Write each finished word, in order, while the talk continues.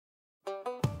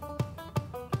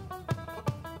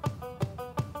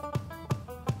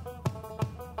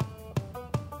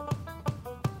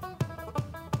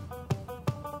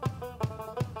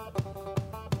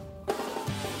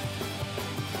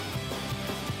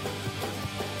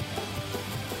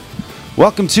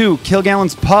Welcome to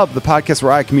Kilgallen's Pub, the podcast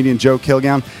where I, comedian Joe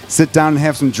Kilgallen, sit down and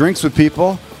have some drinks with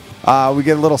people. We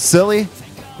get a little silly.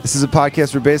 This is a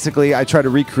podcast where basically I try to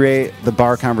recreate the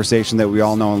bar conversation that we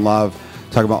all know and love,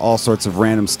 talk about all sorts of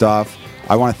random stuff.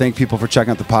 I want to thank people for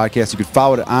checking out the podcast. You can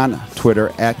follow it on Twitter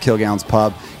at Kilgallen's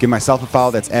Pub. Give myself a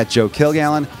follow. That's at Joe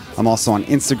Kilgallen. I'm also on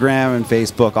Instagram and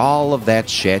Facebook, all of that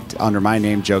shit under my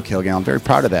name, Joe Kilgallen. I'm very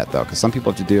proud of that, though, because some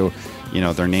people have to do,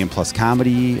 their name plus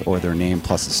comedy or their name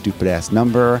plus a stupid-ass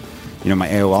number. My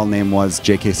AOL name was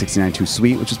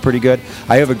JK692Sweet, which is pretty good.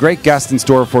 I have a great guest in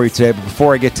store for you today, but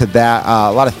before I get to that,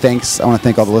 a lot of thanks. I want to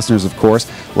thank all the listeners, of course.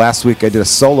 Last week I did a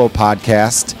solo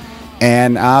podcast,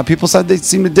 and people said they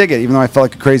seemed to dig it, even though I felt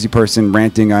like a crazy person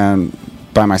ranting on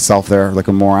by myself there like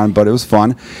a moron, but it was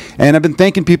fun. And I've been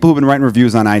thanking people who've been writing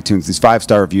reviews on iTunes, these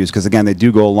 5-star reviews, because again, they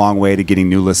do go a long way to getting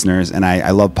new listeners, and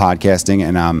I love podcasting,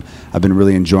 and I've been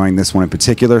really enjoying this one in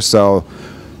particular. So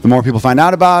the more people find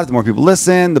out about it, the more people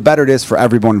listen, the better it is for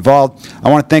everyone involved.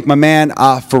 I want to thank my man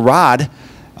Farad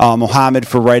Mohammed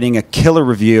for writing a killer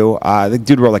review. The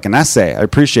dude wrote like an essay. I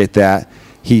appreciate that.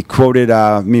 He quoted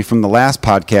me from the last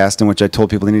podcast in which I told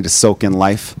people they need to soak in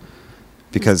life.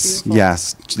 Because,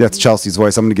 yes, that's Chelsea's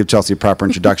voice. I'm going to give Chelsea a proper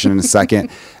introduction in a second.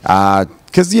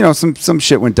 Because, some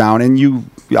shit went down, and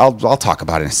I'll talk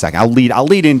about it in a second. I'll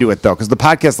lead into it, though, because the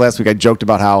podcast last week, I joked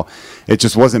about how it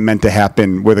just wasn't meant to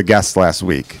happen with a guest last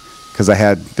week. Because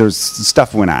there's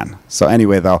stuff went on. So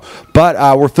anyway, though.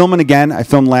 But we're filming again. I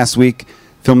filmed last week.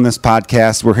 Filming this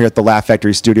podcast. We're here at the Laugh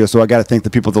Factory studio, so I got to thank the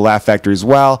people at the Laugh Factory as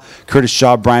well. Curtis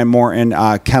Shaw, Brian Morton,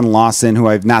 Ken Lawson, who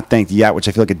I've not thanked yet, which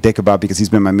I feel like a dick about because he's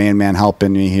been my main man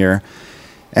helping me here.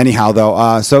 Anyhow,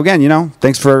 though, so again,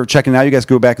 thanks for checking it out. You guys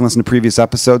go back and listen to previous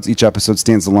episodes. Each episode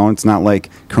stands alone. It's not like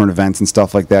current events and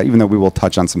stuff like that, even though we will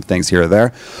touch on some things here or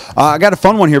there. I got a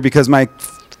fun one here because my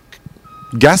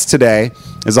guest today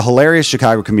is a hilarious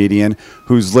Chicago comedian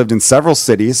who's lived in several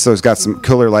cities, so he's got some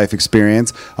killer life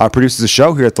experience. Produces a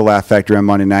show here at the Laugh Factory on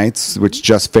Monday nights, which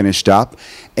just finished up.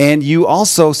 And you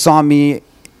also saw me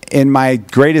in my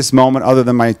greatest moment other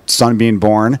than my son being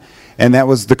born, and that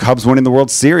was the Cubs winning the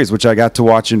World Series, which I got to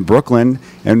watch in Brooklyn.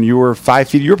 And you were 5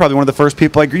 feet. You were probably one of the first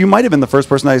people. You might have been the first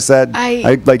person I said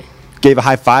I gave a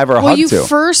high five or a hug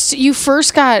to. You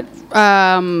first got.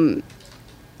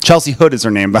 Chelsea Hood is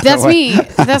her name, by the way.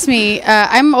 That's me.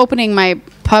 I'm opening my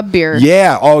pub beer.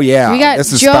 Yeah. Oh, yeah.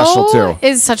 This is Joe special, too.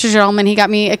 Is such a gentleman. He got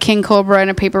me a King Cobra in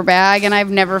a paper bag, and I've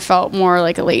never felt more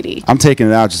like a lady. I'm taking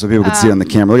it out just so people can see it on the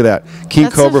camera. Look at that. King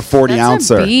Cobra 40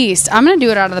 ouncer. That's a beast. I'm going to do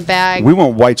it out of the bag. We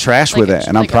went white trash with it,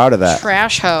 and I'm proud of that.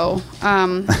 Trash hoe.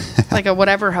 Like a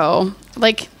whatever hoe.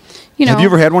 Have you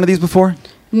ever had one of these before?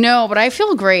 No, but I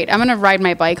feel great. I'm going to ride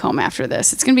my bike home after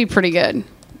this. It's going to be pretty good.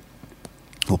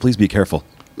 Well, please be careful.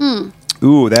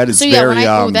 Ooh, that is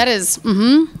that is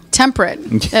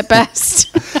temperate at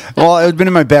best. Well, it had been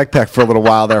in my backpack for a little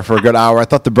while there for a good hour. I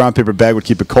thought the brown paper bag would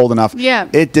keep it cold enough. Yeah.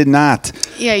 It did not.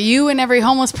 Yeah, you and every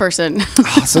homeless person.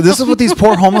 So this is what these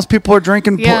poor homeless people are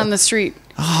drinking? Yeah, on the street.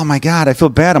 Oh, my God. I feel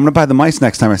bad. I'm going to buy the mice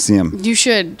next time I see them. You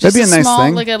should. That'd be a nice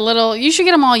thing. You should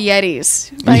get them all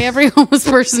Yetis. Buy every homeless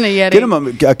person a Yeti. Get them a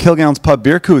Kilgallen's Pub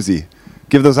beer koozie.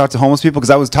 Give those out to homeless people, because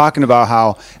I was talking about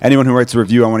how anyone who writes a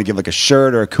review, I want to give like a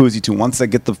shirt or a koozie to once I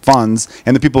get the funds,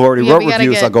 and the people who already wrote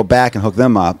reviews, I'll go back and hook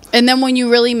them up. And then when you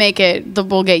really make it,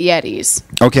 we'll get Yetis.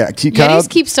 Okay. Yetis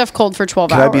keep stuff cold for 12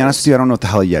 hours. Can I be honest with you? I don't know what the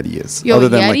hell a Yeti is. Other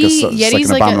than like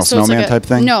an abominable snowman type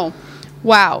thing? No.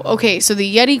 Wow. Okay, so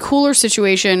the Yeti cooler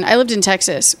situation, I lived in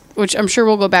Texas, which I'm sure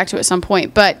we'll go back to at some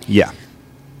point, but yeah,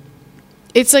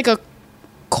 it's like a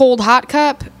cold hot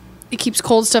cup. It keeps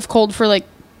cold stuff cold for like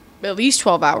at least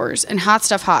 12 hours and hot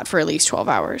stuff hot for at least 12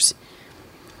 hours.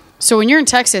 So when you're in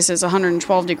Texas, it's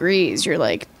 112 degrees. You're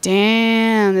like,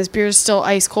 damn, this beer is still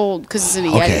ice cold because it's in a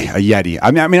Yeti. Okay, a Yeti. I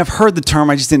mean, I've heard the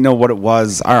term. I just didn't know what it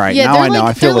was. All right, now I know.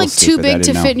 I feel a little stupid. They're like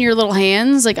too big to fit in your little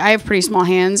hands. Like, I have pretty small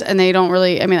hands, and they don't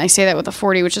really. I mean, I say that with a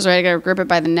 40, which is why I got to grip it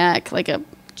by the neck like a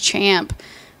champ.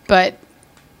 But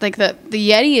like the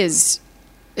Yeti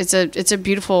it's a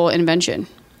beautiful invention.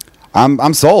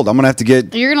 I'm sold. I'm gonna have to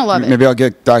get. You're gonna love it. Maybe I'll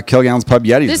get Kilgallen's Pub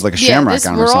Yetis, like a Shamrock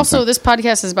on or something. This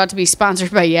podcast is about to be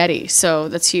sponsored by Yeti, so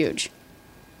that's huge.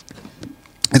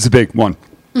 It's a big one.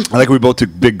 I like we both took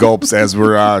big gulps as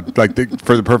we're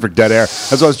for the perfect dead air.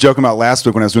 That's what I was joking about last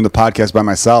week when I was doing the podcast by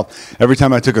myself. Every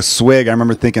time I took a swig, I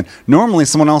remember thinking, normally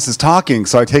someone else is talking,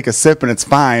 so I take a sip and it's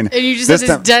fine. And you just had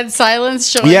this dead silence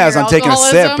showing Yeah, as I'm taking a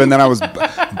sip, and then I was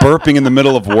burping in the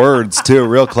middle of words, too.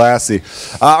 Real classy.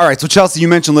 All right, so Chelsea, you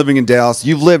mentioned living in Dallas.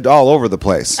 You've lived all over the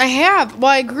place. I have. Well,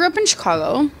 I grew up in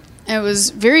Chicago. It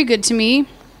was very good to me.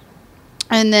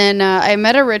 And then I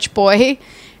met a rich boy.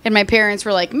 And my parents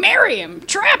were like, marry him,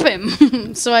 trap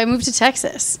him. So I moved to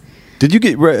Texas. Have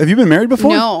you been married before?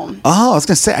 No. Oh, I was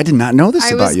going to say, I did not know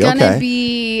this about you. I was going to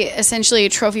be essentially a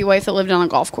trophy wife that lived on a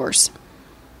golf course.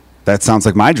 That sounds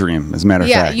like my dream, as a matter of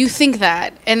fact. Yeah, you think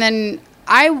that. And then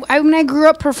when I grew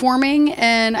up performing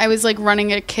and I was like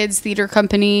running a kids theater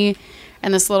company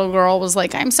and this little girl was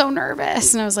like, I'm so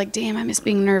nervous. And I was like, damn, I miss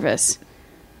being nervous.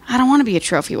 I don't want to be a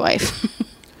trophy wife.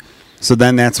 So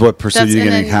then that's what pursued you to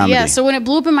get into comedy. Yeah, so when it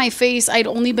blew up in my face, I'd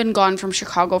only been gone from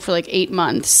Chicago for like 8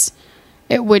 months,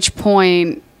 at which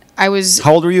point I was...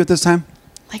 How old were you at this time?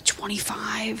 Like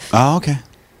 25. Oh, okay.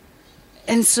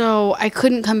 And so I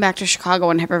couldn't come back to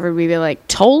Chicago and have everybody be like,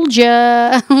 told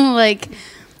ya. Like,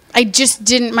 I just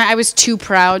didn't... I was too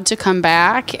proud to come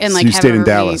back and like so you have stayed in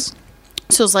everybody... Dallas.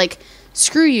 So it's like,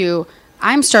 screw you.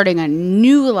 I'm starting a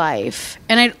new life.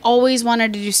 And I'd always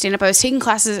wanted to do stand-up. I was taking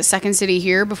classes at Second City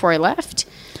here before I left.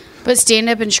 But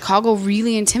stand-up in Chicago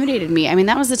really intimidated me. I mean,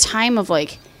 that was the time of,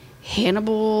 like,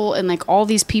 Hannibal and, like, all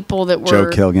these people that were...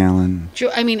 Joe Kilgallen.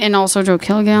 And also Joe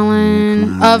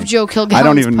Kilgallen. Of Joe Kilgallen's I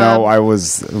don't even pub. know I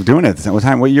was doing it.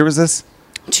 What year was this?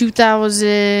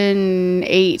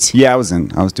 2008. Yeah, I was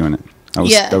doing it. I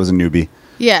was a newbie.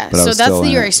 Yeah, so that's the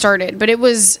year I started. But it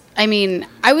was, I mean,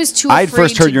 I was too afraid I had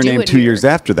first heard your name 2 here. years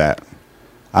after that.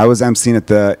 I was emceeing at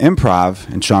the Improv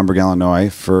in Schaumburg, Illinois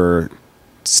for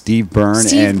Steve Byrne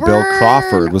and Bill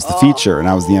Crawford was the feature, and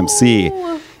I was the MC.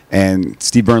 And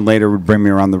Steve Byrne later would bring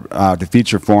me around the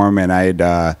feature for him, and I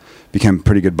had become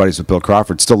pretty good buddies with Bill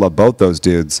Crawford. Still love both those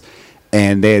dudes.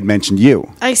 And they had mentioned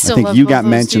you. I think you got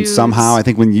mentioned somehow. I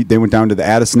think when they went down to the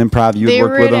Addison Improv, you had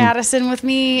worked with them. They were at Addison with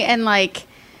me, and like...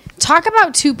 Talk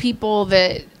about two people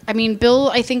that, I mean, Bill,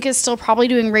 I think, is still probably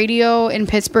doing radio in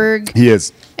Pittsburgh. He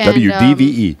is. And,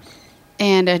 WDVE.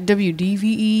 And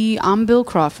WDVE, I'm Bill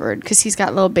Crawford, because he's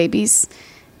got little babies.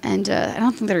 And I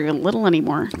don't think they're even little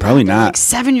anymore. Probably they're not. Like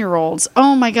 7-year-olds.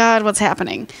 Oh, my God, what's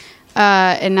happening?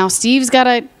 And now Steve's got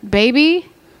a baby.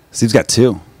 Steve's got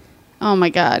 2. Oh,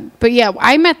 my God. But, yeah,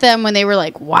 I met them when they were,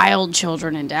 like, wild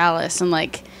children in Dallas. And,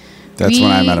 like, that's when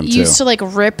I met them, too. We used to, like,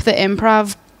 rip the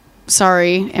improv...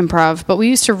 but we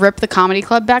used to rip the comedy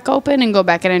club back open and go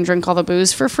back in and drink all the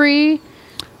booze for free.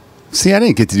 See, I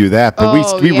didn't get to do that,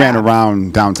 but we ran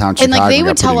around downtown Chicago. And like they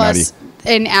would tell us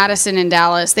in Addison and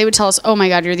Dallas, they would tell us, "Oh my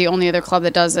God, you're the only other club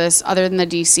that does this other than the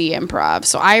DC Improv."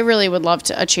 So I really would love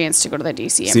a chance to go to the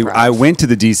DC Improv. See, I went to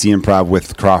the DC Improv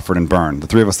with Crawford and Byrne, the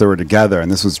three of us that were together, and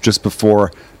this was just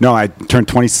before. No, I turned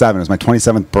 27. It was my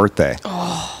 27th birthday.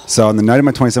 Oh. So on the night of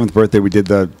my 27th birthday, we did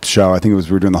the show. I think we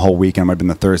were doing the whole weekend. It might have been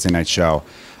the Thursday night show.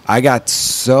 I got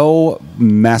so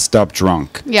messed up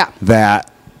drunk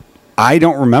that I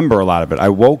don't remember a lot of it. I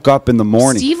woke up in the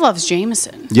morning. Steve loves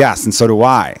Jameson. Yes, and so do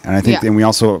I. And I think, and we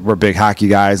also were big hockey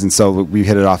guys, and so we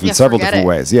hit it off in several different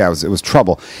ways. Yeah, it was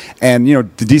trouble. And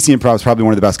the DC Improv is probably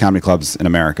one of the best comedy clubs in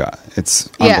America. It's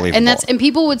unbelievable. And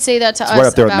people would say that to us right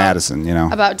up there with Madison,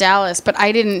 about Dallas, but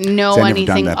I didn't know anything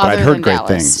other than Dallas. But I'd heard great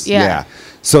things. Yeah.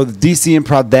 So the DC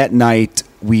Improv that night,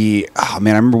 I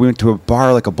remember we went to a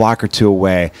bar like a block or two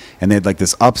away, and they had like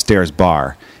this upstairs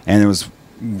bar, and it was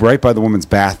right by the women's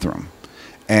bathroom.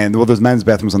 And there's men's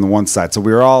bathrooms on the one side. So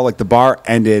we were all like, the bar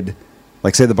ended,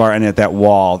 like say the bar ended at that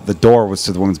wall, the door was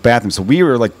to the women's bathroom. So we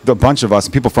were like a bunch of us,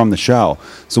 people from the show.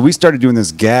 So we started doing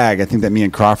this gag, I think that me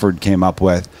and Crawford came up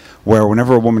with, where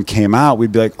whenever a woman came out,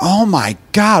 we'd be like, "Oh my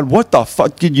God, what the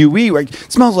fuck did you eat? Like,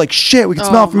 it smells like shit. We can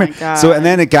smell it from here." God. So, and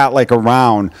then it got like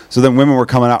around. So then women were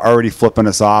coming out already flipping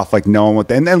us off, like knowing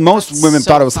what. And then most women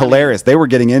thought it was hilarious. They were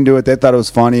getting into it. They thought it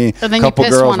was funny. And then you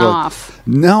pissed one off.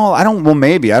 No, I don't. Well,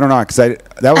 maybe I don't know because that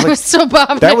was like was so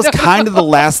bummed. That was kind of the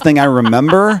last thing I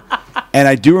remember. And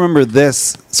I do remember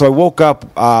this. So I woke up.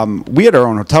 We had our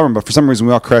own hotel room, but for some reason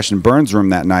we all crashed in Byrne's room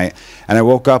that night. And I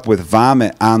woke up with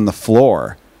vomit on the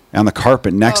floor, on the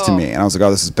carpet next to me. And I was like,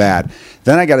 "Oh, this is bad."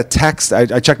 Then I got a text.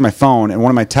 I checked my phone, and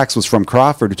one of my texts was from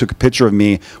Crawford, who took a picture of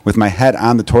me with my head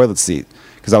on the toilet seat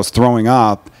because I was throwing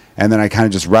up. And then I kind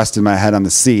of just rested my head on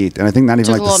the seat. And I think not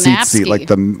even like the seat, like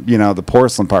the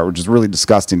porcelain part, which is really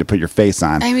disgusting to put your face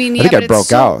on. I mean, I think I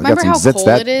broke out. I got some zits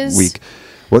that week.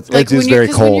 It is very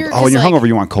cold. When you're hungover,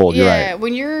 you want cold. You're right.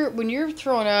 When you're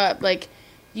throwing up, like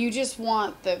you just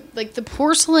want the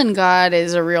porcelain god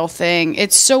is a real thing.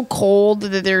 It's so cold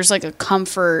that there's like a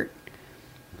comfort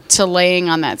to laying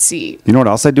on that seat. You know what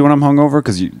else I do when I'm hungover?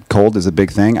 Because cold is a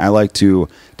big thing. I like to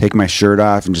take my shirt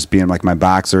off and just be in like my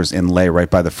boxers and lay right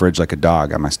by the fridge like a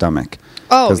dog on my stomach.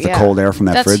 Oh, because the cold air from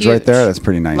that fridge right there, that's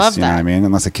pretty nice. Love you know what I mean?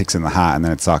 Unless it kicks in the hot and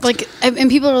then it sucks. Like, and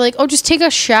people are like, "Oh, just take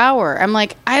a shower." I'm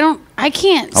like, I I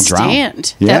can't I'll drown.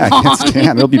 stand Yeah, that I long. can't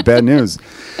stand. It'll be bad news.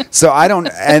 So I don't.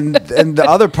 And the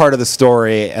other part of the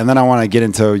story, and then I want to get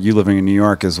into you living in New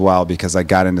York as well, because I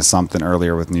got into something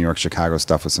earlier with New York, Chicago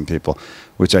stuff with some people,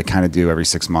 which I kind of do every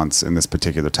 6 months in this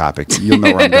particular topic. You'll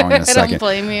know where I'm going in a I second. don't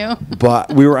blame you.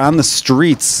 But we were on the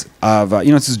streets of,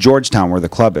 this is Georgetown where the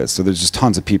club is. So there's just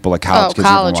tons of people, like college kids,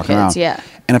 college walking kids, around. yeah.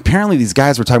 And apparently these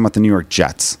guys were talking about the New York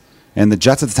Jets. And the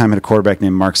Jets at the time had a quarterback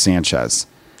named Mark Sanchez.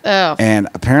 Oh, And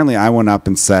apparently I went up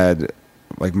and said,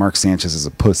 like, Mark Sanchez is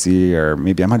a pussy, or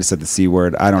maybe I might have said the C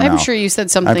word. I don't know. I'm sure you said I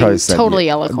something probably said, totally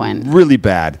eloquent. Really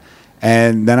bad.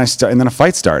 And then and then a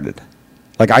fight started.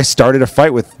 Like, I started a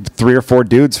fight with 3 or 4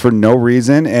 dudes for no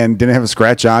reason and didn't have a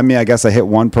scratch on me. I guess I hit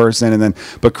one person, and then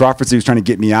but Crawford said he was trying to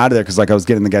get me out of there because, like, I was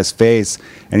getting in the guy's face,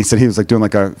 and he said he was like doing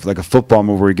like a football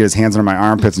move where he get his hands under my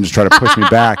armpits and just try to push me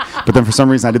back. But then for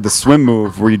some reason I did the swim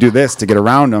move where you do this to get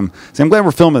around him. So I'm glad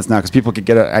we're filming this now because people could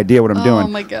get an idea what I'm doing. Oh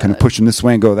my God. Kind of push him this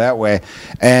way and go that way.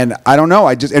 And I don't know.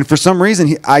 And for some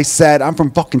reason I said I'm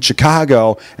from fucking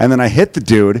Chicago, and then I hit the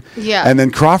dude. Yeah. And then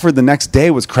Crawford the next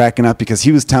day was cracking up because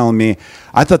he was telling me,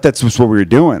 I thought that's what we were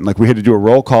doing. Like, we had to do a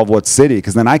roll call of what city,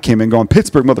 because then I came in going,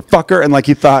 Pittsburgh, motherfucker. And like,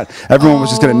 he thought everyone was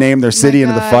just going to name their city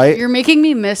into the fight. You're making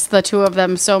me miss the two of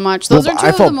them so much. Those Well, are two I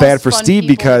of felt the bad most for fun Steve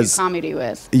people to do because- comedy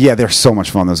with. Yeah, they're so much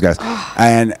fun, those guys.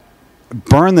 And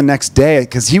Burn the next day,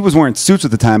 because he was wearing suits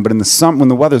at the time, but in the summer, when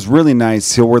the weather's really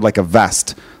nice, he'll wear like a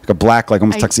vest, like a black, like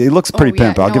almost tuxedo. He looks pretty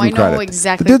pimp. I'll give him credit. I know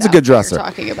exactly the dude's a good what dresser. you're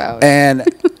talking about. And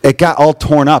it got all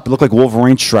torn up. It looked like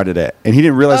Wolverine shredded it, and he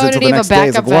didn't realize Oh, it did until he the have next a day.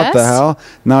 He's like, backup "What the vest? hell?"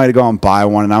 No, I had to go out and buy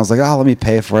one, and I was like, "Oh, let me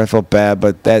pay for it." I felt bad,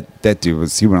 but that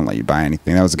dude he wouldn't let you buy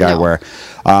anything. That was a guy No. where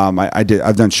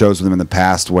I've done shows with him in the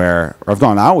past where I've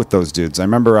gone out with those dudes. I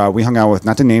remember we hung out with,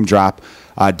 not to name drop,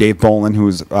 Dave Bolin,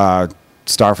 who's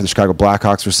star for the Chicago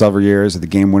Blackhawks for several years, the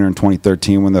game winner in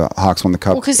 2013 when the Hawks won the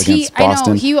Cup Because against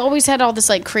Boston. he always had all this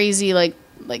like crazy like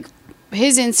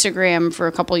his Instagram for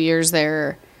a couple years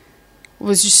there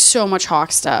was just so much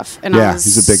Hawk stuff, and Yeah, I was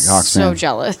he's a big Hawks so fan.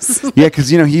 jealous. Yeah, because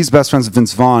he's best friends with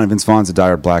Vince Vaughn, and Vince Vaughn's a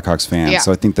diehard Blackhawks fan. Yeah.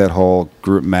 So I think that whole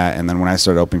group met, and then when I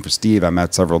started opening for Steve, I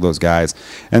met several of those guys,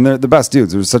 and they're the best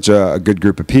dudes. There was such a good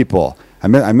group of people. I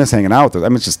miss hanging out with them. I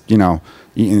miss just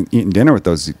eating dinner with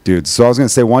those dudes. So I was going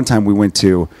to say, one time we went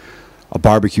to a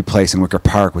barbecue place in Wicker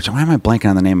Park, which, why am I blanking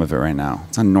on the name of it right now?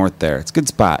 It's on North there. It's a good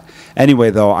spot.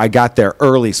 Anyway, though, I got there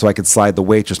early so I could slide the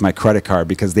waitress my credit card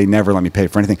because they never let me pay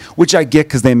for anything, which I get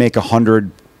because they make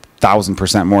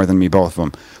 100,000% more than me, both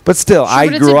of them. But still, Sure, I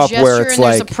but grew a up where gesture it's and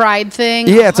there's like, a pride thing.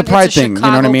 yeah, it's a pride thing. You know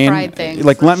what I Chicago mean? pride thing,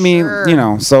 Like, for let me,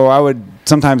 sure. So I would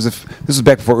sometimes, if this was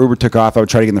back before Uber took off, I would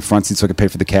try to get in the front seat so I could pay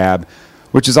for the cab,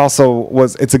 which is also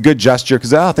it's a good gesture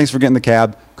because, thanks for getting the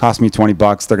cab. Cost me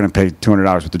 $20. They're going to pay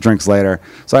 $200 with the drinks later.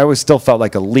 So I always still felt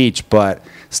like a leech, but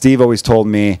Steve always told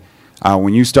me,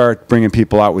 when you start bringing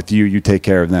people out with you, you take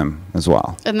care of them as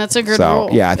well. And that's a good So, rule.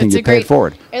 yeah, I think It's you a pay it great-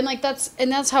 forward. And like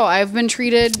that's how I've been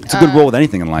treated. It's a good rule with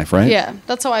anything in life, right? Yeah,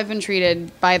 that's how I've been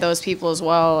treated by those people as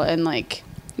well, and like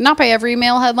not by every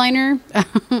male headliner.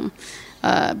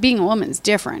 Being a woman's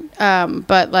different,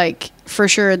 but like for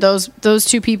sure, those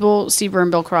two people, Steve Burr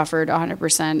and Bill Crawford,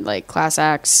 100% like class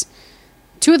acts.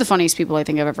 Two of the funniest people I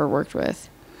think I've ever worked with.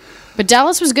 But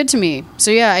Dallas was good to me,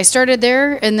 so yeah, I started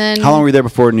there, and then How long were you there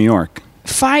before New York?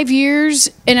 5 years,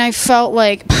 and I felt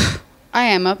like I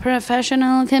am a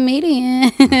professional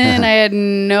comedian, and I had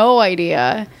no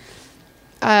idea.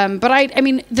 But I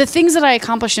mean, the things that I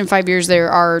accomplished in 5 years there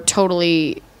are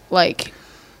totally like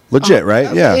Legit,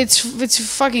 right? Yeah. It's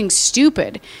fucking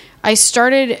stupid. I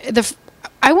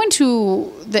went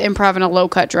to the Improv in a low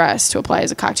cut dress to apply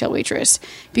as a cocktail waitress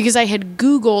because I had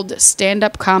Googled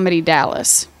stand-up comedy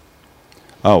Dallas.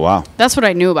 Oh, wow. That's what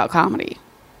I knew about comedy.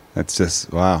 That's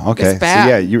just, wow. Okay. It's bad. So,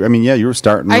 yeah, you were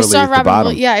starting really at the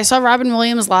bottom. I saw Robin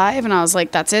Williams live, and I was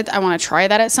like, that's it. I want to try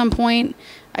that at some point.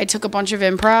 I took a bunch of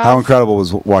improv. How incredible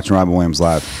was watching Robin Williams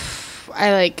live?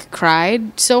 I like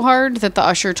cried so hard that the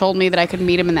usher told me that I could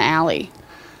meet him in the alley.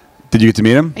 Did you get to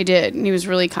meet him? I did, and he was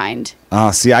really kind.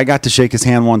 See, I got to shake his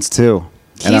hand once too.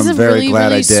 And He's I'm a very really, glad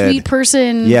really I did. sweet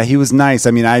person. Yeah, he was nice.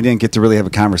 I mean, I didn't get to really have a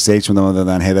conversation with him other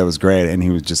than, hey, that was great. And he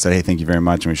was just said, hey, thank you very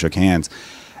much. And we shook hands.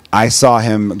 I saw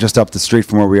him just up the street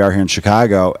from where we are here in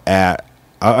Chicago at,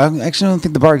 I actually don't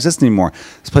think the bar exists anymore.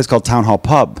 This place called Town Hall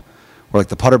Pub, where like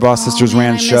the Putterboss sisters man, I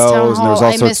ran missed shows. Town And there was Hall.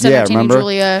 all I sorts. missed Yeah, Entertaining remember?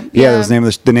 Julia. Yeah, Yeah. there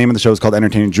was the name of the show was called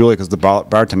Entertaining Julia because the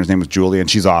bartender's name was Julie, and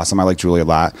she's awesome. I like Julie a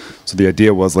lot. So the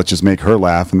idea was, let's just make her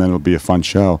laugh, and then it'll be a fun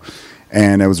show.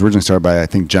 And it was originally started by, I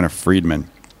think, Jenna Friedman,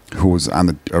 who was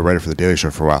on a writer for The Daily Show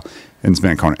for a while, and it's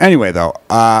Van Conen. Anyway, though,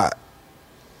 I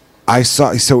I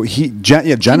saw. So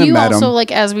Jenna Can you met also, him.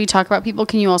 like, as we talk about people,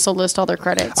 can you also list all their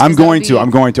credits? I'm 'Cause that would going to. be I'm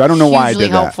going to. I don't know why I hugely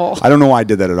did that. helpful. I don't know why I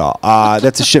did that at all.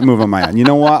 That's a shit move on my end. You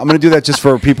know what? I'm going to do that just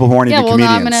for people who aren't Yeah, even well,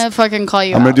 comedians. no, I'm gonna fucking call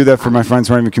you. I'm going out. to do that for my friends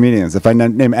who aren't even comedians. If I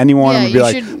name anyone, Yeah, I'm going to be you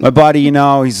like, should- my buddy, you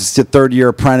know, he's a third-year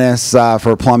apprentice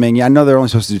for plumbing. Yeah, I know they're only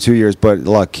supposed to do 2 years, but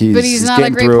look, he's not a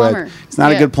getting great through plumber. it. He's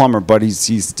not a Yeah. good plumber, but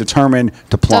he's determined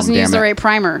to plumb. Doesn't damn use it. the right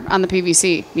primer on the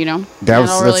PVC. You know. That's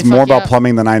That'll really more fuck you about up.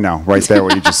 plumbing than I know. Right there,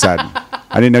 what you just said.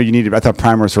 I didn't know you needed. I thought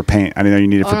primer was for paint. I didn't know you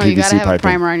needed Oh for no, PVC you gotta have piping. a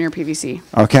primer on your PVC.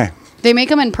 Okay. They make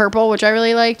them in purple, which I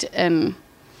really liked. And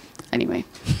anyway,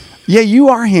 Yeah, you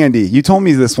are handy. You told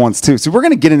me this once too. So we're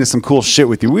gonna get into some cool shit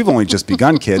with you. We've only just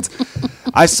begun, kids.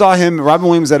 I saw him, Robin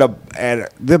Williams, at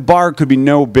the bar could be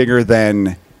no bigger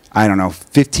than, I don't know,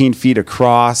 15 feet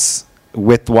across,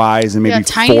 width-wise, and Yeah, maybe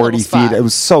tiny 40 little spot. feet. It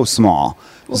was so small.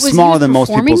 Was he Smaller than most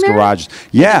performing people's there? garages.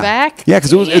 In Yeah, the back? yeah,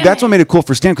 because Damn that's what it. made it cool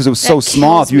for Stan, because it was so That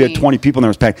small. kills If you had me. 20 people and there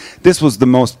was packed, this was the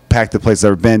most packed the place has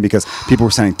ever been because people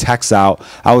were sending texts out.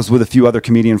 I was with a few other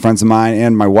comedian friends of mine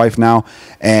and my wife now,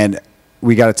 and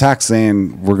we got a text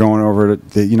saying we're going over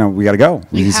to, we got to go.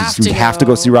 We have to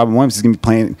go go. see Robin Williams. He's gonna be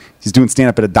playing. He's doing stand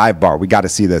up at a dive bar. We got to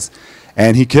see this.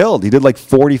 And he killed. He did like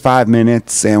 45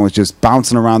 minutes and was just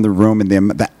bouncing around the room. And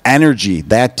the energy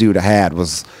that dude had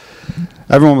was.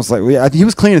 Everyone was like, he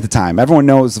was clean at the time. Everyone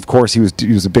knows, of course, he was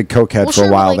a big cokehead for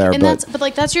a while there.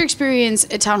 But that's your experience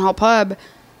at Town Hall Pub.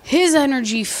 His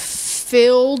energy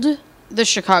filled the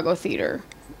Chicago theater,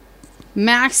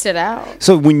 maxed it out.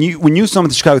 so when you saw him at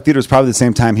the Chicago Theater, it was probably the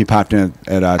same time he popped in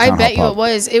at Town I Hall bet you Pub. it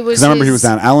was. It was. Because I remember he was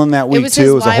on Ellen that week It was too.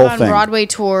 his It was a live whole on thing. Broadway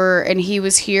tour, and he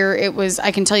was here. It was.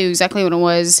 I can tell you exactly when it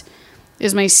was. It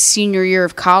was my senior year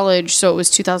of college, so it was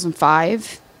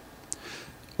 2005.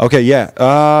 Okay, yeah.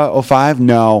 05?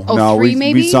 No. 03 We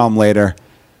maybe? saw him later.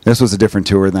 This was a different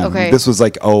tour then. Okay. This was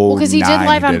like Well, because he did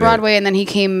live on it. Broadway, and then he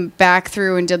came back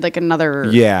through and did like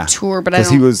another tour. But I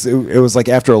don't. he was. It was like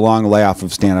after a long layoff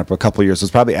of stand up, a couple of years. It was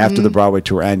probably after the Broadway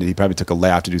tour ended. He probably took a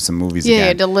layoff to do some movies. Yeah, again. he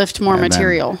had to lift more And then-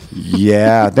 material.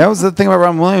 yeah, that was the thing about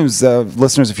Robin Williams.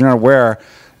 Listeners, if you're not aware,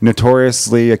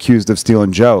 notoriously accused of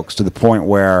stealing jokes to the point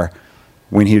where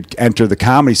when he'd enter the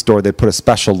Comedy Store, they'd put a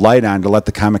special light on to let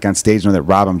the comic on stage know that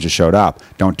Robin just showed up.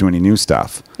 Don't do any new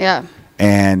stuff. Yeah.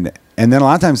 And then a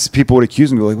lot of times people would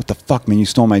accuse him, be like, "What the fuck, man? You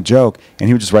stole my joke," and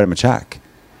he would just write him a check.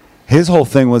 His whole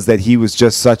thing was that he was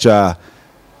just such a.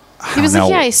 He was like,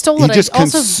 "Yeah, I stole He it. just I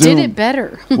also did consumed- it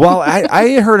better." Well,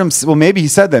 I heard him. Well, maybe he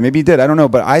said that. Maybe he did. I don't know.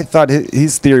 But I thought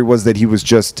his theory was that he was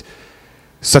just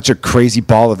such a crazy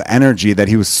ball of energy that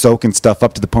he was soaking stuff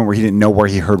up to the point where he didn't know where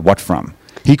he heard what from.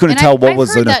 He couldn't And tell what I've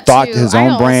was heard in a that thought too. to his I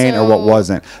own brain or what also-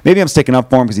 wasn't. Maybe I'm sticking up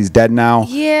for him because he's dead now.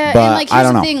 Yeah, but and like I here's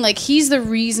don't the know. thing, like he's the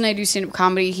reason I do stand-up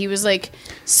comedy. He was like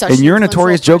such. And an you're a influential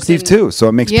notorious joke thief person. too, so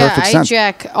it makes Yeah, perfect I sense.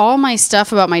 jack all my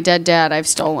stuff about my dead dad. I've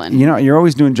stolen. You know, you're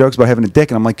always doing jokes about having a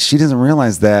dick, and I'm like, she doesn't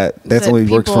realize that that's That only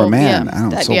works for a people- man. yeah, I don't know,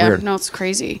 that- it's so yeah, weird. No, it's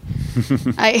crazy.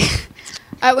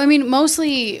 I mean,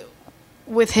 mostly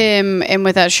with him and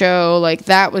with that show, like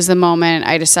that was the moment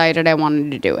I decided I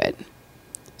wanted to do it.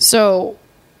 So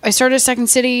I started Second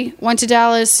City, went to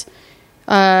Dallas,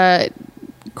 got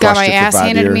Crushed my it for ass 5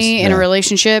 handed to years, me in yeah. a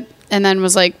relationship, and then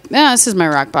was like, "Yeah, this is my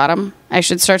rock bottom. I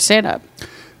should start stand up."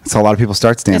 That's how a lot of people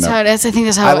start stand up. I think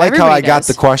that's how I like how everybody I got does.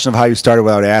 the question of how you started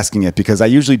without asking it, because I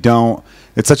usually don't.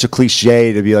 It's such a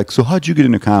cliche to be like, "So how'd you get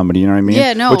into comedy?" You know what I mean?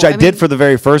 Yeah, no, Which I I did mean- for the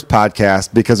very first podcast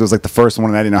because it was like the first one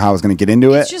and I didn't know how I was going to get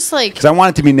into it. It's just like- because I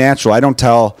want it to be natural. I don't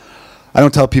tell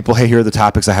people, "Hey, here are the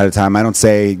topics ahead of time." I don't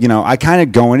say, I kind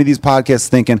of go into these podcasts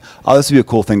thinking, "Oh, this would be a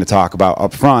cool thing to talk about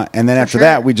up front," and then after sure.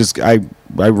 that,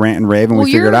 I rant and rave and we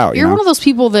figure it out. You're one of those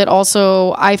people that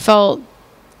also I felt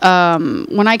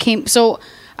when I came. So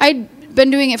I'd been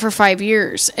doing it for 5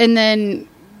 years, and then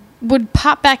would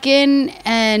pop back in,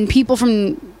 and people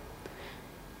from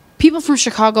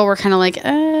Chicago were kind of like,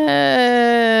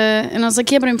 and I was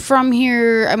like, "Yeah, but I'm from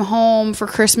here. I'm home for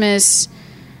Christmas.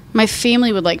 My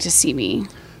family would like to see me."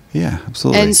 Yeah,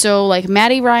 absolutely. And so, like,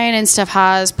 Maddie Ryan and Steph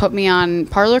Haas put me on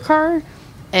Parlor Car,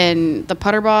 and the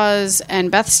Putterbaws,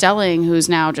 and Beth Stelling, who's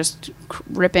now just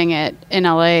ripping it in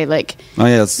LA. Like, Oh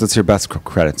yeah, let's hear Beth's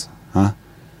credits, huh?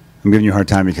 I'm giving you a hard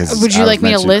time because Would you I was like me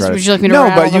to mentioning list? credits. Would you like me to No,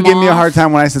 rattle but you them gave me a off? hard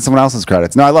time when I said someone else's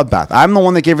credits. No, I love Beth. I'm the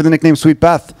one that gave her the nickname Sweet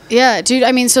Beth. yeah, dude.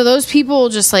 I mean, so those people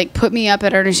just like put me up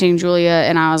at Ernest and Julia,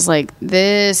 and I was like,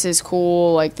 "This is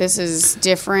cool. Like, this is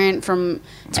different from."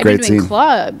 It's a I've been great doing scene.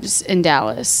 clubs in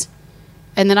Dallas,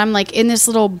 and then I'm like in this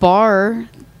little bar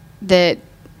that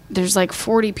there's like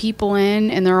 40 people in,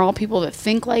 and they're all people that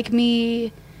think like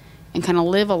me and kind of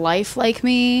live a life like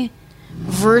me.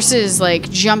 Versus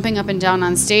like jumping up and down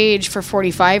on stage for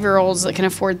 45-year-olds that can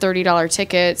afford $30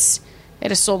 tickets It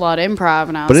has sold out Improv,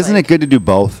 and I was But isn't like, it good to do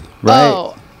both, right?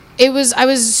 Oh, I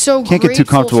was so Can't get too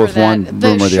comfortable with one room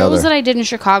or the shows other. that I did in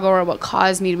Chicago are what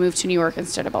caused me to move to New York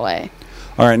instead of LA.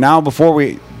 All right, now before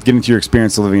we get into your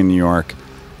experience of living in New York,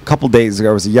 a couple days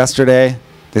ago, was it yesterday?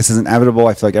 This is inevitable.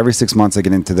 I feel like every 6 months I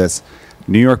get into this.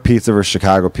 New York pizza versus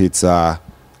Chicago pizza.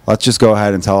 Let's just go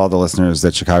ahead and tell all the listeners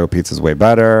that Chicago pizza is way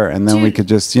better, and then we Dude, could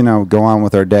just, go on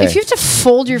with our day. If you have to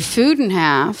fold your food in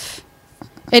half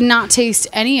and not taste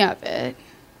any of it,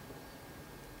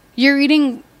 you're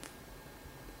eating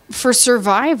for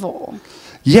survival.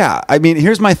 Yeah, I mean,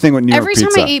 here's my thing with New York Every pizza.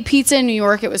 time I ate pizza in New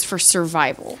York, it was for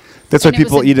survival. That's why And it was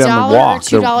people eat it on the $1 walk.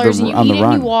 or $2, and you on eat the it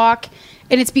run. and you walk,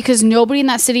 and it's because nobody in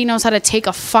that city knows how to take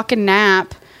a fucking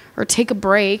nap or take a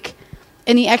break,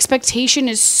 and the expectation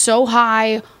is so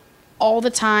high all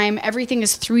the time. Everything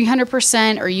is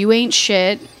 300%, or you ain't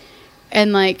shit.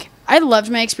 And like, I loved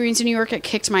my experience in New York. It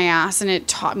kicked my ass, and it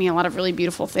taught me a lot of really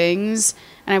beautiful things,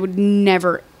 and I would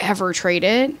never ever trade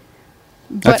it.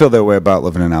 I feel that way about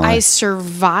living in LA. I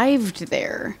survived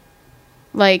there.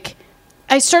 Like,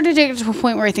 I started to get to a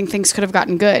point where I think things could have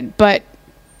gotten good, but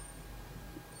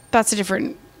that's a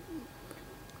different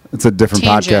It's a different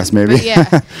tangent. podcast, maybe. But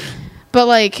yeah. But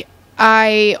like,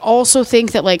 I also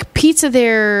think that like pizza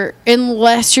there,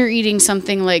 unless you're eating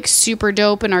something like super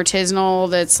dope and artisanal,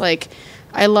 that's like,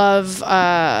 I love.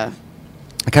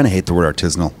 I kind of hate the word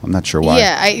artisanal. I'm not sure why.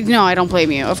 Yeah, I don't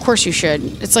blame you. Of course you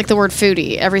should. It's like the word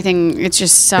foodie. Everything, it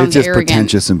just sounds It's just arrogant.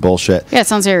 pretentious and bullshit. Yeah, it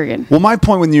sounds arrogant. Well, my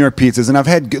point with New York pizzas, and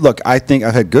I think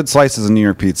I've had good slices of New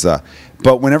York pizza,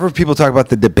 but whenever people talk about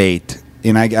the debate,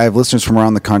 and I have listeners from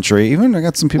around the country, even I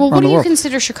got some people Well, around what the do you world.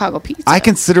 consider Chicago pizza? I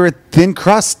consider it thin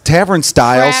crust, tavern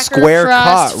style, Cracker square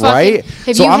crust, cut, right?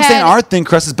 have So you I'm saying had- our thin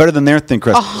crust is better than their thin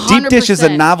crust. Deep dish is a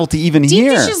 100%. novelty even Deep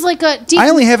here. dish is like a deep. I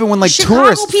only have it when like Chicago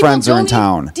tourist people friends are in don't eat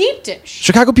town. Deep dish.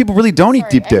 Chicago people really don't eat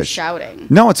Sorry, deep I'm dish. shouting.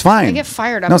 No, it's fine. I get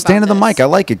fired up No, stand to about the mic. this. I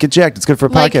like it. Get jacked. It's good for a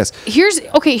Like, podcast.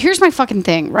 here's my fucking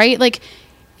thing, right? Like,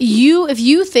 if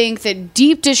you think that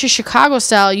deep dish is Chicago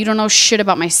style, you don't know shit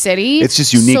about my city. It's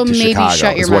just unique so to maybe Chicago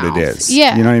shut your is what mouth. it is.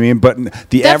 Yeah. You know what I mean? But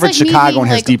the That's average like me Chicagoan being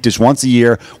has like- deep dish once a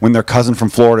year when their cousin from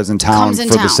Florida is in town Comes in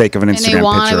for town, the sake of an and they Instagram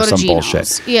wanna picture go or to some Geno's.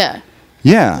 bullshit. Yeah.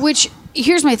 Yeah. Which,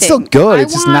 here's my thing. still good. I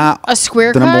It's just want not a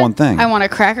square the cut. number one thing. I want a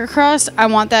cracker crust. I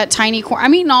want that tiny corn.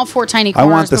 I'm eating all 4 tiny I corners.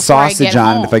 want the before I sausage get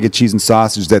on home. it. If I get cheese and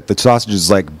sausage, that the sausage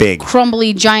is like big.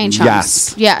 Crumbly giant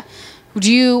chunks. Yes. Yeah.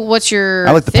 What's your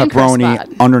I like the thin crust pepperoni spot?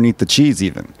 underneath the cheese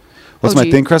even. What's Oh, my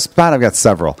gee. thin crust spot? I've got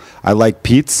several. I like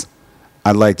Pete's.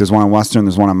 There's one on Western,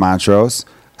 there's one on Montrose.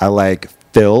 I like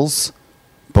Phil's.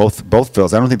 Both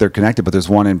Phil's. I don't think they're connected, but there's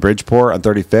one in Bridgeport on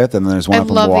 35th, and then there's one I up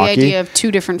in love Milwaukee. the idea of 2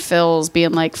 different Phils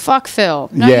being like, fuck Phil.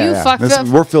 No, yeah, you yeah. fuck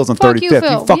Phil. We're Phil's on Fuck 35th.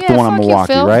 Phil. You fuck the Yeah, one on fuck you,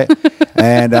 Milwaukee, Phil. right?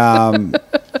 And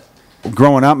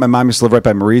growing up, my mom used to live right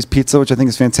by Marie's Pizza, which I think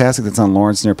is fantastic. That's on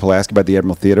Lawrence near Pulaski by the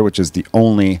Admiral Theater, which is the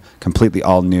only completely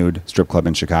all nude strip club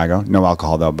in Chicago. No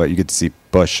alcohol though, but you get to see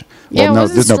Bush. Yeah, Well, no,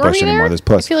 wasn't there's no Stormy Bush there? anymore. There's I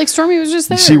Puss. feel like Stormy was just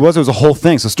there. She was. It was a whole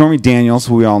thing. So Stormy Daniels,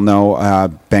 who we all know,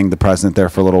 banged the president there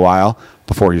for a little while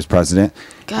before he was president.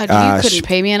 God, you couldn't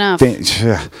pay me enough.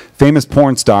 Famous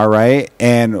porn star, right?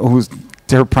 And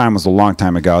her prime was a long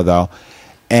time ago, though.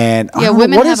 And I Yeah, don't know,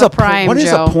 women what have is a prime, What is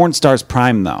Joe. a porn star's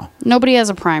prime, though? Nobody has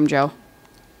a prime, Joe.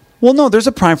 Well, no, there's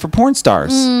a prime for porn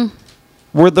stars.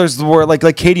 Where like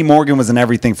Katie Morgan was in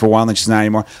everything for a while, and then she's not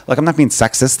anymore. Like, I'm not being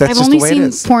sexist. That's I've just only the way it seen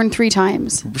is. porn 3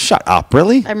 times. Shut up,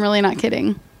 really? I'm really not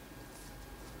kidding.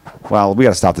 Well, we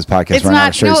got to stop this podcast It's right now to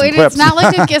not. show you No, some it's clips. not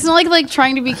like it's not like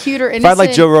trying to be cute or innocent. If I had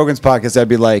like Joe Rogan's podcast, I'd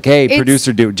be like, "Hey, It's-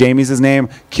 producer dude, Jamie's his name.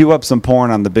 Cue up some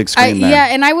porn on the big screen there." Yeah,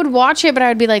 and I would watch it, but I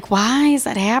would be like, why is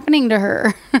that happening to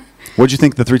her? What'd you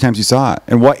think the 3 times you saw it?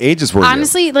 And what ages were you?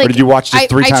 Honestly, like, or did you watch just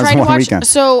 3 I times tried in to one watch, weekend?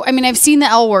 So, I mean, I've seen the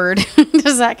L Word.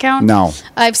 Does that count? No.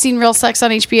 I've seen Real Sex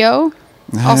on HBO.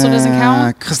 Also doesn't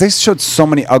count. Because they showed so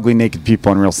many ugly naked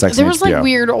people on Real Sex There on was HBO. like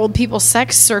weird old people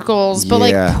sex circles, but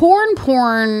Yeah. like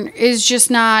porn is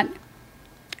just not.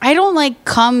 I don't like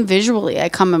come visually. I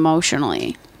come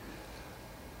emotionally.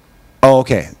 Oh,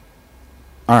 okay.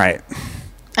 All right.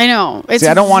 I know. It's See,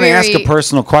 I don't want to ask a very-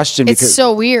 personal question It's because.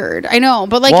 so weird. I know,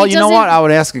 but like, well, it you know what? doesn't- I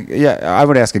would ask. I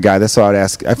would ask a guy. That's what I would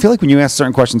ask. I feel like when you ask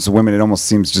certain questions to women, it almost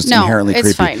seems just No, inherently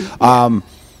it's creepy. fine.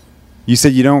 You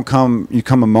said you don't come. You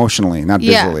come emotionally, not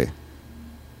Yeah. visually.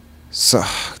 So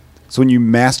when you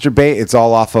masturbate, it's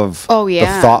all off of Oh,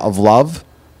 yeah. the thought of love.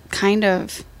 Kind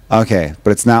of. Okay,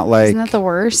 but it's not like Isn't that the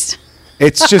worst?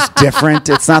 it's just different.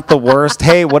 It's not the worst.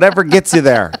 Hey, whatever gets you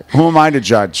there. Who am I to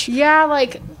judge? Yeah,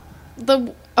 like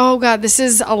oh god, this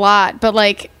is a lot, but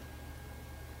like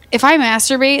if I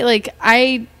masturbate, like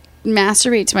I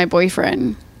masturbate to my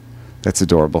boyfriend. That's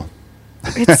adorable.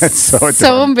 It's so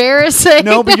adorable. embarrassing.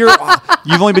 No, but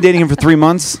you've only been dating him for 3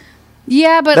 months.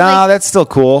 Yeah, but No, like, that's still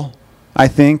cool. I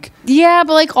think. yeah,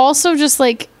 but like also just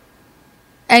like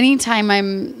anytime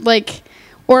I'm like,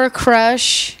 or a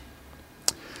crush.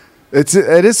 It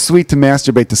is sweet to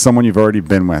masturbate to someone you've already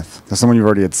been with, to someone you've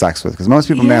already had sex with, because most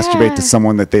people Yeah. masturbate to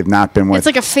someone that they've not been with. It's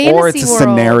like a fantasy or it's a world.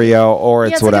 scenario, or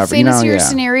it's whatever. Like a fantasy you know, or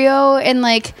scenario, and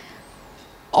like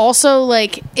also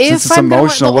like if Since it's I'm gonna-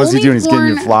 emotional, the what's he only doing? He's getting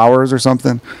you porn- flowers or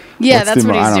something. Yeah, What's that's the-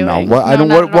 what he's I don't doing. know. What, I No, don't.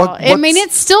 not What? at all. What? I mean,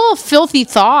 it's still filthy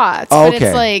thoughts, Oh, but okay.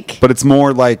 it's like But it's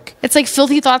more like. it's like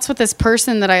filthy thoughts with this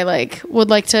person that I like would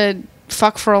like to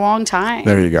fuck for a long time.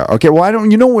 There you go. Okay. Well, I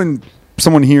don't. You know, when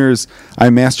someone hears I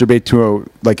masturbate to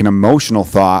like an emotional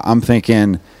thought, I'm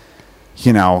thinking,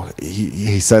 you know,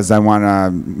 he says I want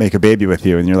to make a baby with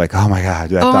you, and you're like, oh my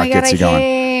god, that Oh thought my god, gets I you going.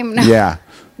 came. No, Yeah.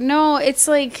 no, it's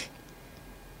like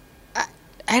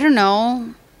I don't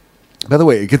know. By the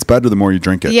way, it gets better the more you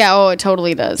drink it. Yeah, oh, it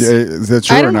totally does. Is that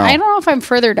true I or don't. no? I don't know if I'm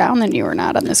further down than you or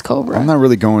not on this Cobra. I'm not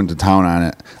really going to town on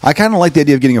it. I kind of like the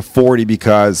idea of getting a 40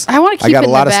 because I want to I keep got it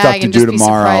a lot in the of bag stuff to and do just be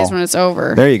tomorrow. surprised when it's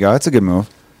over. There you go. That's a good move.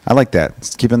 I like that.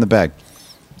 Just keep it in the bag.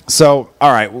 So,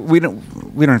 all right, we don't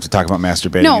have to talk about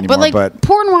masturbating No, anymore. but like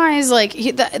porn wise, like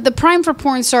the prime for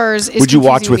porn stars is. Would you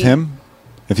watch confusing with me. him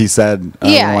if he said? I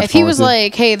wanna Yeah, watch if he porn was with you?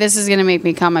 like, "Hey, this is gonna make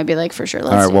me come," I'd be like, "For sure."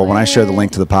 Let's All right. do Well, when I share the it.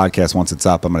 link to the podcast once it's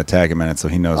up, I'm going to tag him in it so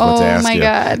he knows what to Oh ask my you.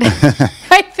 god!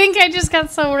 I think I just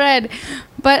got so red,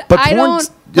 but But I porn's-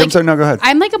 don't. Yeah, I'm sorry, no, go ahead.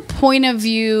 I'm like a point of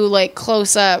view, like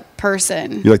close up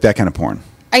person. You like that kind of porn?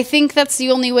 I think that's the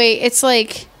only way. It's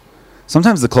like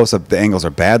Sometimes the close-up, the angles are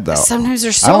bad though. sometimes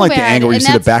they're so I don't like the bad, angle where you and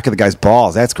see the that's- back of the guy's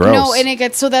balls. That's gross. No, and it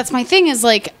gets so. That's my thing. Is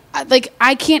like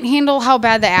I can't handle how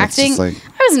bad the It's just acting. like-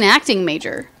 I was an acting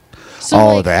major. So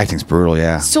oh, like, the acting's brutal.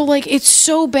 Yeah. so like it's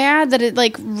so bad that it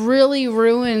like really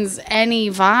ruins any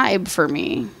vibe for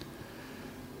me.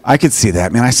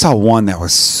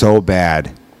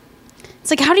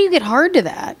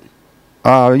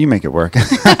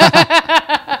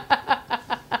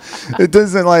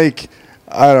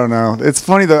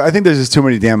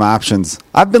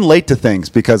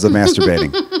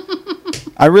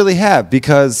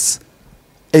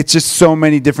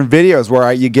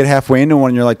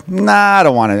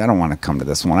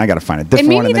 And one.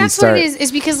 maybe And then that's you start. what it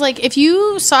is because like if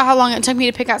you saw how long it took me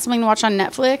to pick out something to watch on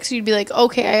Netflix, you'd be like,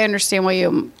 okay, I understand why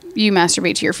you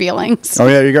masturbate to your feelings. Oh,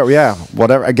 yeah, there you go. Yeah,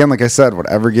 whatever. Again, like I said,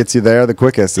 whatever gets you there the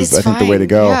quickest is, It's I think, the way to fine.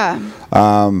 go. Yeah.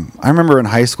 I remember in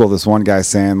high school, this one guy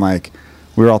saying, like,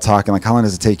 we were all talking, like, how long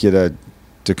does it take you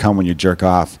to come when you jerk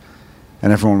off?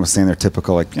 And everyone was saying their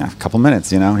typical, like, yeah, a couple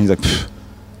minutes, you know? And he's like,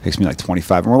 takes me like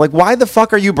 25. And we're like, why the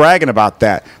fuck are you bragging about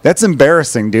that? That's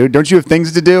embarrassing, dude. Don't you have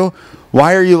things to do?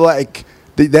 Why are you like...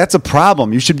 That's a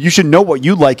problem. You should know what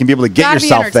you like and be able to get Gotta be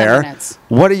yourself under 10 there. minutes.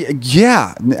 What are you?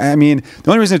 Yeah, I mean,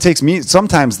 the only reason it takes me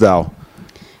sometimes though.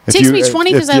 It takes me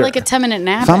 20 because I like a 10-minute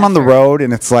nap. If I'm on the after. road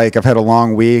and it's like I've had a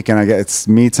long week and it's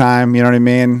me time, you know what I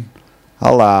mean?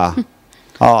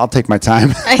 I'll take my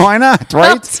time. Why not? I'll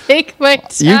Right? take my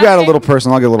time. You got a little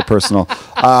personal. I'll get a little personal.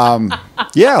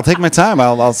 Yeah, I'll take my time.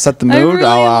 I'll set the mood. I really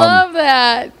love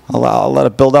that. I'll let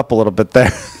it build up a little bit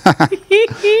there.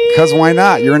 Because why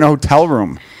not? You're in a hotel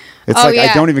room. It's Oh, like I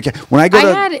yeah. don't even care. When I go I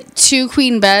to, had 2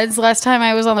 queen beds last time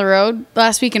I was on the road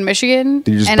last week in Michigan.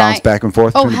 did you just and bounce back and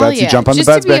forth Oh, between the hell beds? yeah. You jump on Just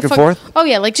the to beds be a back and fuck- forth? Oh,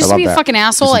 yeah. Like, just I to be love a that. fucking Do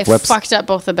asshole, some I flips. fucked up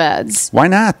both the beds. Why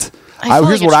not? I feel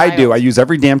Here's like a what I do. child. I use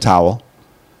every damn towel.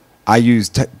 I'll use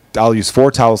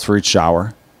 4 towels for each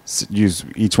shower. Use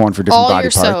each one for different All body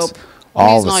your parts. soap. All I'm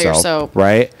the using all your soap, soap.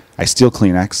 right? I steal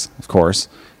Kleenex, of course.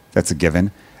 That's a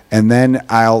given. And then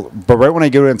but right when I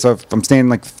go in, so if I'm staying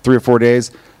like 3 or 4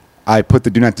 days, I put the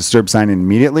do not disturb sign in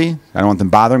immediately. I don't want them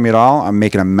bothering me at all. I'm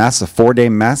making a mess, a 4-day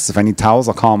mess. If I need towels,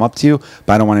 I'll call them up to you,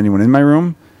 but I don't want anyone in my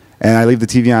room. And I leave the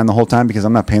TV on the whole time because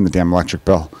I'm not paying the damn electric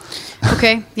bill.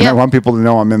 Okay. And I Yeah. want people to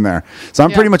know I'm in there. So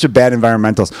I'm Yeah. pretty much a bad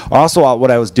environmentalist. Also,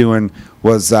 what I was doing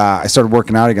was I started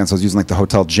working out again. So I was using like the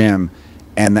hotel gym.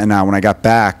 And then when I got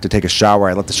back to take a shower,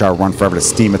 I let the shower run forever to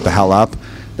steam it the hell up.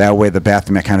 That way the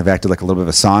bathroom kind of acted like a little bit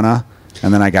of a sauna.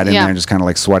 And then I got in Yeah. there and just kind of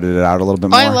like sweated it out a little bit Oh,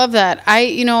 more. I love that.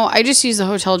 I just use the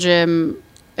hotel gym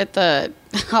at the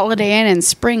Holiday Inn in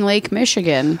Spring Lake,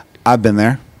 Michigan. I've been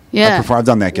there. Yeah. I've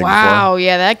done that gig Wow. before.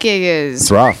 Yeah, that gig is.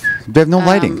 It's rough. They have no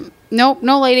lighting. Nope,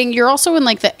 no lighting. You're also in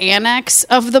like the annex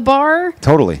of the bar.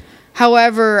 Totally.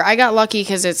 However, I got lucky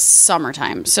because it's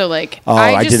summertime. So like, Oh,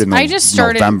 I did it in I just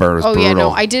started. November. It was oh yeah, no,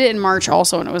 brutal. I did it in March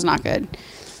also, and it was not good.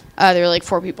 There were like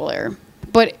 4 people there,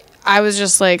 but I was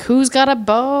just like, "Who's got a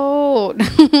boat?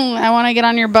 I want to get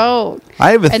on your boat."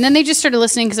 I have a And then they just started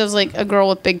listening because I was like a girl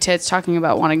with big tits talking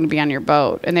about wanting to be on your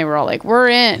boat, and they were all like, "We're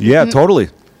in." Yeah, totally.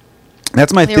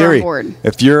 That's my They were on theory. board.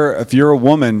 If you're a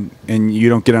woman and you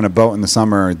don't get on a boat in the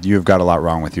summer, you've got a lot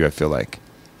wrong with you, I feel like.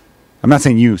 I'm not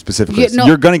saying you specifically. Yeah, no.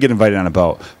 You're going to get invited on a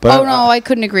boat. But Oh, no, I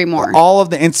couldn't agree more. all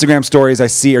of the Instagram stories I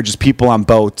see are just people on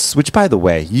boats, which, by the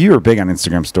way, you are big on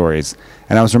Instagram stories.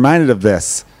 And I was reminded of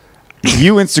this.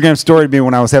 You Instagram storied me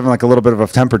when I was having like a little bit of a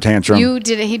temper tantrum. You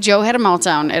did it. Joe had a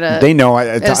meltdown at a They know.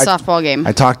 at a softball game.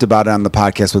 I talked about it on the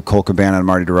podcast with Cole Cabana and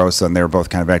Marty DeRosa, and they were both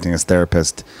kind of acting as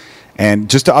therapists. And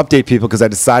just to update people, because I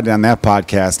decided on that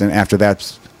podcast and after that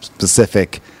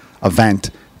specific event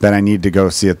that I need to go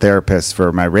see a therapist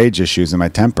for my rage issues and my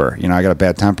temper. You know, I got a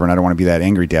bad temper, and I don't want to be that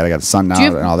angry dad. I got a son now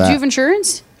and all that. Do you have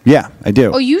insurance? Yeah, I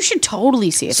do. Oh, you should totally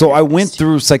see it. So I went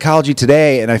through Psychology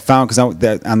Today, and I found, because on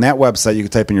that website, you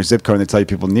can type in your zip code, and they tell you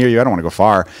people near you. I don't want to go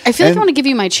far. I feel like And I want to give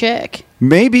you my chick.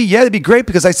 maybe, yeah, it'd be great,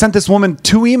 because I sent this woman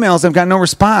 2 emails and got no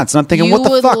response. And I'm thinking, You what the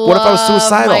would fuck? What if I was love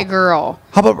suicidal? my girl.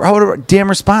 How about a damn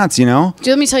response, you know? Dude,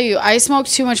 let me tell you, I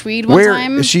smoked too much weed one Where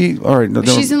time. is she? All right, no,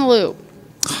 She's in the loop.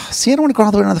 see, I don't want to go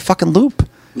all the way around the fucking loop.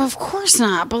 Of course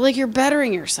not, but like you're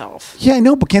bettering yourself. Yeah, I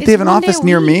know, but can't It's they have an one day office a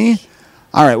near me? week.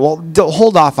 All right, well,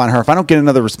 hold off on her. If I don't get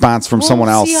another response from We'll someone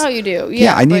else, see how you do.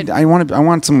 Yeah, Yeah, but I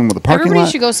want someone with a parking Everybody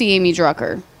lot. should go see Amy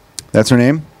Drucker. That's her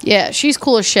name. Yeah, she's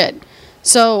cool as shit.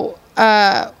 So,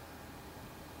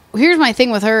 here's my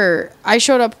thing with her. I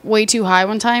showed up way too high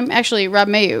one time. Actually, Rob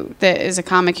Mayu, that is a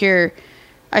comic here,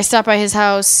 I stopped by his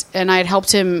house and I'd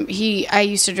helped him. I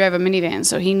used to drive a minivan,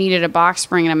 so he needed a box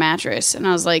spring and a mattress. And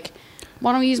I was like,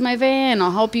 why don't we use my van?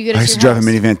 I'll help you get it I to used to your drive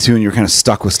a house. minivan too, and you were kind of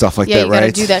stuck with stuff like Yeah, that, you right?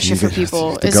 gotta do that shit for gotta-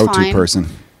 people. The It's go-to fine. person.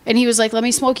 And he was like, let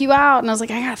me smoke you out. And I was like,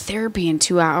 I got therapy in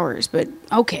 2 hours, but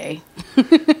okay.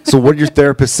 So what did your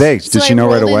therapist say? Did So she I know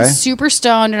right rolled in away? super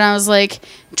stoned, and I was like,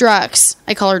 Drux.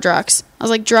 I call her Drux. I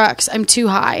was like, Drux, I'm too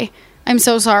high. I'm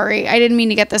so sorry. I didn't mean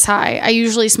to get this high. I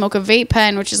usually smoke a vape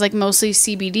pen, which is like mostly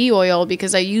CBD oil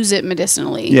because I use it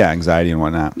medicinally. Yeah, anxiety and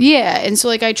whatnot. Yeah, and so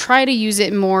like I try to use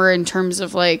it more in terms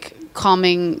of like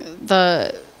calming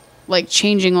the like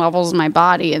changing levels in my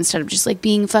body instead of just like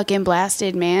being fucking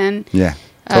blasted, man. Yeah,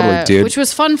 totally, dude. Which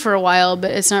was fun for a while, but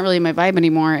it's not really my vibe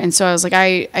anymore. And so I was like,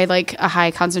 I like a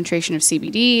high concentration of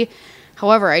CBD.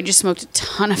 However, I just smoked a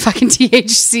ton of fucking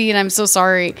THC, and I'm so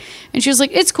sorry. And she was like,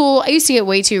 it's cool. I used to get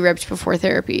way too ripped before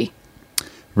therapy.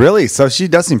 Really? So she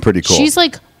does seem pretty cool. She's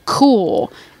like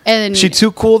cool. And she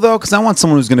too cool though, because I want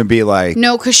someone who's going to be like,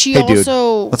 no, because she hey,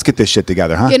 also dude, let's get this shit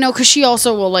together, huh? you know, because she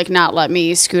also will like not let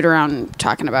me scoot around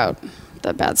talking about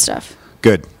the bad stuff.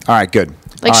 Good. All right, good.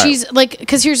 Like All right. she's like,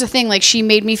 because here's the thing, like she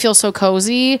made me feel so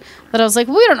cozy that I was like,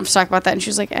 well, we don't have to talk about that. And she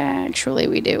was like, actually,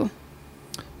 we do.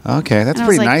 Okay, that's And I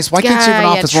was pretty like, nice. Why can't you have an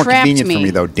 "Guy, you office more trapped convenient for me." me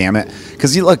though? Damn it!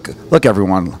 Because you look,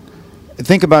 everyone.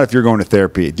 Think about if you're going to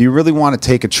therapy. Do you really want to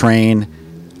take a train,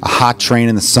 a hot train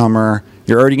in the summer?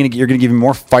 You're gonna get even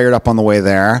more fired up on the way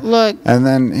there. Look. and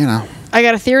then you know. I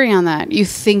got a theory on that. You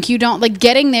think you don't like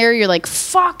getting there, you're like,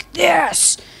 fuck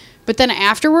this. But then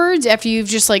afterwards, after you've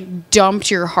just like dumped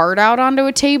your heart out onto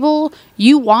a table,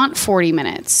 you want 40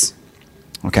 minutes.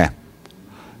 Okay.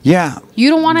 Yeah. You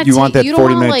don't want to You want that you don't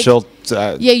 40 wanna, minute like, chill.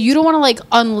 Yeah, you don't want to like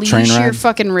unleash Train your ride?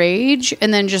 fucking rage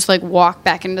and then just like walk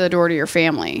back into the door to your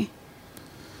family.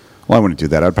 Well, I wouldn't do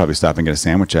that. I'd probably stop and get a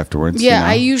sandwich afterwards. Yeah, you know?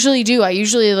 I usually do. I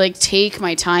usually like take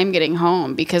my time getting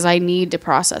home because I need to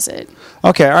process it.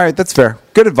 Okay, all right, that's fair.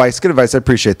 Good advice. Good advice. I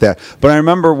appreciate that. But I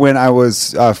remember when I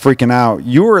was freaking out,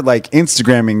 you were like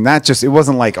Instagramming, not just, it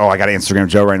wasn't like, oh, I got to Instagram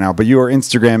Joe right now, but you were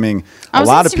Instagramming I a was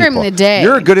lot of Instagramming people. the day.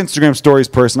 You're a good Instagram stories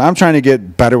person. I'm trying to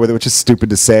get better with it, which is stupid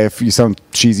to say if you sound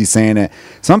cheesy saying it.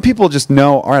 Some people just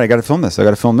know, all right, I got to film this. I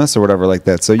got to film this or whatever like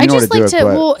that. So you I know just what to like do to, it.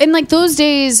 But well, in like those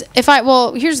days,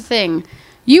 here's the thing.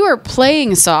 You were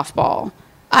playing softball.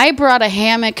 I brought a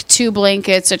hammock, 2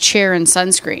 blankets, a chair, and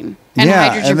sunscreen. And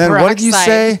hydrogen and then what did you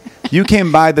peroxide. say? You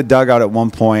came by the dugout at one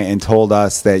point and told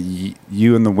us that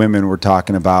you and the women were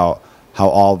talking about how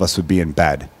all of us would be in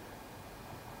bed. Do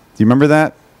you remember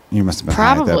that? You must have been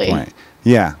high Probably. at that point.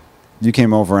 Yeah. You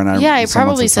came over and I someone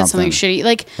probably said something shitty.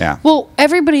 Like, Yeah. well,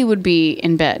 everybody would be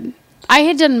in bed. I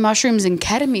had done mushrooms and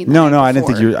ketamine. the No, night I didn't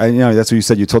think before. you. I know that's what you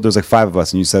said. You told there was like 5 of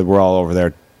us, and you said we're all over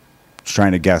there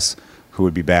trying to guess who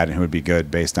would be bad and who would be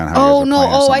good based on how. Oh you guys no! were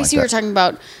playing or Oh, something I like see what you're that. talking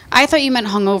about. I thought you meant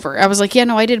hungover. I was like, yeah,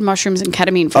 no, I did mushrooms and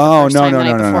ketamine for the Oh, first no, time no, the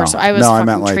night no, no, before, no. so I was No, I fucking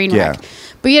meant, like, train yeah. wreck.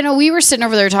 But we were sitting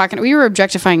over there talking. We were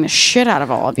objectifying the shit out of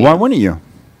all of you. Why wouldn't you?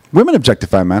 Women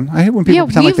objectify men. I hate when people Yeah,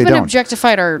 pretend we've like they been don't.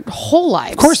 objectified our whole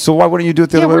lives. Of course. So why wouldn't you do it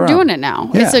the Yeah, other way we're around? doing it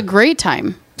now. Yeah. It's a great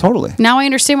time. Totally. Now I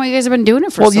understand why you guys have been doing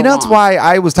it for Well, so you know, that's long. why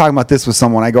I was talking about this with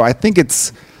someone. I go, I think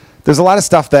there's a lot of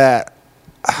stuff that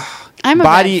I'm a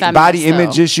body bad feminist,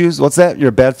 image though. issues. What's that? You're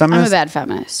a bad I'm feminist? a bad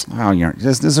feminist. Oh,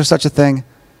 is there such a thing?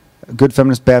 good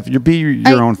feminist, bad. You be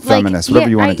your own feminist, whatever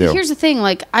you want to do. Here's the thing: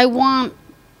 like, I want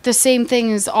the same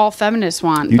thing as all feminists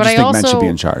want, You but just I think also men should be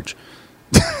in charge.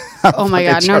 Oh my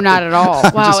God, no, not at all.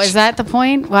 Wow, is that the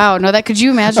point? Wow, no, that could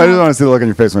you imagine? I just want to see the look on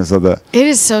your face when I said that. It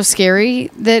is so scary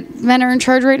that men are in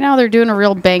charge right now. They're doing a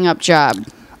real bang up job.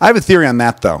 I have a theory on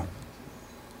that, though.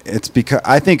 It's because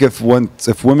I think if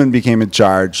women became in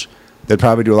charge, they'd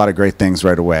probably do a lot of great things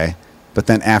right away. But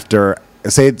then after,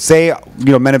 say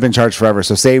men have been in charge forever.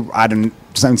 So say in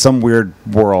some weird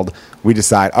world, we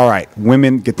decide, all right,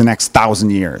 women get the next 1,000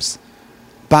 years.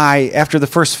 After the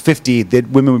first 50,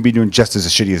 women would be doing just as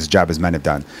shitty as a job as men have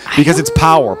done. Because it's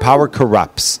power. Power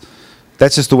corrupts.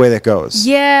 That's just the way that goes.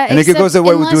 Yeah, and it goes that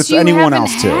way with anyone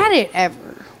else too. Had it ever.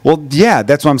 Well, yeah,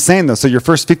 that's what I'm saying, though. So your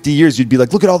first 50 years, you'd be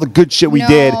like, look at all the good shit we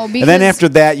did. And then after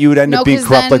that, you would end up being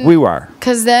corrupt like we were.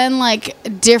 Because then, like,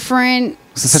 different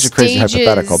This is such a crazy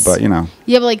hypothetical, but, you know.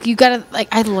 Yeah, but, like, you got to, like,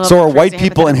 I love So are white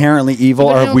people inherently evil,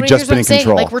 or have we just been in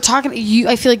control? Like, we're talking,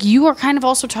 I feel like you are kind of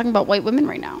also talking about white women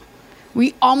right now.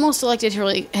 We almost elected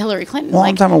Hillary Clinton. Well,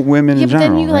 I'm talking about women in general,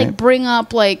 but then you, right? like, bring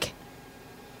up, like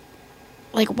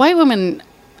white women,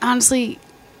 honestly,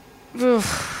 ugh.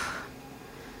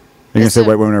 Are you going to say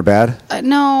white women are bad?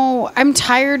 No, I'm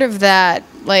tired of that.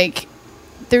 Like,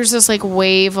 there's this, like,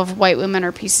 wave of white women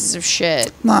are pieces of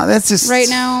shit. No, that's just... Right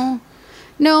now?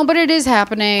 No, but it is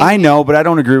happening. I know, but I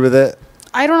don't agree with it.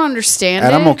 I don't understand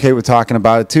and I'm okay with talking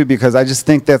about it, too, because I just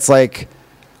think that's, like...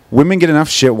 Women get enough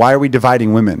shit. Why are we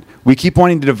dividing women? We keep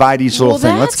wanting to divide each little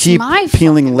thing. Let's keep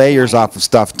peeling layers off of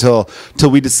stuff till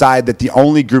we decide that the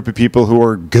only group of people who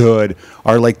are good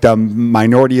are like the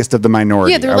minorityest of the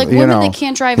minority. Yeah, they're like women that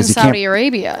can't drive in Saudi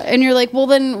Arabia. And you're like, well,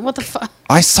 then what the fuck?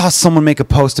 I saw someone make a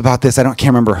post about this. Can't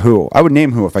remember who. I would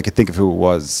name who if I could think of who it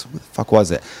was. Who the fuck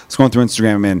was it? I was going through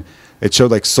Instagram and it showed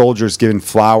like soldiers giving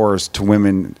flowers to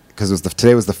women because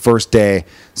today was the first day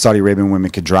Saudi Arabian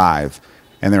women could drive.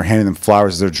 And they're handing them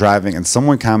flowers as they're driving. And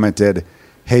someone commented,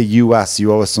 hey, U.S.,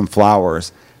 you owe us some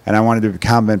flowers. And I wanted to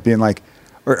comment being like,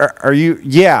 are you,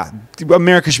 yeah,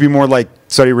 America should be more like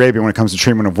Saudi Arabia when it comes to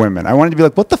treatment of women. I wanted to be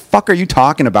like, what the fuck are you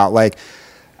talking about? Like,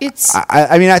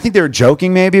 I mean, I think they were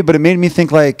joking maybe, but it made me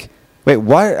think like, wait,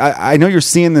 what? I know you're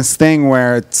seeing this thing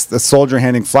where it's a soldier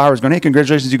handing flowers going, hey,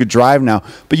 congratulations, you could drive now.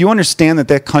 But you understand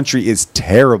that country is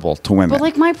terrible to women. But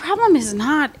like, my problem is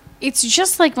not... It's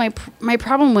just like my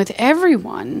problem with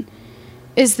everyone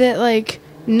is that, like,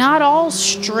 not all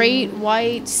straight,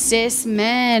 white, cis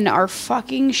men are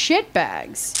fucking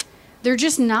shitbags. They're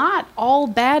just not all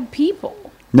bad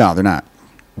people. No, they're not.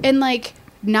 And, like,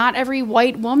 not every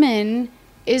white woman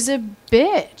is a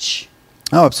bitch.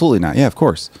 Oh, absolutely not. Yeah, of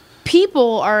course.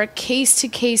 People are a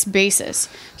case-to-case basis.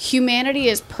 Humanity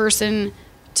is person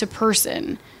to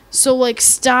person. So, like,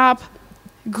 stop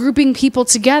grouping people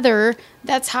together.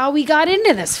 That's how we got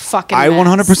into this fucking mess. I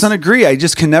 100% agree. I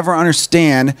just can never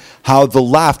understand how the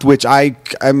left, which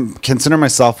I'm consider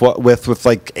myself with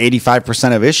like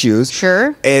 85% of issues,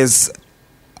 sure, is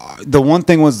the one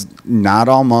thing was not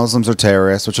all Muslims are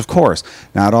terrorists, which of course,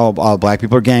 not all black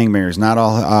people are gang bangers, not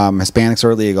all Hispanics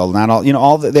are illegal, not all,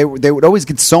 all they would always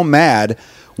get so mad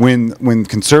when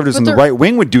conservatives and the right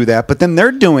wing would do that, but then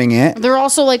they're doing it. They're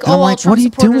also like, oh, all Trump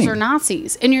supporters are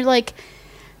Nazis, and you're like,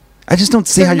 I just don't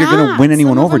see how you're going to win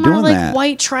anyone over doing that. Like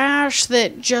white trash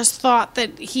that just thought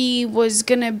that he was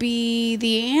going to be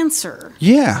the answer.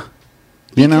 Yeah.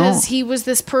 Because he was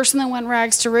this person that went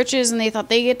rags to riches, and they thought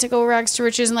they get to go rags to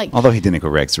riches, and like. Although he didn't go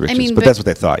rags to riches, but that's what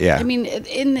they thought. Yeah. I mean,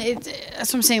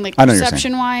 that's what I'm saying. Like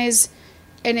perception wise,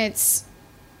 and I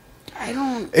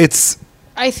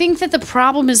think that the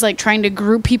problem is like trying to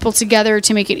group people together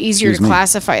to make it easier to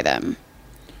classify them.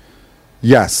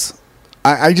 Yes.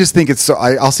 I just think it's so.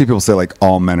 I'll see people say like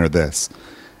all men are this,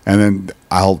 and then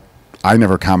I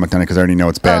never comment on it because I already know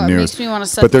it's bad news. Makes me want to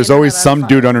set but there's always some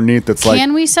dude underneath that's like.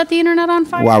 Can we set the internet on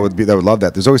fire? Well, I would love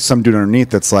that. There's always some dude underneath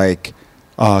that's like,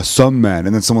 some men,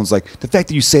 and then someone's like, the fact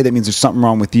that you say that means there's something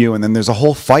wrong with you, and then there's a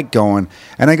whole fight going,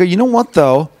 and I go, you know what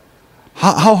though,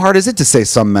 how hard is it to say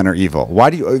some men are evil? Why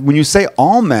do you when you say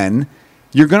all men?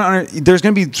 There's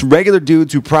gonna be regular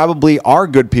dudes who probably are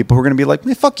good people who are gonna be like,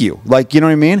 hey, fuck you, like, you know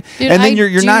what I mean? Dude, and then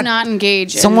you're not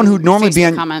engage. Someone who'd normally be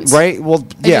on comments. Right? Well,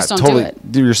 yeah, totally.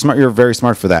 Dude, you're smart. You're very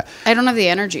smart for that. I don't have the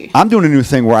energy. I'm doing a new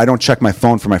thing where I don't check my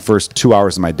phone for my first 2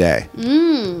 hours of my day.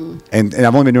 And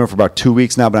I've only been doing it for about 2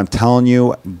 weeks now, but I'm telling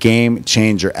you, game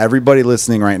changer. Everybody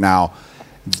listening right now,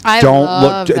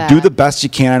 do the best you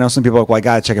can. I know some people are like, well, I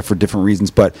gotta check it for different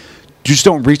reasons, but just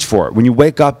don't reach for it. When you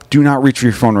wake up, do not reach for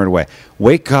your phone right away.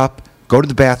 Wake up, go to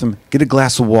the bathroom, get a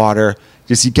glass of water.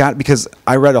 Because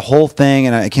I read a whole thing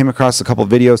and I came across a couple of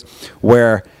videos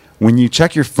where when you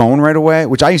check your phone right away,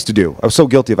 which I used to do, I was so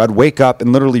guilty of. I'd wake up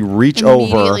and literally reach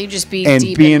over Immediately just be and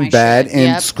deep be in in my bed shit. and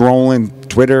Yep. scrolling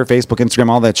Twitter, Facebook, Instagram,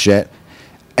 all that shit.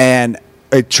 And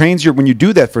it trains when you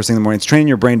do that first thing in the morning, it's training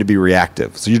your brain to be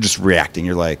reactive. So you're just reacting.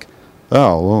 You're like,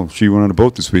 oh, well, she went on a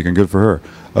boat this weekend. Good for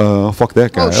her. Fuck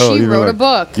that guy. Oh, she you know, wrote a like-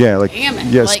 book. Yeah, like, Damn it.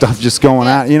 yeah, Like, stuff just going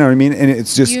yeah. on. You know what I mean? And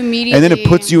it's just, You and then it immediately-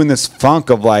 puts you in this funk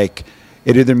of like,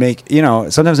 it either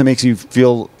sometimes it makes you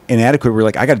feel inadequate. We're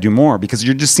like, I got to do more because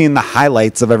you're just seeing the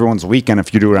highlights of everyone's weekend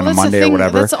if you do it on a Well, that's the Monday or thing,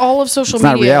 whatever. That's all of social It's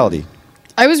media. not reality.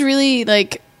 I was really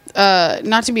like,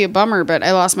 not to be a bummer, but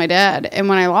I lost my dad. And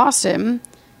when I lost him,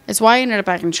 it's why I ended up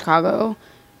back in Chicago.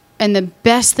 And the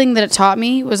best thing that it taught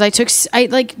me was I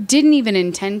didn't even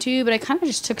intend to, but I kind of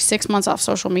just took 6 months off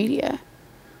social media.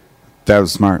 That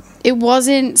was smart. It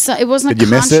wasn't a Did you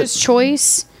miss it? conscious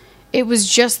choice. It was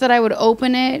just that I would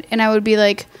open it and I would be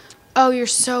like, oh, you're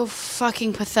so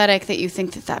fucking pathetic that you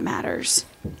think that matters.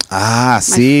 Ah, My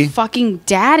see? fucking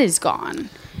dad is gone.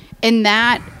 And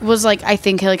that was like, I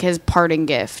think like his parting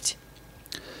gift.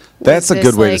 That's a this,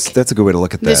 good way like, that's a good way to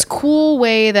look at This that. cool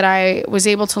way that I was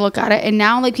able to look at it. And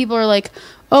now like people are like,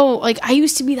 oh, like I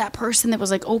used to be that person that was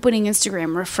like opening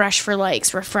Instagram, refresh for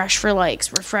likes, refresh for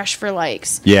likes, refresh for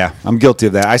likes. Yeah, I'm guilty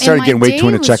of that. I started my getting way day too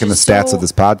into was checking the just stats so- of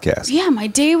this podcast. Yeah, my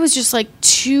day was just like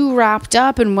too wrapped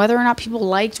up in whether or not people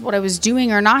liked what I was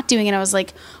doing or not doing. And I was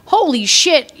like, holy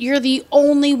shit, you're the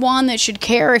only one that should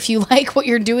care if you like what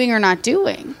you're doing or not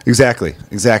doing.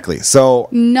 Exactly. So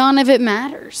None of it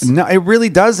matters. no, it really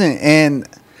doesn't. And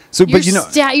so, Your but you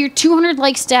know, your 200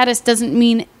 like status doesn't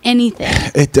mean anything.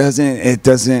 it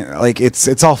doesn't like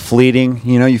it's all fleeting.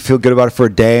 You know, you feel good about it for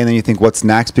a day and then you think what's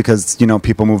next because, you know,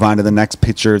 people move on to the next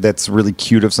picture that's really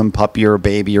cute of some puppy or a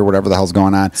baby or whatever the hell's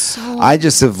going on. So- I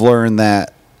just have learned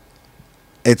that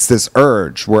it's this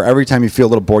urge where every time you feel a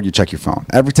little bored, you check your phone.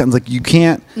 Every time, like you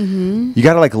can't, you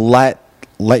got to like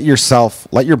let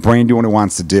your brain do what it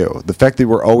wants to do. The fact that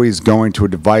we're always going to a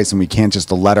device and we can't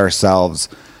just let ourselves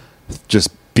just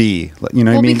be, you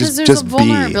know what I Well, mean? because Just there's a be.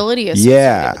 vulnerability associated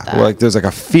Yeah. with that. Well, like there's like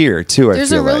a fear too.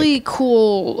 There's I a feel really like.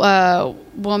 cool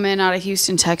woman out of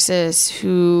Houston, Texas,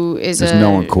 who is There's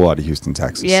no one cool out of Houston,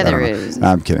 Texas. Yeah, I don't there know. is. No,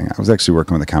 I'm kidding. I was actually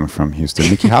working with a comic from Houston.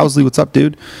 Mickey Housley, what's up,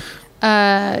 dude?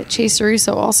 Chase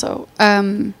Russo also.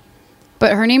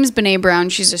 But her name is Bené Brown.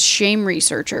 She's a shame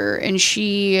researcher, and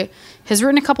she has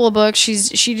written a couple of books.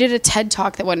 She did a TED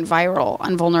Talk that went viral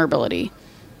on vulnerability,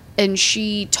 and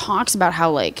she talks about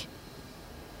how like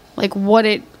what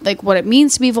it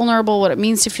means to be vulnerable, what it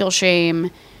means to feel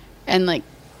shame, and like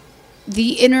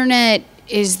the internet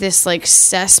is this like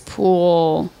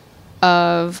cesspool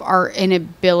of our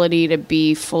inability to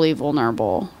be fully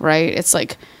vulnerable, right? It's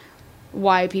like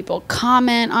why people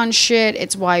comment on shit.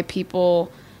 It's why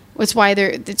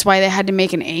they had to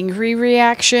make an angry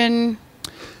reaction.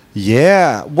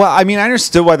 Yeah. Well, I mean, I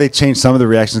understood why they changed some of the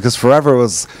reactions because forever it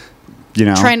was, you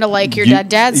know, Trying to like your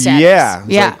dad's status. Yeah. It's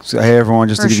Yeah. like, so, hey, everyone,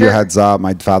 just to For give you a sure. heads up,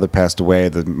 my father passed away.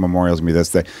 The memorial's gonna be this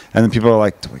day, and then people are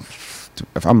like,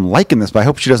 if I'm liking this, but I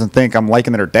hope she doesn't think I'm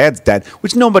liking that her dad's dead,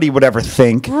 which nobody would ever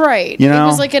think. Right. You know, It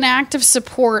was like an act of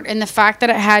support, and the fact that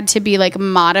it had to be like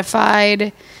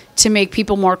modified to make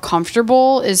people more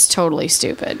comfortable is totally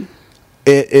stupid.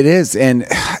 It is, and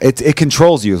it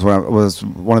controls you. Is what was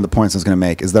one of the points I was going to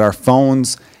make. Is that our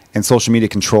phones and social media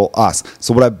control us.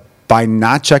 So by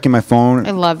not checking my phone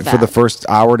I love for the that. first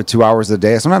hour to 2 hours a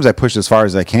day, sometimes I push it as far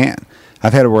as I can.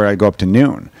 I've had it where I go up to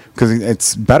noon because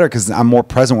it's better because I'm more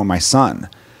present with my son.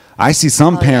 I see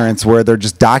some parents where they're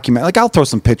just document. Like I'll throw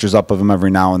some pictures up of him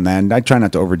every now and then. I try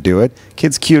not to overdo it.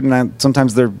 Kid's cute, and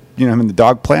sometimes they're I'm in the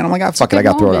dog play, and I'm like, oh, fuck it, I good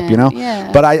got to throw it up, you know. moment,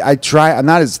 yeah. But I try. I'm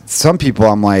not as some people.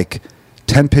 I'm like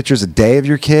 10 pictures a day of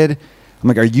your kid. I'm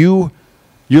like,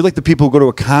 you're like the people who go to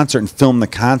a concert and film the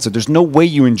concert. There's no way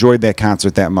you enjoyed that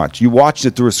concert that much. You watched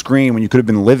it through a screen when you could have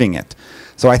been living it.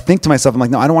 So I think to myself, I'm like,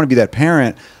 no, I don't want to be that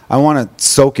parent. I want to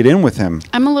soak it in with him.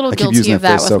 I'm a little I keep guilty using of that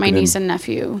that phrase, with soak my it in. niece and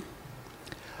nephew.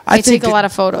 I take a that- lot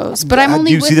of photos, but I'm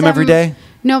only Do you with see them every day?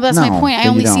 No, that's my No, point. I then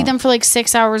you only see don't. them for like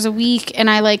 6 hours a week, and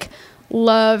I like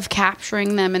love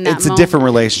capturing them in that It's a moment. different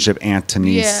relationship, aunt to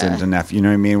niece Yeah. and to nephew. You know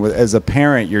what I mean? As a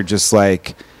parent, you're just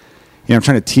like, I'm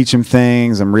trying to teach him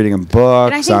things. I'm reading him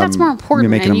books. And I think that's more important,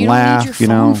 making and him you laugh. don't need your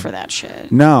phone you know, for that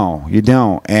shit. No, you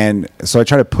don't. And so I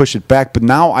try to push it back, but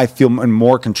now I feel in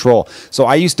more control. So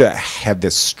I used to have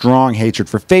this strong hatred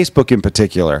for Facebook in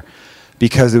particular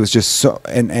because it was just so.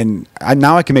 And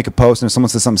now I can make a post, and if someone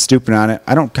says something stupid on it,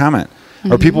 I don't comment.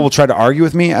 Or people will try to argue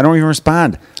with me. I don't even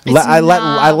respond. It's I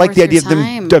not like worth the idea your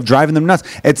time. of driving them nuts.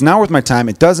 It's not worth my time.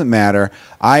 It doesn't matter.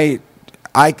 I'm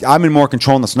in more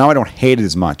control in this. Now I don't hate it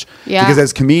as much. Yeah. Because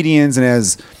as comedians and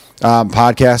as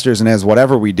podcasters and as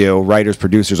whatever we do, writers,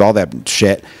 producers, all that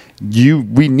shit,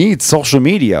 we need social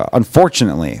media.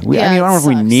 Unfortunately, I don't know if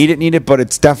we need it, but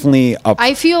it's definitely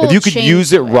I feel if you could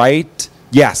use it right.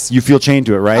 Yes, you feel chained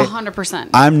to it, right? 100%.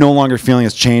 I'm no longer feeling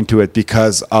as chained to it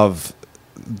because of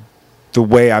the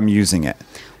way I'm using it.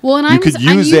 Well, and I'm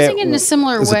using it in a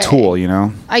similar way. As a tool, you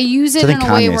know? I use it in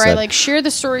a way where I like share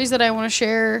the stories that I want to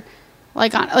share.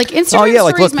 Like on Instagram stories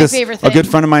is my favorite thing. A good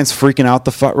friend of mine's freaking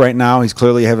out right now. He's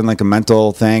clearly having like a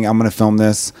mental thing. I'm going to film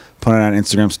this, put it on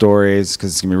Instagram stories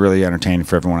because it's going to be really entertaining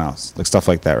for everyone else. Like stuff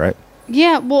like that, right?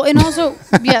 Yeah, well, and also,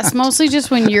 yes, mostly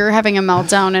just when you're having a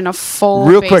meltdown in a full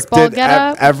Real baseball quick, did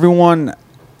getup. everyone...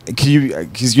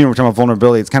 Because we're talking about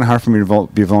vulnerability. It's kind of hard for me to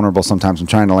be vulnerable sometimes. I'm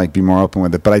trying to like be more open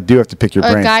with it, but I do have to pick your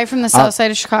brain. A guy from the south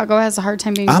side of Chicago has a hard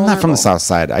time being I'm vulnerable. not from the south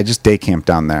side. I just day camp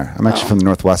down there. I'm actually from the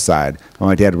northwest side. Well,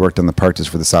 my dad worked on the parks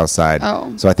for the south side.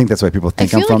 Oh. So I think that's why people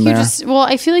think I'm from there.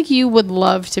 I feel like you would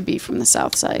love to be from the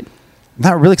south side.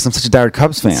 Not really, because I'm such a diehard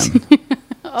Cubs fan.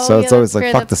 So it's always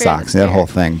like, fuck the Sox, that whole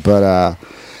thing. But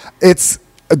it's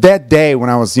that day when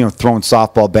I was, throwing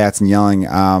softball bats and yelling,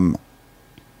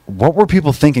 what were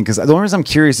people thinking? Because the only reason I'm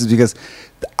curious is because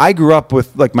I grew up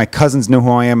with, like, my cousins knew who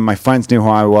I am, my friends knew who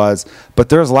I was, but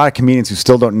there's a lot of comedians who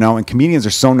still don't know, and comedians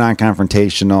are so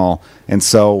non-confrontational and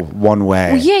so one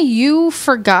way. Well, yeah, you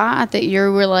forgot that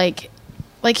you were like,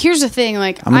 here's the thing,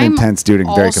 like, I'm an intense dude and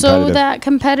very competitive. Also that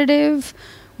competitive,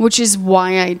 which is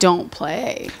why I don't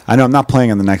play. I know, I'm not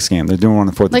playing on the next game. They're doing one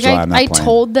on the 4th of July. I'm not playing. I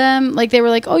told them, like, they were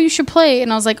like, oh, you should play,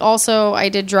 and I was like, also, I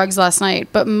did drugs last night,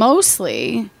 but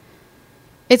mostly...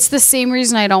 It's the same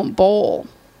reason I don't bowl.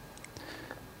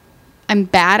 I'm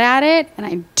bad at it, and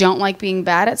I don't like being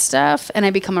bad at stuff, and I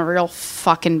become a real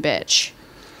fucking bitch.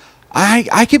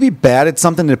 I could be bad at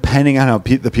something depending on how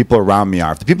the people around me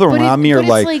are. If the people around me are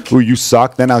like, "Oh, you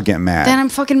suck," then I'll get mad. Then I'm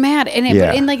fucking mad,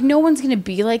 and like no one's gonna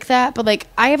be like that. But like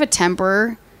I have a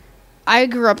temper. I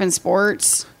grew up in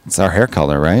sports. It's our hair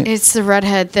color, right? It's the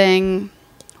redhead thing.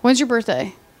 When's your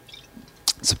birthday?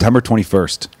 September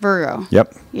 21st. Virgo.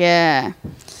 Yep. Yeah.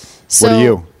 So, what are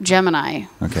you? Gemini.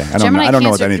 Okay. I don't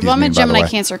know what any of these mean, I'm a Gemini by the way.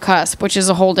 Cancer cusp, which is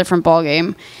a whole different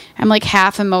ballgame. I'm like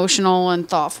half emotional and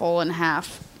thoughtful and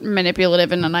half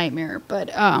manipulative and a nightmare.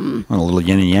 But a little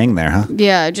yin and yang there, huh?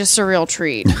 Yeah, just a real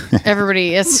treat.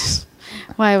 Everybody is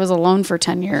why I was alone for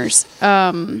 10 years.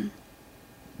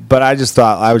 But I just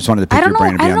thought I just wanted to pick your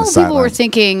brain to be on the sideline. I don't know what people were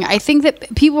thinking. I think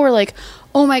that people were like,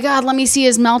 oh my God, let me see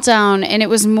his meltdown. And it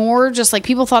was more just like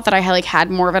people thought that I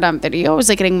had more of it on video. I was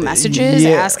like getting messages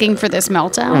asking for this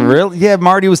meltdown. Really? Yeah,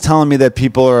 Marty was telling me that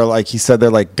people are like, he said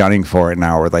they're like gunning for it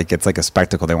now, or like it's like a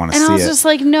spectacle. They want to see it. And I was just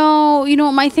like, no,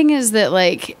 my thing is that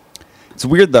like. It's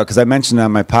weird though, because I mentioned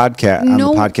on my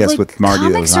podcast, with Marty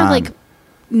that was on. Comics are like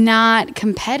not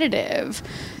competitive.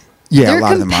 Yeah, they're a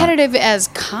lot competitive of them are. as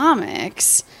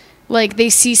comics. Like they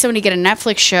see somebody get a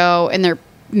Netflix show and they're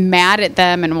mad at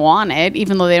them and want it,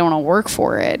 even though they don't want to work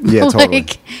for it. Yeah, totally.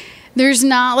 Like, there's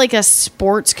not like a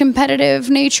sports competitive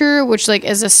nature, which like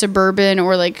as a suburban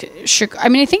or like, I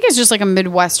mean, I think it's just like a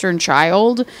Midwestern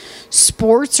child.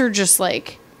 Sports are just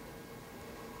like.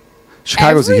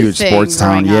 Chicago's a huge sports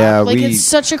town. Yeah, it's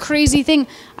such a crazy thing.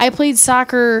 I played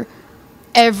soccer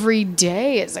every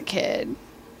day as a kid,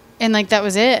 and like that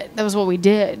was it. That was what we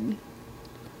did.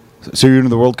 So you're into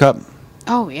the World Cup?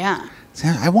 Oh yeah. See,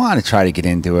 I want to try to get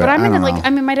into it. But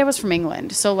my dad was from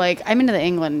England, so like I'm into the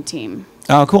England team.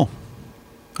 Oh, cool.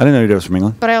 I didn't know your dad was from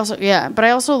England. But I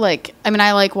also like. I mean,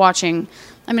 I like watching.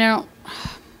 I mean,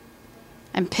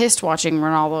 I'm pissed watching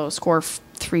Ronaldo score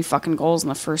 3 fucking goals in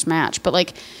the first match. But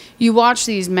like, you watch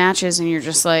these matches and you're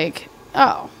just like,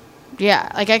 oh, yeah.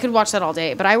 Like I could watch that all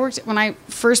day. But when I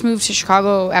first moved to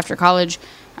Chicago after college,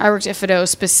 I worked at Fido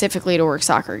specifically to work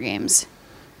soccer games.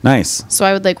 Nice. So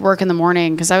I would like work in the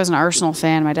morning because I was an Arsenal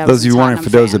fan. My dad Those was of you wondering,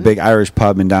 Fido's fan. a big Irish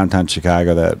pub in downtown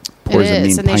Chicago that pours a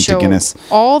mean pint of Guinness.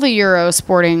 All the Euro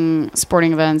sporting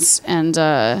events, and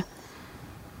I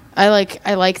like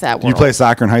that world. Did you play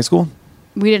soccer in high school?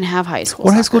 We didn't have high school.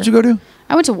 What high school did you go to?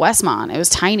 I went to Westmont. It was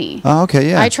tiny. Oh,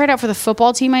 okay, yeah. I tried out for the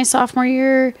football team my sophomore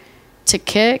year to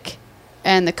kick,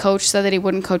 and the coach said that he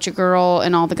wouldn't coach a girl,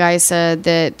 and all the guys said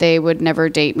that they would never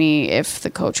date me if the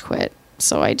coach quit.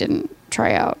 So I didn't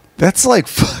try out. That's like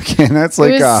fucking. That's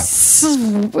like it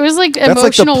was like that's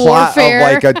emotional like the plot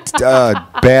warfare. Of like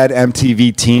a bad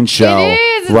MTV teen show, it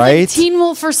is. It's right? like Teen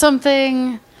Wolf or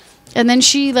something. And then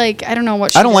she like I don't know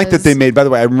what she I don't does. like that they made. By the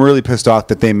way, I'm really pissed off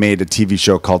that they made a TV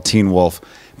show called Teen Wolf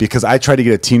because I tried to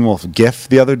get a Teen Wolf GIF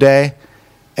the other day,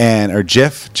 or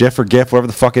GIF or GIF, whatever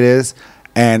the fuck it is,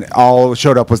 and all it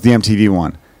showed up was the MTV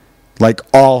one. Like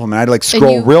all of them. And I'd like And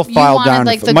scroll real you file wanted, down.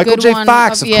 like, the Michael good J. one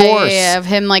Fox, of course. Yeah, of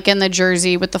him like in the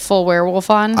jersey with the full werewolf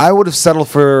on. I would have settled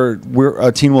for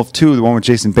Teen Wolf 2, the one with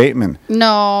Jason Bateman.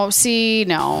 No.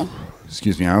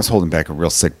 Excuse me, I was holding back a real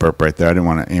sick burp right there. I didn't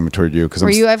want to aim it toward you because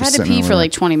I've had to pee for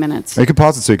like 20 minutes. You can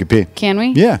pause it so you can pee. Can we?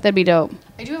 Yeah. That'd be dope.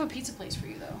 I do have a pizza place for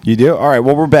you though. You do? All right.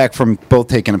 Well, we're back from both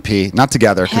taking a pee, not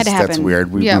together Had because to that's happen. weird.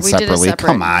 We Yeah, went we did it separately. separate.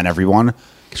 Come on, everyone.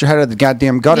 Get your head out of the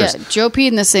goddamn gutters. Yeah, Joe peed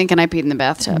in the sink and I peed in the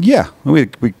bathtub. Yeah, we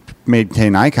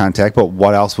maintain eye contact, but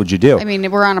what else would you do? I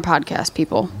mean, we're on a podcast,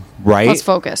 people. Right? Let's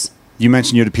focus. You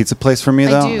mentioned you had a pizza place for me,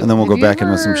 though, I do. and then we'll Have go you back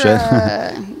into some shit.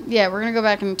 Yeah, we're gonna go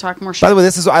back and talk more shit. By the way,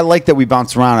 I like that we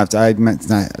bounce around.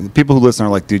 The people who listen are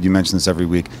like, dude, you mention this every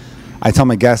week. I tell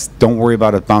my guests, don't worry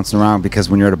about it bouncing around because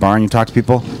when you're at a bar and you talk to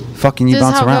people, fucking you this is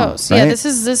bounce how around. it goes. Right? Yeah, this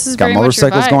is got very much your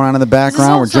motorcycles vibe. going on in the This is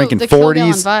background. We're also drinking the Kill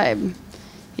Gallon 40s. vibe.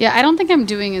 Yeah, I don't think I'm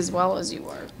doing as well as you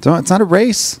are. So it's not a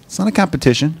race. It's not a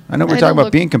competition. I know we're I talking don't about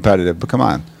look- being competitive, but come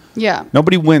on. Yeah.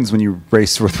 Nobody wins when you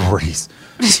race with 40s.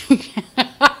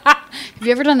 Have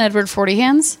you ever done Edward 40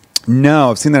 hands? No,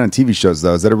 I've seen that on TV shows,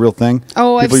 though. Is that a real thing?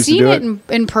 Oh, People I've used to seen do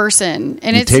it in person,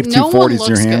 and You it's tape two no one 40s to looks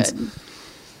your hands? good.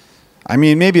 I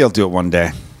mean, maybe I'll do it one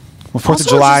day. Well, 4th Also, of it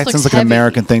July just sounds looks like an heavy.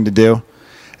 American thing to do.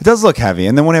 It does look heavy.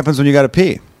 And then what happens when you got to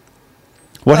pee?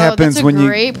 What Oh, happens that's a when you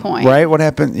great point. right? What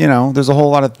happens? You know, there's a whole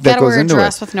lot of that Gotta goes wear a into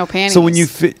dress it. with no panties. So when you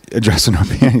a dress with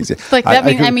no panties, Like, that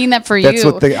I mean that for that's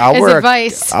you What I'll as wear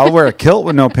advice. I'll wear a kilt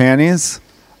with no panties.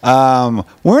 Wearing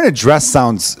a dress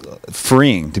sounds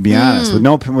freeing, to be honest. With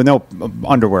no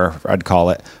underwear, I'd call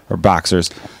it, or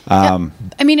boxers. I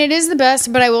mean, it is the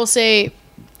best, but I will say, in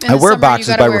I the wear summer, you boxers,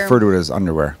 gotta but I wear- refer to it as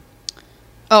underwear.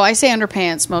 Oh, I say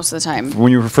underpants most of the time. When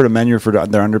you refer to men, you refer to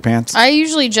their underpants. I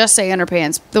usually just say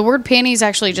underpants. The word panties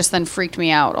actually just then freaked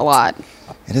me out a lot.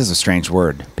 It is a strange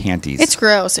word, panties. It's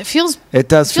gross. It feels. It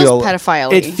does feels feel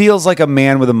pedophile-y. It feels like a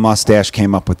man with a mustache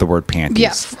came up with the word panties.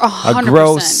 Yeah, a 100%.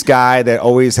 gross guy that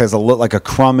always has a look like a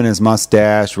crumb in his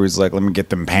mustache, where he's like, "Let me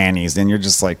get them panties," and you're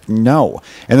just like, "No."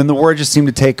 And then the word just seemed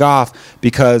to take off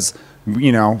because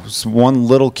one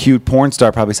little cute porn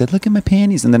star probably said, "Look at my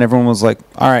panties," and then everyone was like,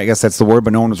 "All right, I guess that's the word,"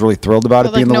 but no one was really thrilled about But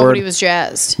it like being the nobody word. was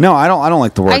jazzed. No, I don't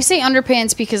like the word. I say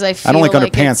underpants because I feel I don't like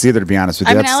like underpants either, to be honest with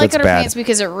you. I mean, I like that's underpants bad.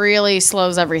 because it really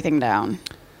slows everything down.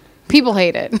 People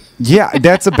hate it. Yeah,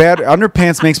 that's a bad.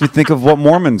 Underpants makes me think of what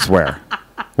Mormons wear.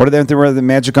 What are they wear? The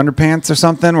magic underpants or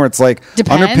something? Where it's like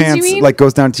Depends, underpants, you mean? like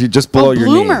goes down to just below your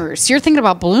knee. bloomers. You're thinking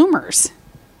about bloomers.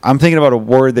 I'm thinking about a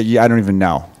word that I don't even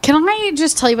know. Can I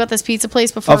just tell you about this pizza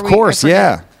place before? Of course,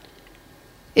 yeah.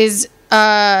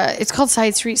 It's called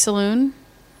Side Street Saloon.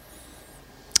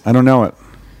 I don't know it.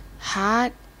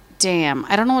 Hot damn!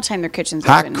 I don't know what time their kitchen's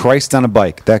Hot open. Christ on a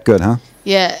bike. That good, huh?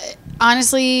 Yeah,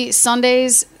 honestly,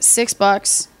 Sundays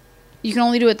 $6. You can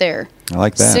only do it there. I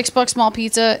like that. $6 small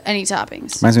pizza, any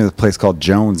toppings. Reminds me of the place called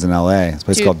Jones in L.A. It's a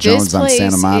place Dude, called this Jones on place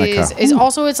Santa Monica. Is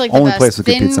also it's like the Only best place with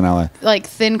good pizza in LA. Like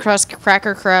thin crust,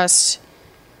 cracker crust,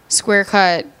 square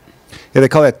cut. Yeah, they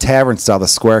call that tavern style, the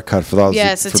square cut for those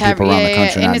Yeah, it's a for tavern. people around Yeah, the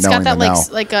country and not it's got knowing that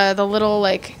the like the little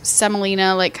like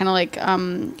semolina, like kind of like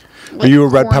Are you a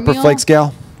red pepper cornmeal. flakes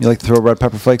gal? You like to throw red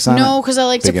pepper flakes on it? No, because I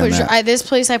like to Big on put. that. This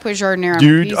place I put jardinere on my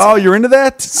Dude, pizza. oh, you're into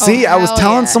that? See, I was hell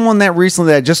telling yeah. someone that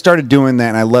recently that I just started doing that,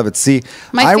 and I love it. See,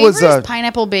 My I favorite was is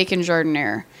pineapple bacon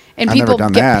jardinere, and I've never people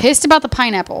done get that. pissed about the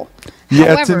pineapple. yeah.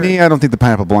 However, To me, I don't think the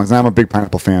pineapple belongs. I'm a big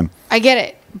pineapple fan. I get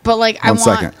it, but like I One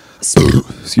want. second.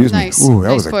 Excuse Nice. me. Ooh, that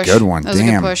Nice was a push. good one. That was a good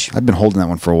Damn, push. I've been holding that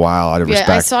one for a while. Out of Yeah, respect.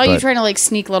 I saw you but- trying to like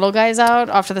sneak little guys out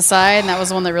off to the side, and that was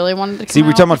the one that really wanted to come See, we were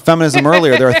out. talking about feminism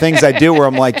earlier. There are things I do where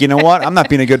I'm like, you know what? I'm not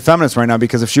being a good feminist right now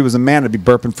because if she was a man, I'd be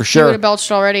burping for You sure. would have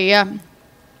belched already. Yeah,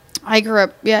 I grew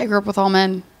up with all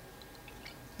men.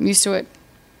 I'm used to it.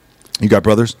 You got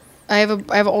brothers? I have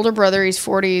an older brother. He's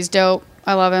 40. He's dope.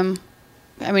 I love him.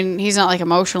 I mean, he's not like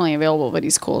emotionally available, but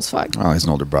he's cool as fuck. Oh, he's an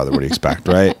older brother. What do you expect,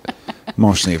 right?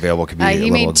 Emotionally available could be a He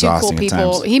little made two exhausting cool at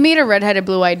people. times. He made a redheaded,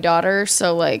 blue-eyed daughter.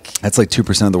 So like, That's like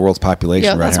 2% of the world's population.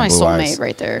 yeah, right that's here my in blue soulmate eyes.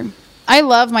 right there. I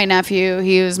love my nephew.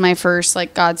 He was my first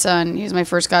like godson. He was my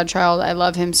first godchild. I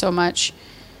love him so much,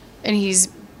 and he's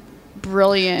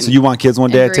brilliant. So you want kids one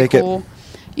and day? I very take cool.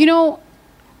 You know,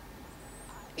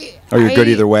 it. Or you're good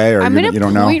either way, or I'm you at a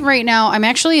don't know? point right now. I'm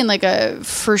actually in like a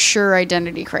for sure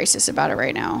identity crisis about it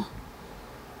right now,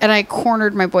 and I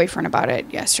cornered my boyfriend about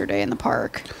it yesterday in the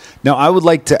park. Now, I would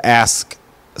like to ask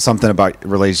something about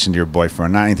relation to your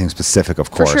boyfriend. Not anything specific,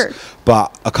 of course. sure.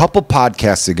 But a couple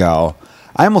podcasts ago,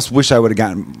 I almost wish I would have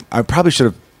gotten. I probably should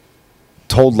have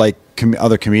told like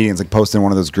other comedians, like posted in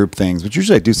one of those group things, which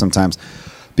usually I do sometimes.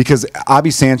 Because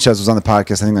Abby Sanchez was on the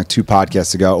podcast, I think like 2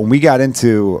 podcasts ago, and we got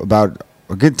into about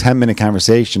a good 10-minute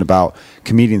conversation about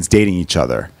comedians dating each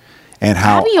other. and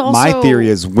how Abby also- my theory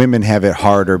is women have it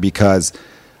harder because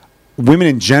women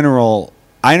in general.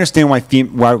 I understand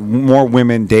why more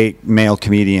women date male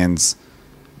comedians.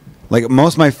 Like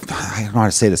most of my, I don't know how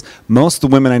to say this. Most of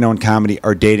the women I know in comedy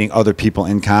are dating other people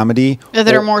in comedy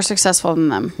that are more successful than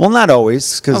them. Well, not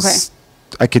always, because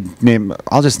I could name.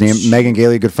 I'll just name Megan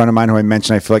Gailey, a good friend of mine who I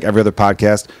mentioned. I feel like every other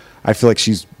podcast. I feel like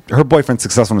her boyfriend's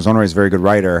successful in his own way. He's a very good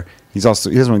writer. He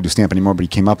doesn't really do stand-up anymore, but he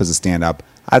came up as a stand-up.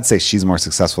 I'd say she's more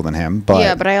successful than him. But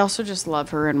yeah, but I also just love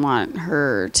her and want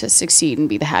her to succeed and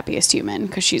be the happiest human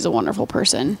because she's a wonderful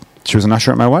person. She was an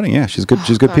usher at my wedding. Yeah, she's good.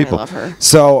 She's good God, people. I love her.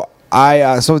 So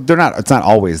so they're not. It's not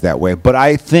always that way. But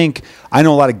I think I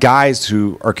know a lot of guys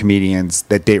who are comedians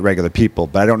that date regular people,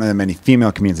 but I don't know that many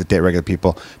female comedians that date regular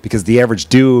people because the average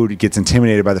dude gets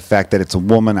intimidated by the fact that it's a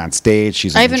woman on stage.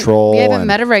 She's in control. I haven't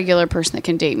met a regular person that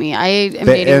can date me. I am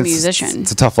dating a musician.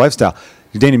 It's a tough lifestyle.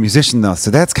 You're dating a musician though, so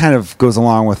that's kind of goes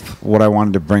along with what I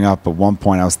wanted to bring up at one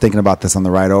point. I was thinking about this on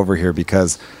the ride over here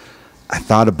because I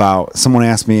thought about someone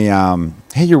asked me,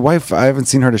 "Hey, your wife? I haven't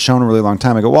seen her at a show in a really long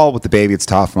time." I go, "Well, with the baby, it's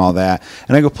tough and all that."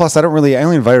 And I go, "Plus, I only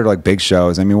invite her to like big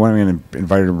shows. I mean, when am I going to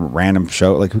invite her to a random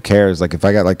show? Like, who cares? Like, if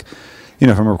I got like,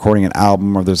 if I'm recording an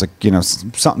album or there's like,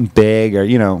 something big or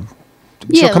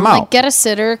she'll come out. Like get a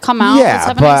sitter, come out. Yeah, let's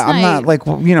have a but nice I'm night. not like,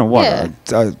 what?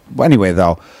 Yeah. Anyway,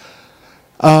 though.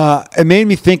 It made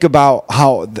me think about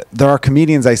how there are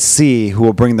comedians I see who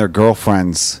will bring their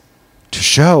girlfriends to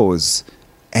shows,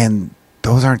 and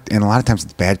those aren't. And a lot of times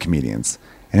it's bad comedians,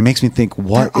 and it makes me think,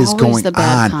 what They're is always going the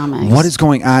bad on? comics. What is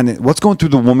going on? What's going through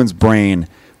the woman's brain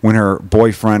when her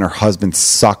boyfriend or husband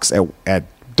sucks at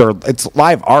it's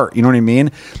live art, you know what I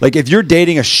mean? Like if you're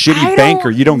dating a shitty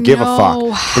banker, you don't give a fuck.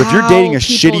 But if you're dating a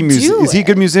shitty musician, is he a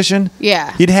good musician?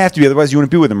 Yeah. He'd have to be, otherwise you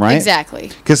wouldn't be with him, right? Exactly.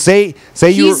 Because say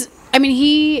you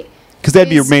because that'd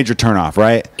be a major turnoff,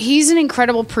 right? He's an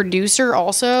incredible producer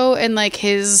also, and like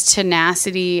his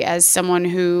tenacity as someone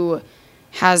who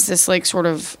has this like sort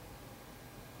of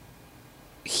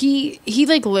he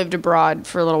like lived abroad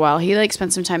for a little while. He like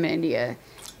spent some time in India.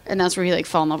 And that's where he like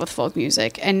fell in love with folk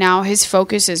music. And now his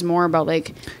focus is more about like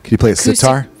Can you play a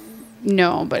sitar?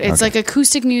 No, but it's like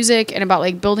acoustic music and about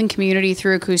like building community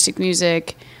through acoustic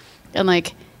music, and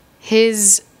like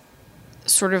his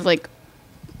sort of like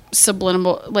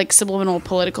subliminal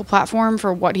political platform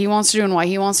for what he wants to do and why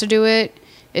he wants to do it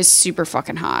is super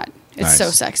fucking hot. It's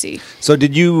so sexy. So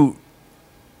did you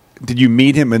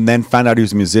meet him and then find out he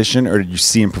was a musician, or did you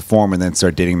see him perform and then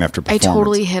start dating him after performance? I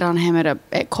totally hit on him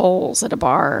at Kohl's at a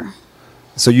bar.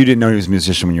 So you didn't know he was a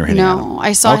musician when you were hitting on him? No,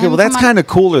 I saw him. Okay, well that's kind of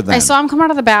cooler then. I saw him come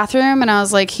out of the bathroom and I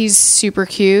was like, he's super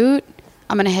cute.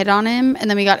 I'm going to hit on him. And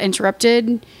then we got interrupted.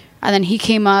 And then he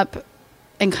came up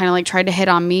and kind of like tried to hit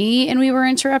on me and we were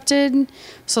interrupted.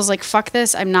 So I was like, fuck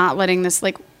this. I'm not letting this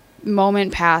like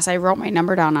moment pass. I wrote my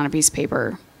number down on a piece of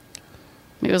paper.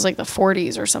 It was like the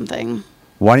 40s or something.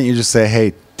 Why don't you just say,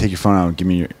 "Hey, take your phone out and give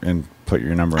me and put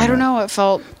your number in"? I don't know. It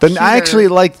felt. Then cuter. I actually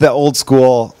like the old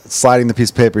school sliding the piece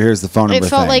of paper. Here's the phone number. It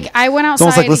felt thing. like I went It's outside.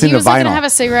 almost like listening He was to like vinyl. gonna have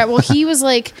a cigarette. Well, he was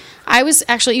like, I was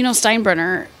actually,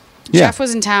 Steinbrenner. Yeah. Jeff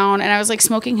was in town, and I was like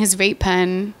smoking his vape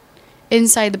pen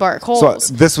inside the bar at Kohl's.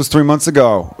 So this was 3 months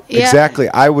ago. Yeah. Exactly.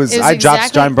 I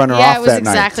dropped Steinbrenner off that night. Yeah, it was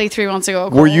exactly 3 months ago.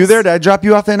 at Were you Kohl's. there? Did I drop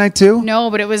you off that night too? No,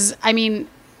 but it was. I mean,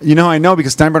 I know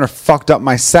because Steinbrenner fucked up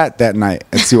my set that night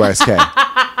at CYSK.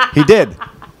 He did.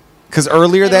 Because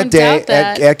earlier that don't day doubt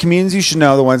that. at Comedians You Should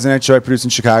Know, the Wednesday night show I produced in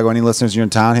Chicago. Any listeners you're in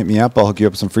town, hit me up. I'll hook you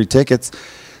up with some free tickets.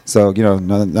 So,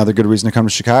 another good reason to come to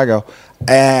Chicago.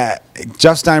 Jeff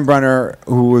Steinbrenner,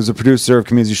 who was a producer of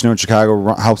Comedians You Should Know in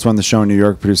Chicago, helps run the show in New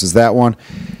York, produces that one.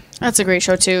 that's a great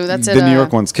show too. That's The New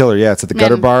York one's killer. Yeah, it's at the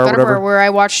Gutter Bar or whatever. where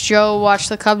I watched Joe watch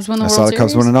the Cubs win the World I saw the Series.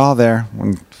 Cubs win it all there.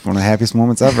 One of the happiest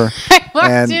moments ever. I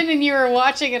walked in and you were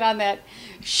watching it on that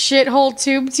shithole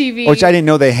tube TV, Which I didn't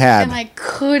know they had. and I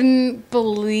couldn't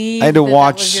believe I had to that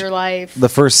watch was your life. the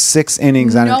first 6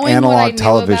 innings on Knowing an what I analog knew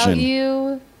television. about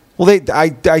you.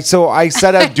 Well, I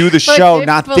said I'd do the show, Couldn't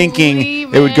not thinking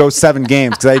believe it would go it. 7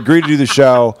 games because I agreed to do the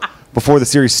show before the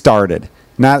series started,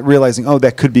 not realizing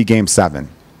that could be Game 7.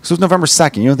 So it was November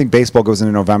 2nd. You don't think baseball goes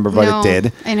into November, but No, it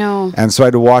did. I know. And so I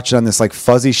had to watch it on this like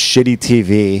fuzzy, shitty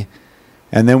TV.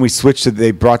 And then we switched to,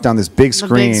 they brought down this big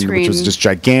screen, which was just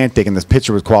gigantic, and this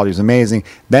picture was quality was amazing.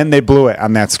 Then they blew it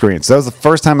on that screen. So that was the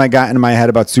first time I got into my head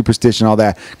about superstition and all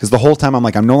that. Because the whole time I'm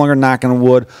like, I'm no longer knocking on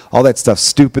wood. All that stuff's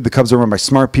stupid. The Cubs are run by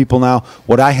smart people now.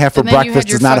 What I have for And then you had breakfast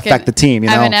your does not fucking affect the team.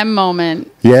 M&M moment.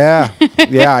 Yeah,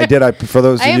 yeah, I did. For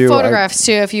those I of have you, photographs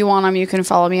too. If you want them, you can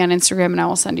follow me on Instagram, and I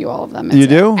will send you all of them. You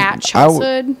do? At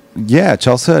Chelsea. Yeah,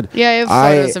 Chelsea Hood. Yeah, I have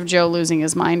photos of Joe losing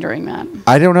his mind during that.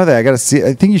 I don't know that. I got to see.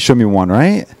 I think you showed me one,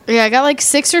 right? Yeah, I got like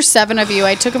 6 or 7 of you.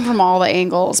 I took them from all the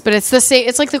angles, but it's the same.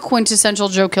 It's like the quintessential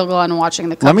Joe Kilgallen watching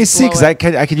the Cubs. Let me see, because I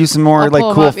could use some more like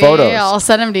cool photos. Yeah, I'll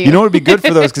send them to you. You know what would be good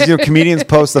for those? Because comedians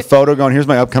post the photo going, "Here's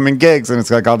my upcoming gigs," and it's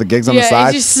like all the gigs on the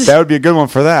side. That would be a good one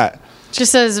for that.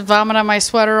 Just says vomit on my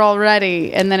sweater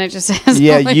already, and then it just says.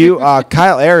 Yeah,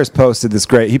 Kyle Ayers posted this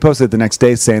great. He posted it the next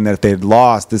day saying that if they had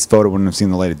lost, this photo wouldn't have seen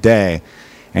the light of day,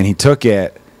 and he took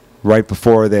it right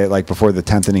before the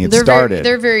 10th inning had started.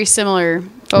 They're very similar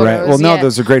photos. Right. Well, no,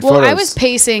 those are great photos. I was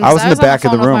pacing. I was in the back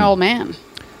of the room with my old man.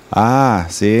 Ah,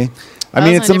 see. I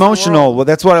mean, it's emotional. Well,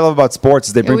 that's what I love about sports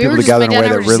is they bring people together in a way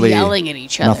that really yelling at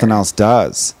each other. Nothing else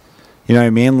does. You know what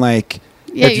I mean? Like,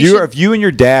 if you and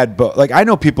your dad, like, I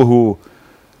know people who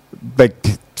like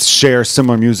share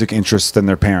similar music interests than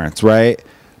their parents, right?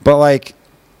 But like,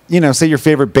 say your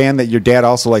favorite band that your dad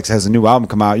also likes has a new album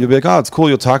come out, you'll be like, oh, it's cool,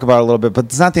 you'll talk about it a little bit, but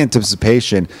it's not the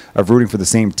anticipation of rooting for the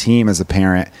same team as a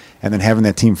parent and then having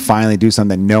that team finally do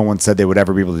something that no one said they would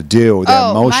ever be able to do.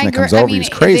 That emotion that comes over you is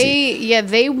crazy.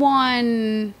 They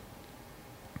won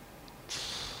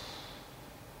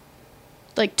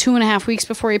like 2.5 weeks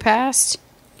before he passed.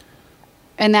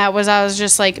 And I was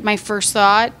just like, my first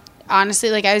thought, honestly,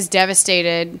 like I was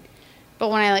devastated. But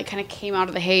when I like kind of came out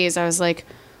of the haze, I was like,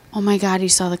 oh my God, you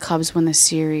saw the Cubs win this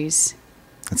series.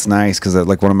 It's nice because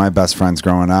like one of my best friends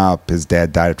growing up, his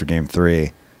dad died after Game 3.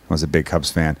 I was a big Cubs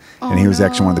fan. And he was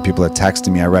actually one of the people that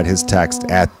texted me. I read his text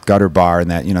at Gutter Bar in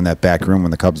that, in that back room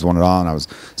when the Cubs won it all. And I was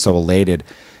so elated.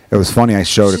 It was funny. I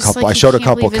showed a couple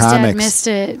comics. Dad missed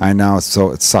it. I know.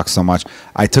 It sucks so much.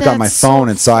 I took out my phone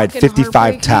and saw I had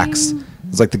 55 texts.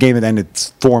 It was like the game had ended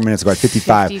 4 minutes ago at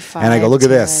 55. And I go, look at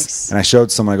this. And I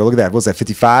showed someone, I go, look at that. What was that,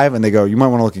 55? And they go, you might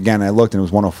want to look again. And I looked and it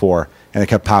was 104. And it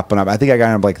kept popping up. I think I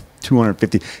got him like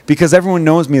 250. Because everyone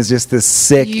knows me as just this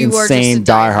sick, insane,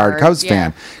 diehard Cubs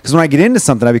fan. Because when I get into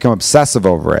something, I become obsessive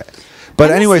over it.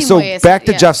 But anyway, so back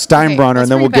to Jeff Steinbrunner, and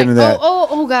then we'll get into that.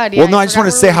 Oh, God, yeah. Well, no, I just want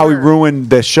to say how he ruined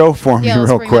the show for me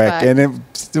real quick. And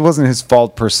it wasn't his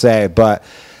fault per se, but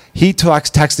he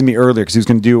texted me earlier because he was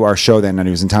going to do our show that night.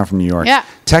 He was in town from New York. Yeah.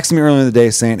 Texted me earlier in the day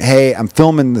saying, hey, I'm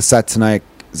filming the set tonight.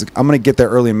 I'm going to get there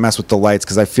early and mess with the lights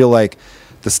because I feel like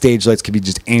the stage lights could be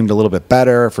just aimed a little bit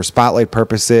better for spotlight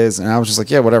purposes. And I was just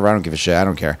like, yeah, whatever. I don't give a shit. I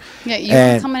don't care. Yeah, you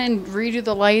want to come in and redo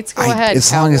the lights? Go ahead,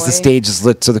 as long as the stage is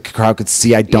lit so the crowd could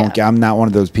see. I don't care. I'm not one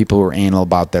of those people who are anal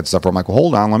about that stuff where I'm like, well,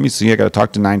 hold on, let me see. I got to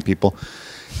talk to 9 people.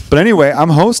 But anyway, I'm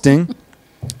hosting,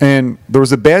 and there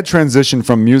was a bad transition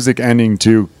from music ending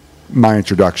to my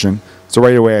introduction. So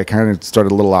right away, I kind of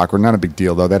started a little awkward. Not a big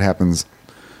deal, though. That happens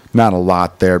not a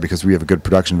lot there because we have a good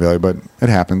production value, but it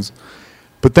happens.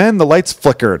 But then the lights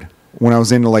flickered when I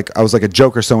was in I was like a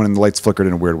joke or so, and the lights flickered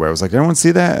in a weird way. I was like, did anyone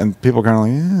see that? And people kind of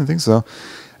like, yeah, I think so.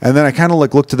 And then I kind of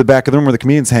like looked to the back of the room where the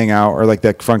comedians hang out, or like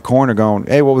that front corner going,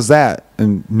 hey, what was that?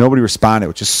 And nobody responded,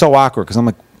 which is so awkward because I'm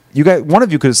like, you guys, one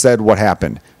of you could have said what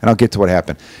happened, and I'll get to what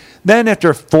happened. Then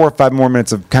after 4 or 5 more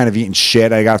minutes of kind of eating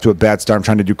shit, I got off to a bad start. I'm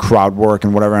trying to do crowd work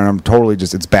and whatever, and I'm totally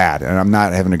just, it's bad, and I'm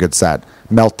not having a good set.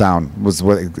 Meltdown was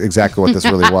exactly what this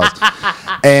really was.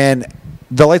 And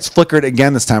the lights flickered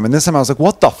again this time, and this time I was like,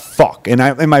 what the fuck? And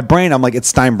in my brain, I'm like,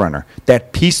 it's Steinbrenner.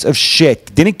 That piece of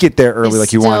shit didn't get there early like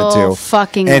he wanted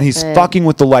to. And he's fucking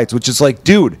with the lights, which is like,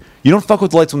 dude, you don't fuck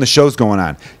with the lights when the show's going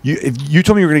on. If you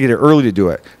told me you were going to get here early to do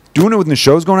it. Doing it when the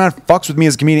show's going on fucks with me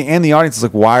as a comedian, and the audience is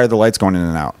like, why are the lights going in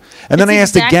and out? And then I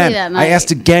asked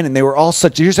again, and they were all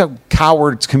such, here's how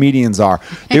cowards comedians are.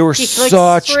 They were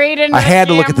such, I had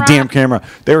to look at the damn camera.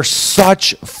 They were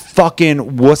such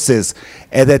fucking wusses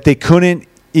that they couldn't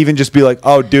even just be like,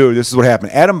 oh, dude, this is what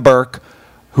happened. Adam Burke,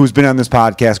 who's been on this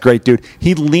podcast, great dude,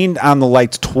 he leaned on the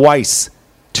lights twice.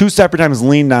 2 separate times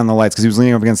leaned on the lights because he was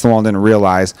leaning up against the wall and didn't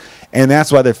realize. And that's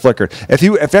why they flickered. If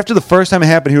after the first time it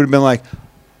happened, he would have been like,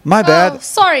 my bad. Oh,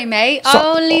 sorry, mate.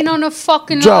 I'll lean on the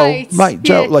fucking lights.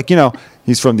 Joe, like,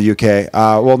 he's from the UK,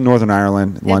 Northern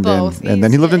Ireland, London. Both. And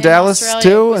then he lived in Dallas, Australia.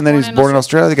 too, and then he's born in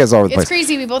Australia. The guy's all over the place. It's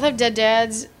crazy. We both have dead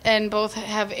dads, and both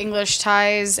have English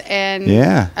ties, and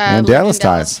and Dallas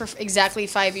ties. For exactly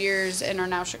 5 years, and are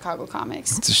now Chicago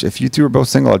comics. If you two were both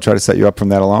single, I'd try to set you up from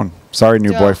that alone. Sorry,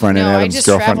 new boyfriend and Adam's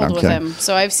girlfriend. I just traveled with him,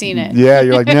 so I've seen it. Yeah,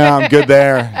 you're like, no, I'm good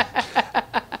there.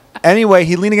 Anyway,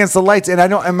 he leaned against the lights, and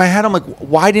in my head, I'm like,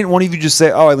 why didn't one of you just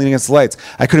say, oh, I lean against the lights?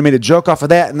 I could have made a joke off of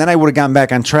that, and then I would have gotten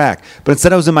back on track. But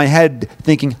instead, I was in my head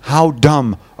thinking, how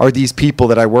dumb are these people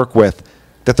that I work with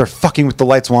that they're fucking with the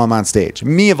lights while I'm on stage?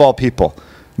 Me, of all people.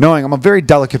 Knowing I'm a very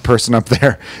delicate person up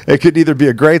there. It could either be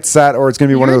a great set, or it's going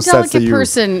to be one of those sets that you... You're a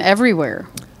delicate person everywhere.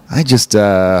 I just...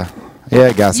 Yeah,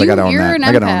 I guess I got to own You're that. an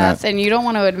I got to own empath, that. and you don't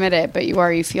want to admit it, but you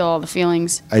are. You feel all the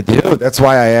feelings. I do. That's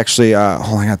why I actually.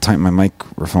 Hold on, I got to tighten my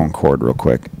microphone cord real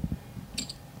quick.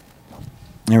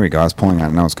 There we go. I was pulling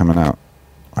on it. Now it's coming out.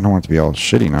 I don't want it to be all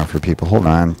shitty now for people. Hold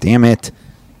on. Damn it.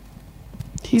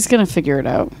 He's gonna figure it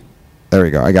out. There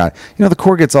we go. I got it. You know, the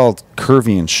cord gets all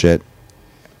curvy and shit.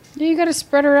 Yeah, you got to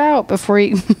spread her out before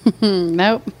you.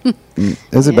 Nope.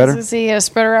 Is it better? You got to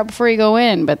spread her out before you go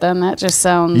in, but then that just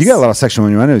sounds. You got a lot of sexual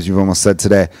innuendos you've almost said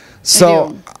today.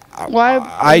 So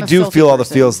I do feel all the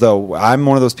feels, though. I'm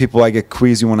one of those people, I get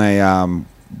queasy when I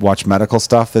watch medical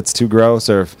stuff that's too gross,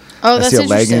 or if I see a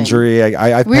leg injury.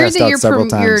 I Weird passed that out several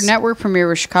times. your network premiere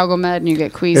was Chicago Med and you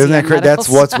get queasy. Isn't that crazy? That's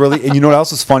what's really. And you know what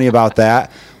else was funny about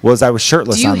that was I was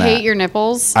shirtless on that. Do you hate your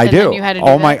nipples? I do. You had to do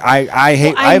oh my! I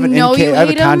hate. Well, I have I have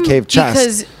a concave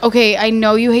chest. Because I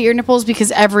know you hate your nipples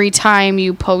because every time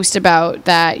you post about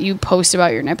that, you post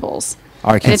about your nipples. Oh,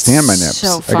 I can't stand my nips.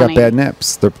 So I got bad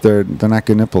nips. They're not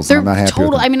good nipples. They're I'm not happy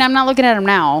with them. I mean, I'm not looking at them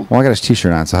now. Well, I got a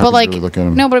t-shirt on, so how could you really look at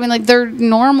them? No, but I mean, like they're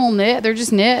normal nip. They're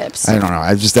just nips. I don't know.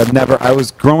 I've never. I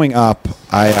was growing up.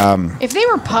 If they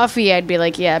were puffy, I'd be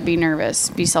like, yeah, be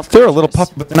nervous, be self-conscious. They're a little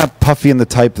puffy, but they're not puffy in the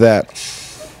type that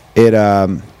it.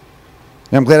 I'm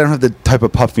glad I don't have the type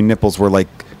of puffy nipples where like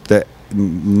the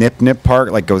nip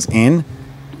part like goes in.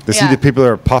 To see the people that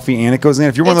are puffy and it goes in.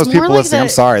 If you're one of those people listening, I'm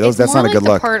sorry. That's not a good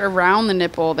look. It's the part around the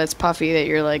nipple that's puffy that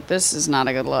you're like, this is not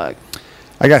a good look.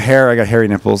 I got hair. I got hairy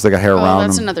nipples. They got hair around them.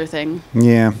 That's another thing.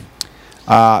 Yeah.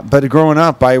 But growing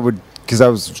up, I would, because I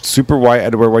was super white, I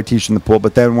had to wear a white t-shirt in the pool.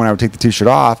 But then when I would take the t-shirt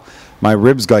off, my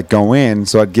ribs like go in.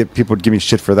 So people would give me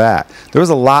shit for that. There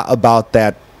was a lot about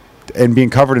that and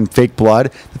being covered in fake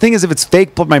blood. The thing is, if it's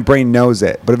fake blood, my brain knows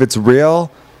it. But if it's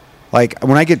real, like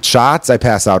when I get shots, I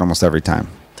pass out almost every time.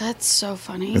 That's so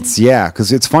funny.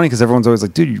 Because it's funny because everyone's always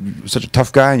like, dude, you're such a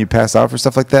tough guy and you pass out for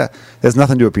stuff like that. There's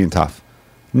nothing to do with being tough.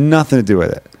 Nothing to do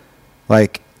with it.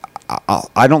 Like,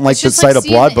 I don't like the sight of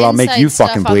blood, but I'll make you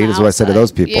fucking bleed, is what I said to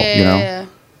those people, you know? Yeah.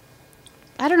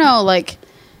 I don't know, like,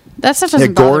 that stuff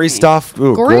doesn't bother me. Gory stuff?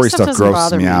 Ooh, gory stuff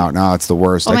grosses me me out. No, it's the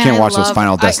worst. Oh, I can't watch those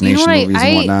Final Destination movies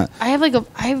and whatnot.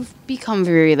 I've become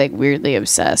very, like, weirdly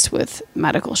obsessed with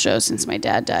medical shows since my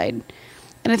dad died.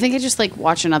 And I think I just like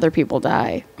watching other people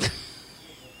die.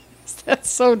 That's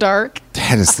so dark.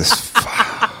 That is this.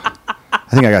 I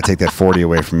think I got to take that 40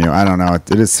 away from you. I don't know.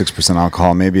 It is 6%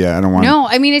 alcohol. Maybe I don't want. No,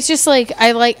 I mean it's just like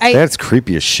That's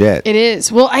creepy as shit. It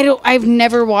is. Well, I've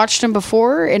never watched them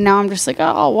before, and now I'm just like, oh,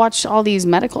 I'll watch all these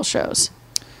medical shows.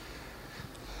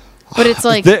 But it's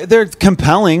like they're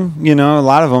compelling, you know. A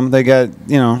lot of them, they got,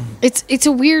 you know. It's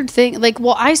a weird thing. Like,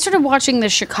 well, I started watching the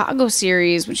Chicago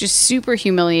series, which is super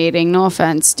humiliating. No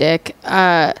offense, Dick.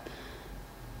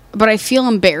 But I feel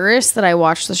embarrassed that I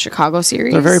watched the Chicago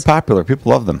series. They're very popular.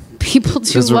 People love them. People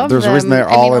do love them. There's a reason they're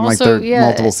all in like their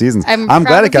multiple seasons. I'm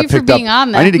glad it got picked up.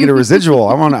 I need to get a residual.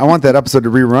 I want that episode to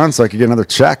rerun so I could get another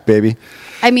check, baby.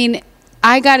 I mean,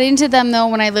 I got into them though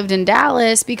when I lived in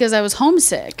Dallas because I was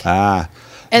homesick.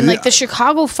 And like the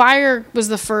Chicago Fire was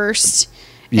the first.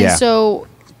 Yeah. And so,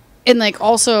 and like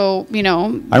also, you know,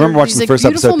 I remember watching the first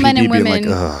episode of PD being like,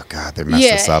 oh God, they messed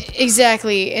this up.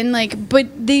 Exactly. And like,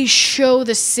 but they show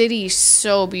the city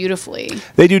so beautifully.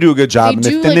 They do a good job. And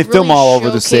they film all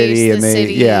over the city. And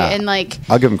and like,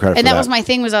 I'll give them credit for that. And that was my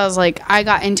thing was I was like, I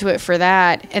got into it for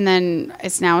that. And then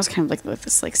it's kind of like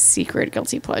this like secret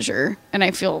guilty pleasure. And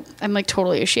I'm like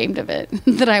totally ashamed of it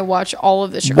that I watch all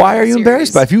of the Chicago Why are you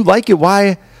embarrassed by it? If you like it,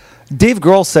 why? Dave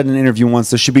Grohl said in an interview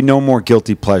once, there should be no more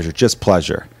guilty pleasure, just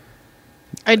pleasure.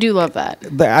 I do love that.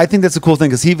 I think that's a cool thing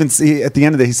because he at the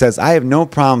end of it, he says, I have no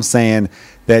problem saying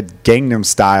that Gangnam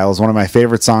Style is one of my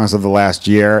favorite songs of the last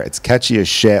year. It's catchy as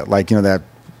shit. Like, you know, that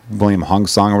William Hung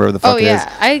song or whatever the fuck it is.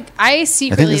 Oh, yeah. I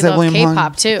secretly love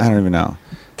K-pop, too. I don't even know.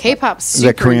 K-pop's super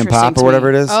Is that Korean pop or whatever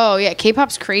it is? Oh, yeah.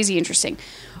 K-pop's crazy interesting.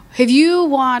 Have you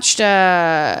watched...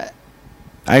 I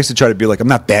used to try to be like, I'm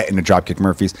not that into Dropkick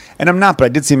Murphys. And I'm not, but I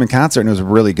did see him in concert and it was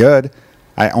really good.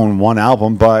 I own one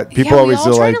album, but people always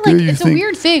feel like, it's a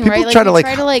weird thing, right? People try to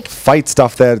like fight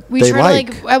stuff that they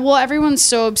like. Well, everyone's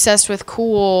so obsessed with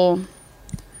cool.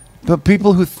 But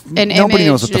people nobody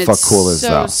knows what the fuck cool is,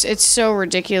 though. It's so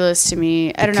ridiculous to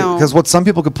me. I don't know. Because what some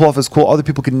people could pull off as cool, other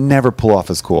people could never pull off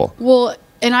as cool. Well,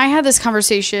 and I had this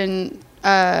conversation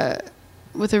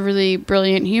with a really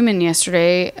brilliant human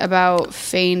yesterday about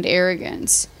feigned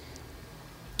arrogance.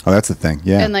 Oh, that's the thing,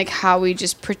 yeah. And like how we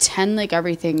just pretend like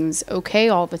everything's okay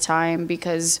all the time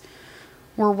because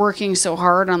we're working so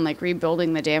hard on like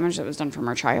rebuilding the damage that was done from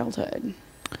our childhood.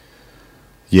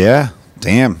 Yeah,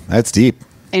 damn, that's deep.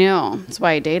 I know. That's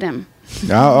why I date him.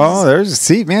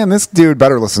 See, man, this dude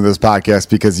better listen to this podcast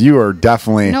because you are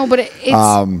definitely... No, but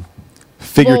it's...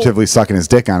 figuratively sucking his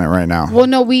dick on it right now. Well,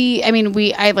 no,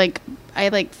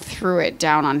 I threw it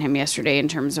down on him yesterday in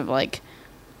terms of like,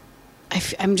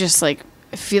 I'm just like,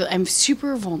 I'm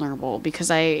super vulnerable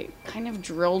because I kind of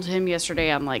drilled him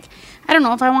yesterday on like, I don't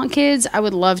know if I want kids. I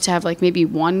would love to have like maybe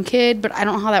one kid, but I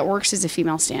don't know how that works as a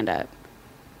female stand-up.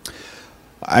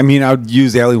 I mean, I would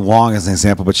use Ali Wong as an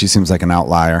example, but she seems like an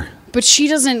outlier. But she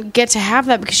doesn't get to have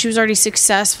that because she was already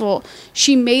successful.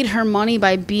 She made her money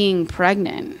by being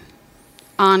pregnant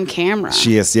on camera.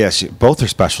 She is, yeah. Both are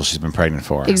special. She's been pregnant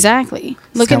for. Exactly.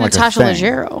 Look at Natasha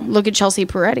Leggero. Look at Chelsea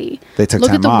Peretti. They took Look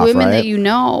time at the off, women right? that you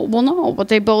know. Well, no, but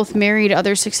they both married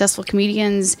other successful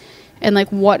comedians. And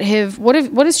like, what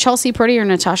has Chelsea Peretti or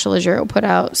Natasha Leggero put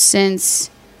out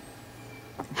since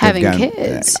having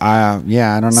kids?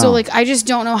 Yeah, I don't know. So like, I just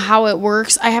don't know how it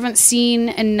works. I haven't seen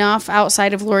enough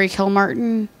outside of Lori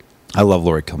Kilmartin. I love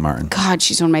Lori Kilmartin. God,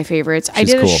 she's one of my favorites. I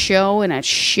did a show in a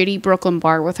shitty Brooklyn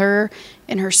bar with her,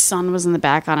 and her son was in the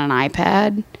back on an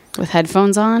iPad with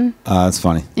headphones on. That's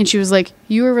funny. And she was like,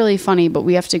 "You were really funny, but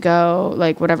we have to go,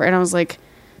 like, whatever." And I was like,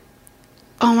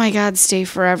 "Oh my God, stay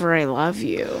forever. I love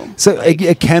you." So like,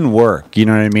 it can work, you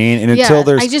know what I mean? And until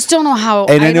there's, I just don't know how.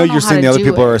 And I know you're saying the other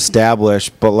people are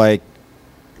established, but like,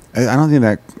 I don't think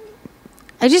that.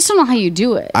 I just don't know how you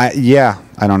do it. I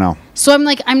don't know. So I'm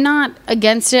like, I'm not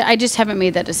against it. I just haven't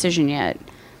made that decision yet.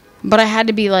 But I had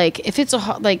to be like, if it's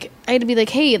I had to be like,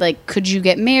 hey, like, could you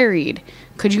get married?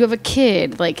 Could you have a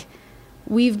kid? Like,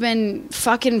 we've been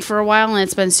fucking for a while and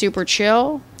it's been super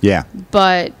chill. Yeah.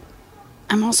 But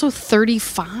I'm also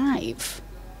 35.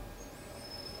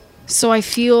 So I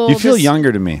feel... You feel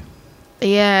younger to me.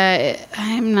 Yeah,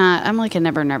 I'm not. I'm like a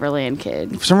Never Neverland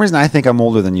kid. For some reason, I think I'm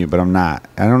older than you, but I'm not.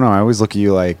 I don't know. I always look at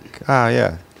you like,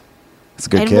 yeah. It's a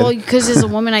good kid. Well, because as a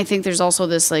woman, I think there's also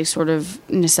this like sort of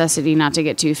necessity not to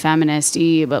get too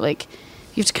feminist-y, but like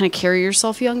you have to kind of carry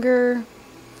yourself younger.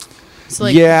 So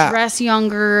like dress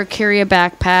younger, carry a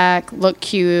backpack, look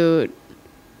cute.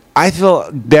 I feel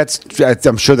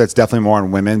I'm sure that's definitely more on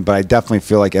women, but I definitely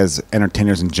feel like as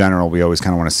entertainers in general, we always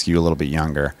kind of want to skew a little bit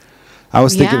younger. I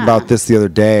was thinking about this the other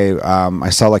day.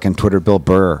 I saw like on Twitter, Bill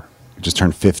Burr just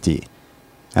turned 50.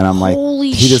 And I'm like,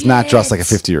 he does not dress like a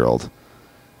 50-year-old.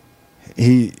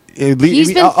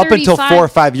 Up until 4 or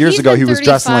 5 years ago, he was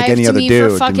dressing like any other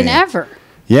dude. For fucking ever.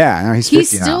 Yeah, no, he's 50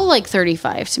 He's still like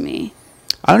 35 to me.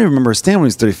 I don't even remember his stand when he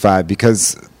was 35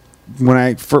 because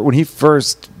when he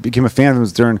first became a fan, it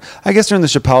was during the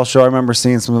Chappelle show. I remember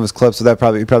seeing some of his clips. So he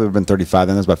probably would have been 35.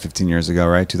 Then that was about 15 years ago,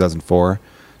 right? 2004,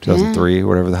 2003,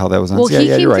 whatever the hell that was on. Well, he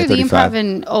came you're right, through the 35. Improv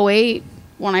in 2008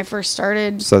 when I first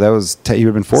started. So that was he would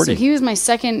have been 40. So he was my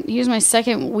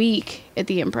second week at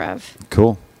the Improv.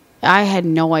 Cool. I had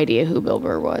no idea who Bill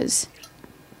Burr was.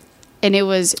 And it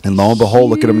was... And lo and behold,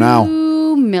 look at him now.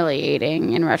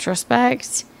 Humiliating in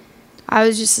retrospect. I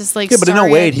was just this like... Yeah, but in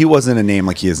 08, he wasn't a name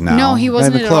like he is now. No, he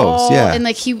wasn't at all. Yeah. And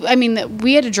like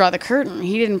we had to draw the curtain.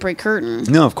 He didn't break curtain.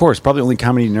 No, of course. Probably only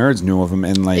comedy nerds knew of him.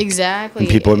 And like... Exactly. And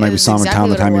people maybe saw him in town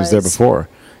the time he was there before.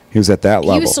 He was at that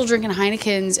level. He was still drinking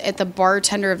Heinekens at the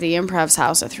bartender of the Improv's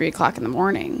house at 3 o'clock in the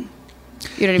morning.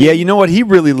 You know what I mean? Yeah, you know what? He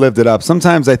really lived it up.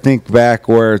 Sometimes I think back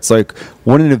where it's like,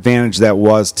 what an advantage that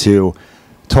was to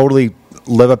totally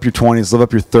live up your 20s, live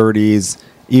up your 30s.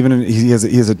 Even he has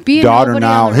a daughter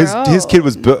now. His kid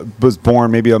was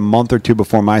born maybe a month or two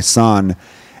before my son,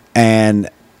 and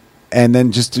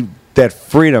then just that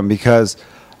freedom because,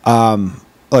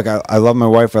 look, I love my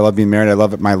wife. I love being married. I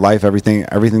love my life.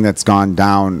 Everything that's gone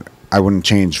down, I wouldn't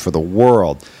change for the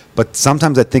world. But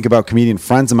sometimes I think about comedian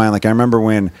friends of mine. Like I remember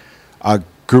when a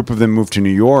group of them moved to New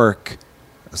York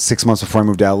 6 months before I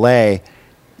moved to LA.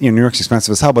 New York's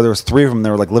expensive as hell, but there was 3 of them that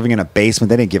were like living in a basement.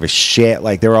 They didn't give a shit.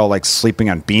 Like they were all like sleeping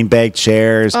on beanbag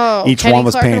chairs. Oh, each Kenny one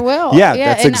was Clark paying. And Will. Yeah,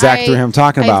 that's exactly what I'm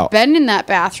talking about. I've been in that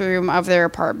bathroom of their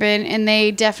apartment, and they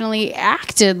definitely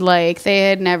acted like they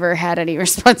had never had any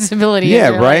responsibility.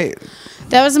 Yeah, right.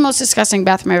 That was the most disgusting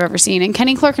bathroom I've ever seen. And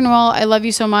Kenny Clark and Will, I love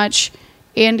you so much.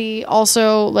 Andy,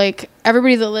 also, like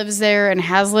everybody that lives there and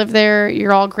has lived there,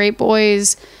 you're all great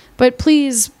boys. But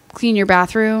please clean your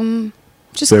bathroom.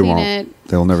 Just clean it.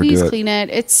 They'll never do it. Please clean it.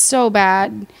 It's so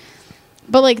bad.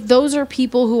 But like those are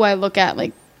people who I look at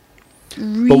like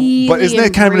really. But isn't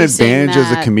that kind of an advantage as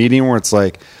a comedian where it's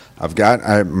like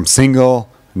I'm single,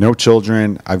 no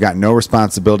children, I've got no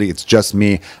responsibility. It's just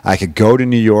me. I could go to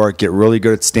New York, get really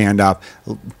good at stand up,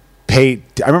 I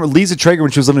remember Lisa Traeger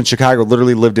when she was living in Chicago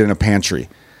literally lived in a pantry.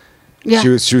 Yeah.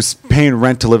 She was paying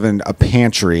rent to live in a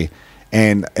pantry.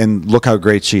 And look how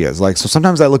great she is. Like, so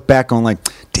sometimes I look back on like,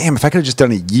 damn, if I could have just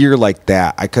done a year like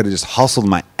that, I could have just hustled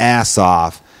my ass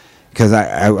off because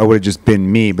I would have just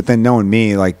been me. But then knowing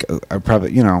me, like I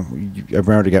probably, I've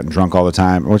already gotten drunk all the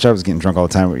time, which I was getting drunk all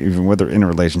the time, even with her in a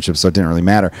relationship, so it didn't really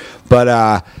matter. But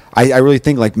I really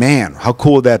think like, man, how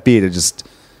cool would that be to just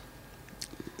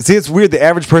see? It's weird. The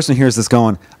average person hears this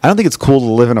going, I don't think it's cool to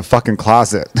live in a fucking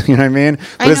closet. You know what I mean?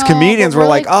 But as comedians, we're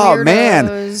like, oh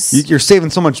man, you're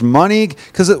saving so much money.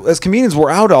 Because as comedians, we're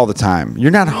out all the time.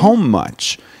 You're not home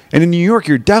much. And in New York,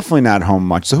 you're definitely not home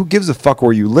much. So who gives a fuck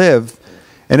where you live?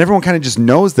 And everyone kind of just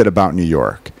knows that about New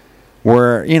York.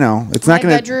 Where, it's not going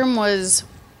to... My bedroom was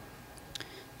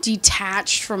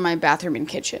detached from my bathroom and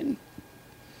kitchen.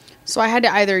 So I had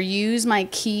to either use my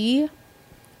key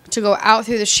to go out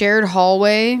through the shared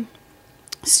hallway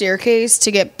staircase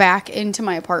to get back into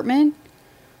my apartment,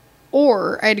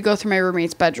 or I had to go through my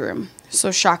roommate's bedroom.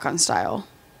 So shotgun style.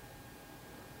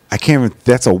 I can't even...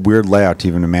 That's a weird layout to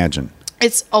even imagine.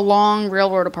 It's a long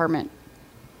railroad apartment.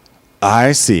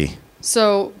 I see.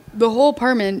 So the whole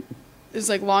apartment is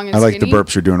like long and skinny. I like skinny. the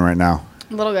burps you're doing right now.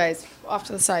 Little guys off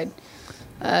to the side.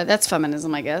 That's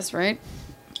feminism, I guess, right?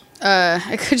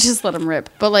 I could just let them rip,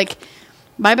 but like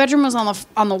my bedroom was on the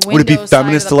window. Would it be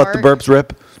feminist to let the burps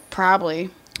rip? Probably.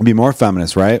 It'd be more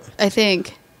feminist, right? I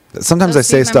think. Sometimes I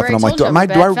say stuff and I'm like, do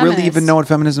I really even know what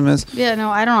feminism is? Yeah, no,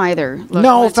 I don't either. Look,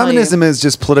 no, feminism is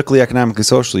just politically, economically,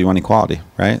 socially. You want equality,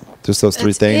 right? Just those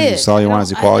three things. That's all you want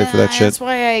is equality for that shit. That's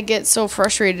why I get so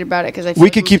frustrated about it. Because we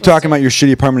could keep talking about your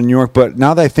shitty apartment in New York, but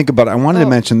now that I think about it, I wanted to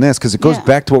mention this because it goes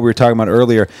back to what we were talking about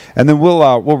earlier, and then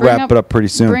we'll wrap it up pretty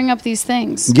soon. Bring up these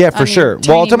things. Yeah, for sure.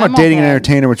 Well, I'll talk about dating and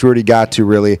entertainer, which we already got to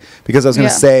really, because I was going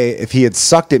to say if he had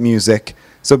sucked at music,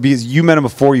 so because you met him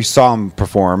before you saw him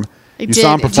perform. You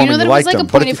saw him perform and you liked him.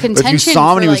 But if you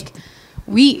saw him and he was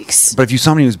weeks. But if you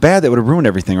saw him and he was bad, that would have ruined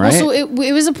everything, right? Well, so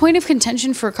it was a point of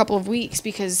contention for a couple of weeks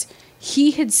because he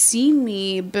had seen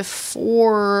me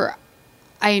before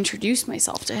I introduced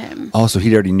myself to him. Oh, so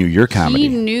he already knew your comedy.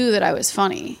 He knew that I was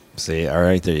funny. See, all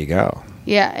right, there you go.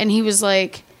 Yeah, and he was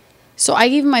like, so I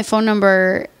gave him my phone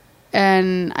number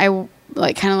and I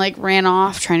kind of ran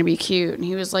off trying to be cute. And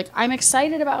he was like, I'm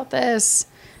excited about this.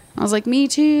 I was like, me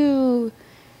too.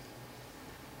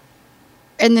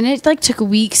 And then it took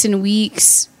weeks and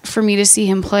weeks for me to see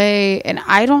him play, and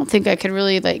I don't think I could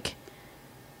really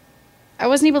I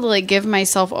wasn't able to give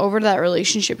myself over to that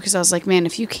relationship because I was like, man,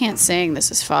 if you can't sing, this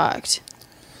is fucked.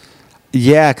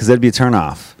 Yeah, because that'd be a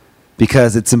turnoff.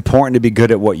 Because it's important to be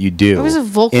good at what you do. I was a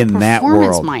vocal in that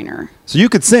performance world. minor. So you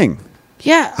could sing.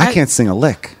 Yeah. I can't sing a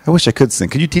lick. I wish I could sing.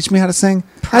 Could you teach me how to sing?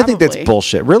 Probably. I think that's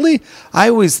bullshit. Really? I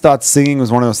always thought singing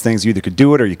was one of those things you either could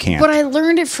do it or you can't. But I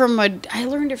learned it from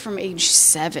age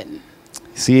 7.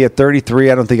 See, at 33,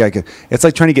 I don't think I could. It's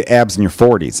like trying to get abs in your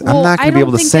 40s. I'm not going to be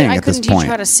able to sing at this point. I couldn't teach you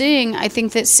how to sing. I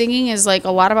think that singing is a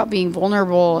lot about being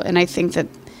vulnerable, and I think that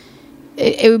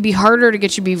it would be harder to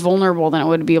get you to be vulnerable than it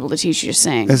would be able to teach you to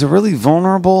sing. Is it really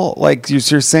vulnerable?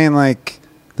 You're saying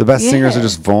the best singers are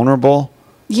just vulnerable?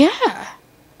 Yeah.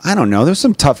 I don't know. There's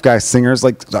some tough guy singers.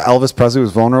 Elvis Presley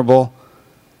was vulnerable.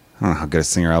 I don't know how good a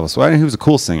singer Elvis was. He was a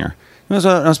cool singer. It was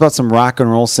about some rock and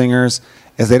roll singers,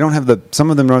 as they don't have some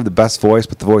of them don't have the best voice,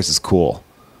 but the voice is cool.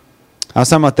 I was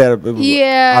talking about that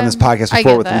on this podcast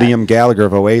before with Liam Gallagher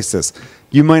of Oasis.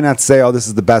 You might not say, oh, this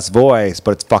is the best voice,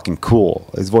 but it's fucking cool.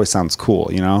 His voice sounds cool,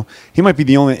 He might be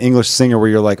the only English singer where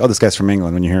you're like, oh, this guy's from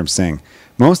England when you hear him sing.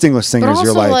 Most English singers,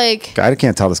 you're like, I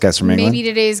can't tell this guy's from England. Maybe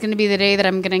today is going to be the day that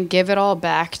I'm going to give it all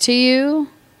back to you.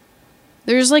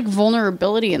 There's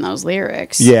vulnerability in those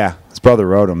lyrics. Yeah, his brother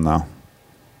wrote them though.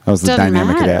 That was the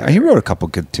dynamic of that. He wrote a couple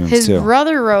good tunes too. His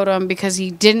brother wrote them because he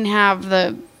didn't have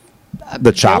the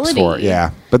chops for it.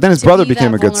 Yeah, but then his brother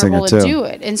became a good singer too. To do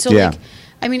it, and so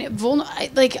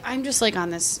I'm just on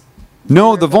this.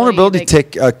 No, the vulnerability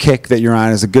kick that you're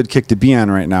on is a good kick to be on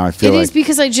right now. I feel it is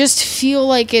because I just feel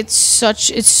like it's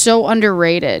so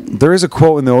underrated. There is a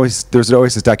quote there's an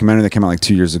Oasis documentary that came out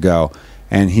 2 years ago,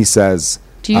 and he says,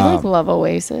 "Do you love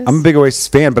Oasis?" I'm a big Oasis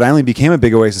fan, but I only became a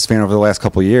big Oasis fan over the last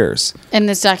couple of years. And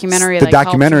this documentary,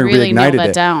 really reignited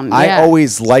it. Down. Yeah. I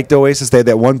always liked Oasis. They had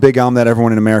that one big album that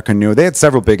everyone in America knew. They had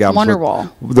several big albums.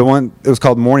 Wonderwall. The one it was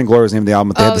called Morning Glory was the name of the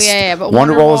album. But they had but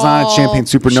Wonderwall was on it. Champagne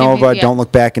Supernova, Don't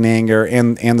Look Back in Anger,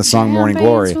 and the song Morning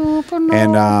Glory. Supernova.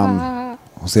 And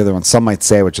what was the other one? Some Might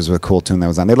Say, which is a cool tune that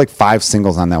was on. They had 5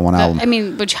 singles on that one album.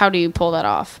 How do you pull that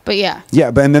off? But yeah.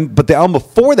 Yeah, but the album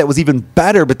before that was even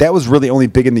better, but that was really only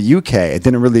big in the UK. It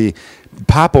didn't really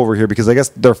pop over here because I guess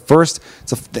their first,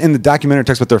 in the documentary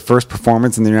talks about their first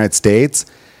performance in the United States,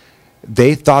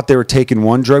 they thought they were taking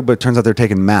one drug, but it turns out they're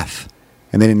taking meth.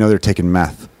 And they didn't know they were taking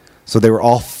meth. So they were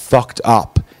all fucked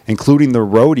up, including the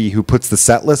roadie who puts the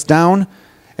set list down.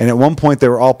 And at one point they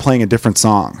were all playing a different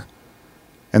song.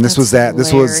 And this was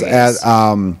That's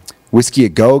at Whiskey a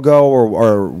Go Go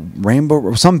or Rainbow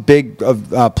or some big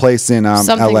place in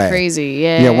Something LA. crazy,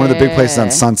 yeah. Yeah, one of the big places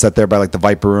on Sunset there by like the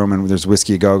Viper Room, and there's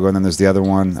Whiskey a Go Go, and then there's the other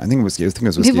one. I think it was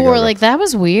Whiskey People a Go were Go. like, that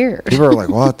was weird. People were like,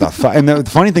 what the fuck? And the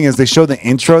funny thing is, they showed the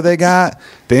intro they got.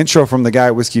 The intro from the guy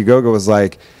at Whiskey a Go Go was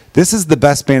like, this is the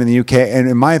best band in the UK, and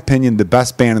in my opinion, the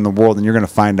best band in the world. And you're going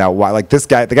to find out why. Like this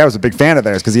guy, the guy was a big fan of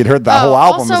theirs because he had heard the whole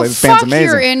album. Also, Was like, this band's fuck amazing.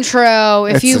 your intro.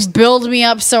 If It's you just- build me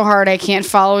up so hard I can't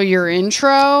follow your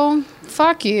intro,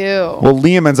 fuck you. Well,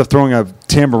 Liam ends up throwing a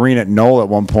tambourine at Noel at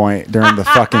one point during the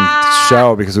fucking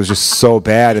show because it was just so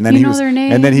bad. And then You know their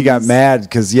and then he got names? mad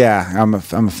because I'm a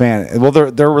fan. Well,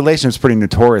 their relationship's pretty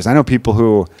notorious. I know people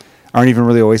who aren't even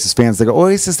really Oasis fans. They go,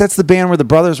 Oasis, that's the band where the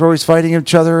brothers were always fighting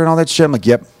each other and all that shit. I'm like,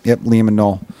 yep, Liam and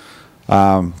Noel.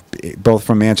 Both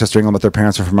from Manchester, England, but their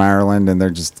parents are from Ireland, and they're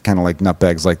just kind of like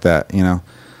nutbags like that, you know.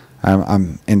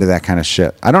 I'm into that kind of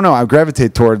shit. I don't know. I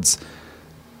gravitate towards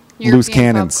loose European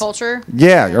cannons. pop culture.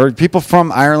 Yeah, or people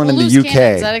from Ireland and the Loose UK.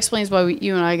 cannons, that explains why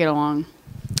you and I get along.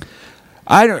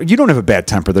 You don't have a bad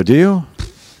temper, though, do you?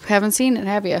 Haven't seen it,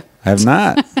 have you? I have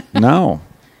not. No.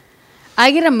 I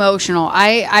get emotional.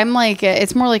 I'm like,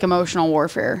 it's more like emotional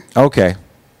warfare. Okay.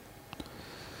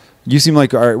 You seem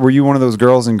like, were you one of those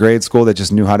girls in grade school that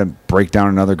just knew how to break down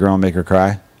another girl and make her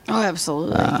cry? Oh,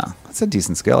 absolutely. That's a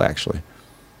decent skill, actually.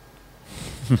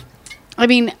 I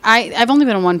mean, I've only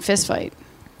been in one fist fight.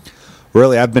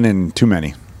 Really, I've been in too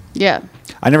many. Yeah.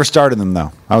 I never started them,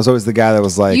 though. I was always the guy that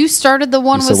was like... You started the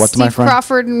one You said with what to my Steve friend?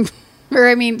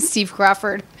 Crawford, Steve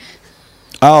Crawford.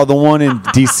 Oh, the one in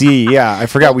D.C. Yeah, I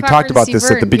forgot. Bill We Crawford talked and about Steve this at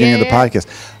the Burton. beginning Yeah, of the yeah.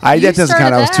 podcast. You That doesn't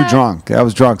count. started I was too that. drunk. I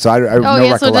was drunk, so I have Oh, no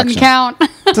yeah, so it recollection. doesn't count.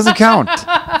 It doesn't count.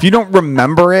 If you don't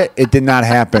remember it, it did not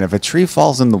happen. If a tree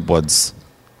falls in the woods,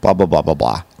 blah, blah, blah, blah,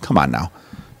 blah. Come on now.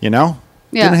 You know?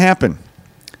 Yeah. Didn't happen.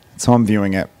 That's how I'm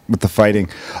viewing it with the fighting.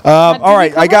 All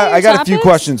right, I got a few topics?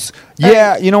 questions. All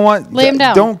Yeah, right. you know what? Lay 'em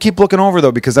down. Don't keep looking over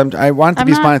though, because I want it to I'm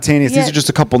be not- spontaneous. yeah. These are just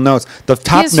a couple notes. The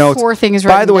top has notes. 4 things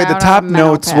By the written way, the down top on a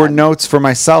mental notes were pad. notes for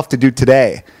myself to do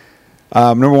today.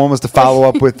 Number one was to follow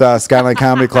up with Skyline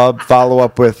Comedy Club. Follow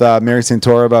up with Mary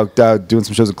Santora about doing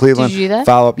some shows in Cleveland. Did you do that?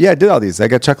 Follow up. Yeah, I did all these. I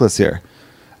got checklists here.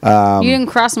 You didn't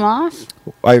cross them off?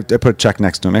 I put a check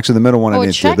next to them. Actually, the middle one I Oh, a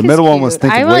didn't do. check The is middle one was cute.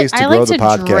 thinking I like- ways to I grow like the to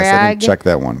podcast. I drag- didn't check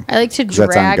that one. I like to 'Cause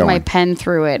that's drag my ongoing. pen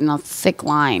through it in a thick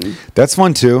line. That's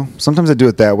fun too. Sometimes I do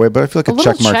it that way, but I feel like A a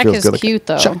little check mark check feels is good. Like a cute,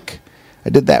 though. Check. I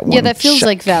did that one. Yeah, that feels Check.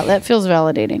 like that. That feels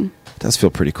validating. Does feel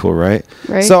pretty cool, right?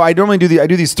 Right. So I normally do I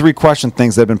do these 3 question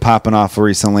things that have been popping off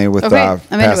recently with Okay, I'm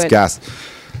into past it. guests.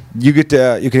 You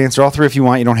can answer all 3 if you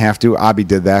want. You don't have to. Abby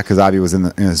did that because Abby was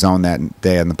in the zone that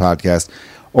day on the podcast.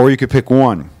 Or you could pick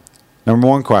one. Number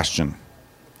 1 question.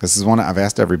 This is one I've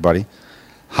asked everybody.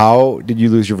 How did you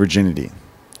lose your virginity?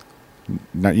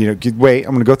 Now, wait,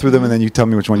 I'm going to go through them and then you tell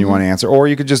me which one you want to answer. Or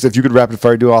you could just, if you could rapid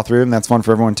fire do all 3 of them, that's fun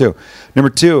for everyone too. Number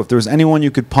 2, if there was anyone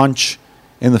you could punch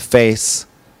in the face,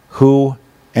 who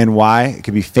and why? It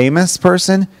could be famous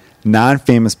person,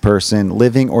 non-famous person,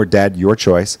 living or dead, your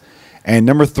choice. And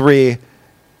number 3,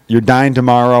 you're dying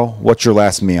tomorrow. What's your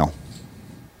last meal?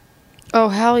 Oh,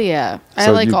 hell yeah. I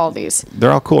So like you- all these.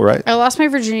 They're all cool, right? I lost my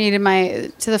virginity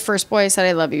to the first boy I said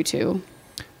I love you to.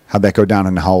 How'd that go down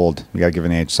and how old? You got to give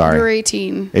an age. We were Sorry.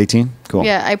 18. 18? Cool.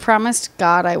 Yeah, I promised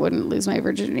God I wouldn't lose my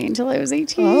virginity until I was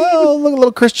 18. Oh, look, a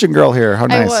little Christian girl here. How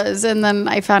nice. I was, and then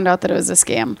I found out that it was a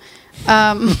scam.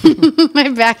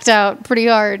 I backed out pretty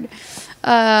hard.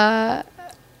 But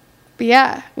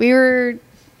yeah, we'd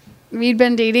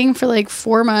been dating for like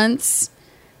 4 months,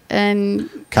 and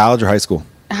College or high school?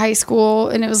 high school,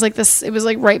 and it was like this. It was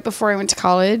like right before I went to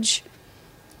college,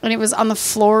 and it was on the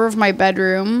floor of my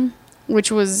bedroom,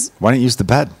 which was Why didn't you use the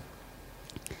bed?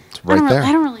 It's right there.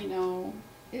 I don't really know.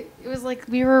 It was like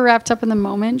we were wrapped up in the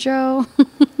moment, Joe.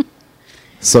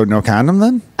 So no condom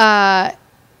then?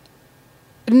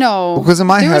 No, Because in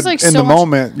my There head, was, like, in so the much-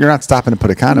 moment, you're not stopping to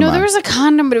put a condom No, on. there was a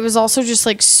condom, but it was also just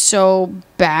like so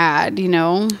bad, you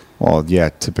know. Well, yeah,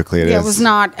 typically it is. Yeah, it was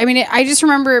not. I mean, I just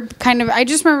remember kind of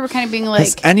being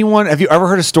like, Have you ever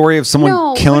heard a story of someone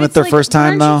no, killing but it it's their like, first time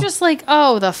aren't though? you just like,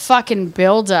 oh, the fucking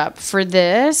build up for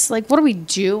this? Like, what are we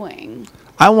doing?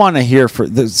 I want to hear for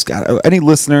this. Any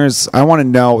listeners? I want to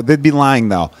know. They'd be lying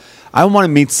though. I want to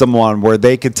meet someone where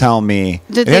they could tell me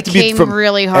That it'd they have to be came from,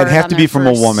 really hard It'd have on to be their from a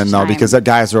first woman though, time. because that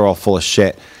guys are all full of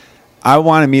shit. I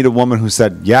want to meet a woman who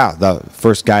said, "Yeah, the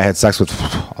first guy I had sex with,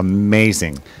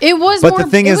 amazing." It was, But more, the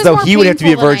thing it is, was though, more he would have to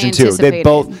be a painful than I virgin too.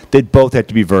 anticipated. They'd both have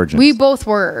to be virgins. We both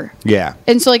were, yeah.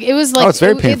 and so like it was like it's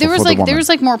very painful there was for the like woman. there was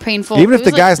like more painful. Even it if was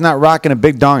the like- guy's not rocking a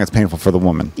big dong, it's painful for the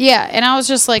woman. Yeah, and I was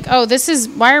just like, oh, this is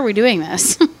why are we doing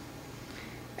this?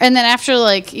 And then after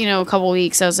like, a couple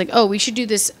weeks, I was like, oh, we should do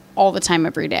this all the time,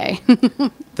 every day.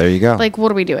 There you go. Like,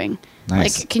 what are we doing?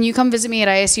 Nice. Like, can you come visit me at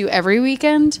ISU every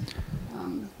weekend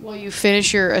while you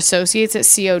finish your associates at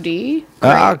COD?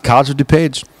 College of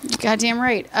DuPage. Goddamn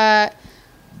right.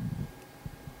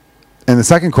 And the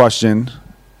second question,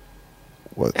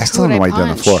 I still don't know why you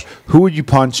done the floor. Who would you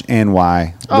punch and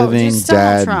why? Living, just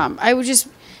Donald dead? Trump. I would just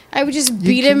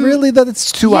beat him. Really?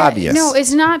 That's too obvious. No,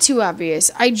 it's not too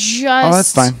obvious. Oh,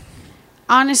 that's fine.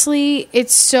 Honestly,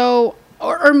 it's so...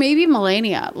 Or maybe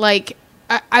Melania. Like,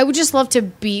 I would just love to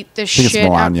beat the shit I think it's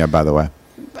Melania, by the way.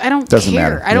 I don't Doesn't care.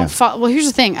 matter. I don't follow... Well, here's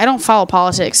the thing. I don't follow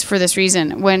politics for this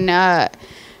reason. When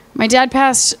my dad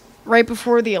passed right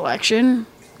before the election...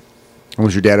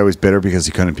 Was your dad always bitter because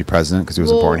he couldn't be president because he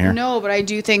wasn't born here? No, but I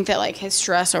do think that, like, his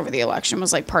stress over the election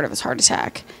was, like, part of his heart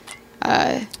attack.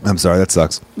 I'm sorry. That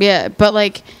sucks. Yeah, but,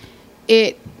 like,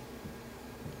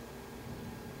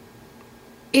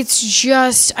 it's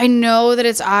just, I know that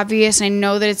it's obvious, and I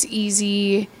know that it's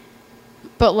easy,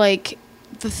 but, like,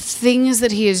 the things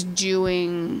that he is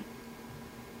doing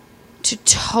to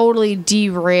totally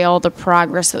derail the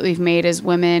progress that we've made as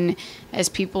women, as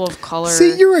people of color.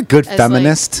 See, you're a good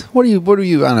feminist. Like, what are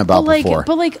you on about before?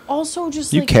 But, like, also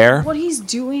just, you care? What he's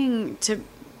doing to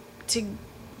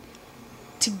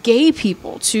gay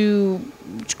people, to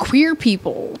queer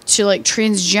people, to, like,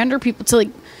 transgender people, to,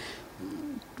 like,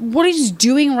 what he's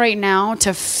doing right now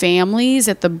to families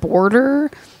at the border.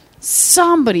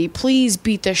 Somebody please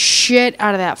beat the shit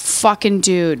out of that fucking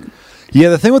dude. Yeah,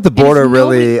 the thing with the border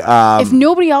if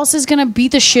nobody else is going to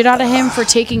beat the shit out of him for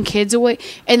taking kids away,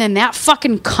 and then that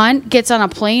fucking cunt gets on a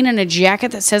plane in a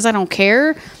jacket that says I don't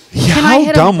care. Yeah,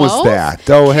 how dumb was that?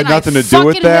 Oh, it had nothing to do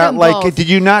with that. Like,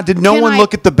 did no one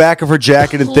look at the back of her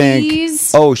jacket and think,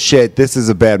 "Oh shit, this is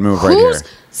a bad move right here"?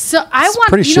 So I want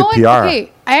pretty shit PR. Okay,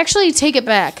 I actually take it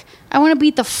back. I want to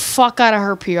beat the fuck out of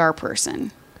her PR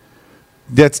person.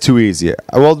 That's too easy.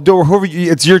 Well, whoever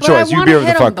it's your choice. You be able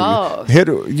to fuck.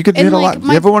 You could hit a lot.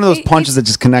 You have one of those punches that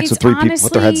just connects with three people,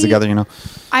 put their heads together.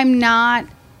 I'm not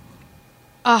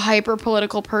a hyper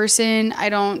political person. I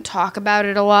don't talk about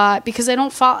it a lot because I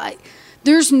don't follow.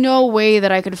 There's no way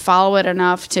that I could follow it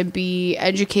enough to be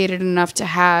educated enough to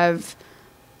have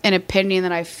an opinion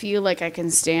that I feel like I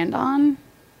can stand on.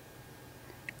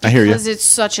 I hear you. Because it's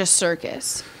such a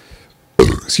circus.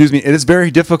 Excuse me. It is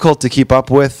very difficult to keep up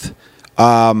with. But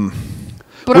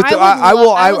I would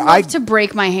love to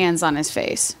break my hands on his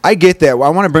face. I get that. Well,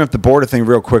 I want to bring up the border thing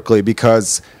real quickly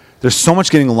because there's so much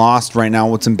getting lost right now.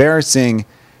 What's embarrassing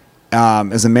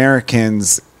as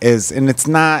Americans is, and it's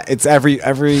not. It's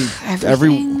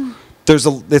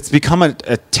it's become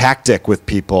a tactic with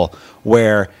people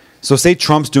where. So say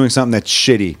Trump's doing something that's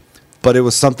shitty, but it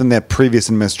was something that previous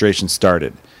administration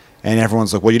started, and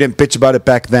everyone's like, "Well, you didn't bitch about it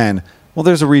back then." Well,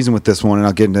 there's a reason with this one, and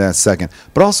I'll get into that in a second.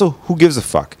 But also, who gives a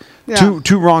fuck? Yeah.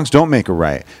 Two wrongs don't make a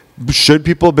right. Should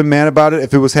people have been mad about it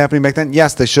if it was happening back then?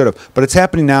 Yes, they should have. But it's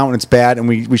happening now, and it's bad, and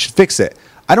we should fix it.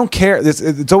 I don't care.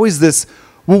 It's always this.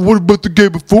 Well, what about the guy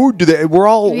before? We're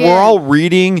all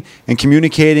reading and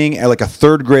communicating at like a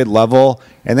third grade level,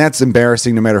 and that's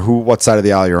embarrassing. No matter what side of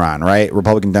the aisle you're on, right?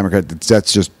 Republican, Democrat.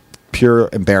 That's just pure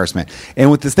embarrassment. And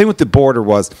with this thing with the border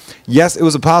was, yes, it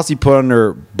was a policy put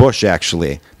under Bush,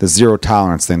 actually, the zero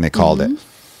tolerance thing they called it.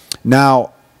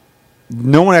 Now,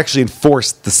 no one actually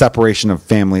enforced the separation of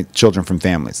children from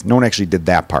families. No one actually did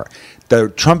that part. The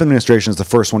Trump administration is the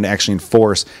first one to actually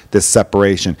enforce this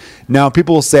separation. Now,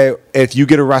 people will say, if you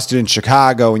get arrested in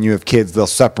Chicago and you have kids, they'll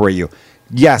separate you.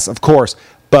 Yes, of course.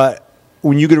 But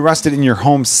when you get arrested in your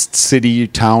home city,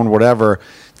 town, whatever,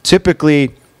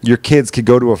 typically your kids could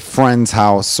go to a friend's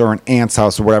house or an aunt's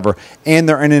house or whatever, and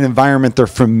they're in an environment they're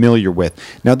familiar with.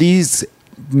 Now, these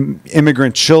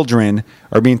immigrant children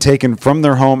are being taken from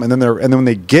their home, and then when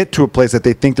they get to a place that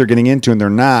they think they're getting into and they're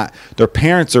not, their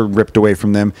parents are ripped away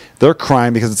from them. They're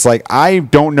crying because it's like, I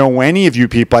don't know any of you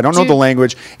people. I don't know the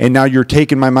language, and now you're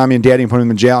taking my mommy and daddy and putting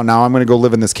them in jail, and now I'm going to go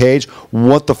live in this cage.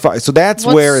 What the fuck? So that's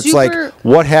where it's like,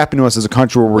 what happened to us as a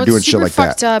country where we're doing shit like that?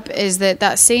 What's super fucked up is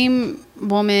that same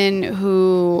woman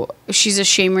who, she's a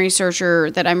shame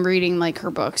researcher that I'm reading like her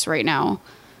books right now,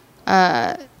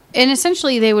 and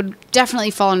essentially they would definitely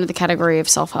fall into the category of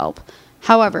self-help.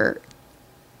 However,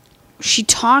 she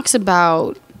talks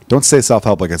about... Don't say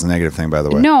self-help like it's a negative thing, by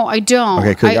the way. No, I don't. Okay,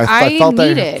 because I felt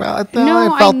need it. I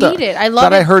need it. I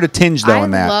love it. I heard a tinge, though,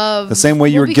 in that. The same way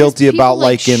you were guilty about,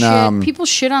 like, in... People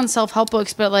shit on self-help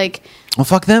books, but, like... Well,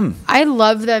 fuck them. I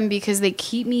love them because they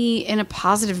keep me in a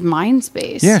positive mind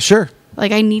space. Yeah, sure.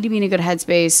 Like, I need to be in a good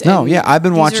headspace. No, and yeah, I've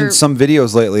been these watching are- some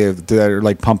videos lately that are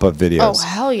like pump up videos. Oh,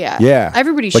 hell yeah. Yeah.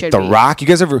 Everybody like should The be. Rock. You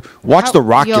guys ever watch The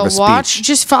Rock give a speech?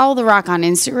 Just follow The Rock on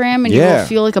Instagram and you Yeah. will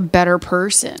feel like a better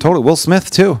person. Totally. Will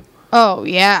Smith, too. Oh,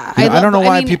 yeah. I don't know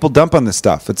why mean, people dump on this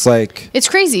stuff. It's like, It's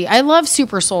crazy. I love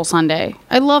Super Soul Sunday.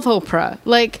 I love Oprah.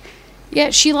 Like, yeah,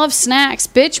 she loves snacks.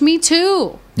 Bitch, me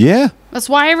too. yeah, That's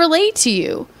why I relate to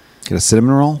you. get a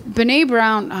cinnamon roll. Brene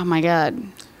Brown, oh my God.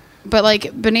 But like,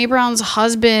 Brene Brown's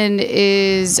husband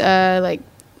is like,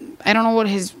 I don't know what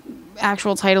his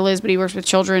actual title is, but he works with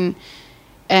children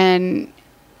and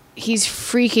he's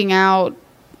freaking out.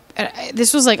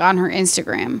 This was like on her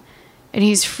Instagram. And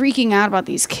he's freaking out about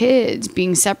these kids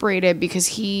being separated because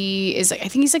he is like, I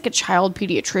think he's like a child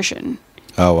pediatrician.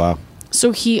 Oh, wow.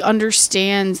 So he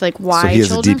understands like why So he has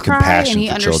a children deep cry, compassion and he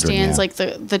for children, understands yeah.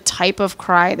 like the type of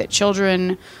cry that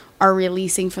children are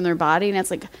releasing from their body. And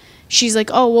it's like, she's like,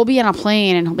 oh, we'll be on a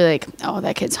plane, and he'll be like, oh,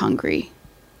 that kid's hungry.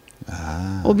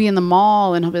 We'll be in the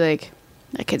mall, and he'll be like,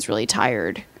 that kid's really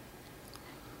tired.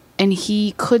 And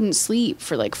he couldn't sleep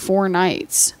for like 4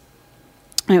 nights,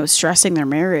 and it was stressing their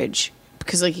marriage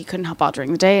because like he couldn't help out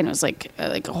during the day, and it was like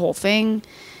a whole thing.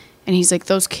 And he's like,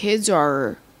 those kids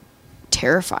are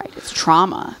terrified. It's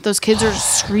trauma. Those kids are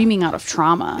screaming out of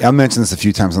trauma. I mentioned this a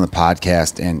few times on the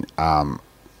podcast, and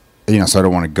so I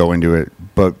don't want to go into it,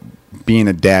 but being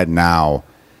a dad now,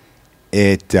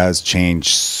 it does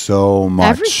change so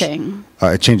much. Everything.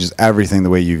 It changes everything, the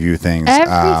way you view things.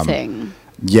 Everything.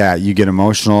 Yeah, you get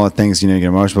emotional at things you get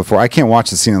emotional before. I can't watch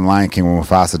the scene in Lion King when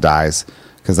Mufasa dies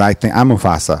because I think I'm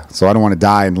Mufasa, so I don't want to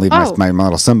die and leave my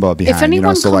little Simba behind. If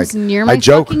anyone so comes like, near my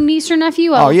fucking niece or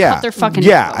nephew, I'll cut their fucking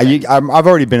yeah. head open. I've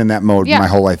already been in that mode Yeah. my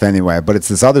whole life anyway. But it's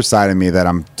this other side of me that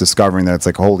I'm discovering that it's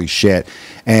like holy shit,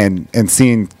 and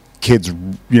seeing kids,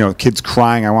 kids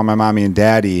crying. I want my mommy and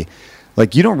daddy.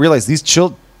 Like you don't realize these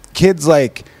kids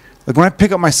like when I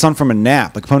pick up my son from a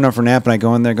nap, like put him down for a nap, and I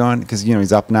go in there going because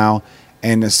he's up now,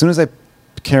 and as soon as I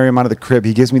carry him out of the crib,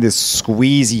 he gives me this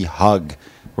squeezy hug.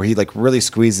 Where he like really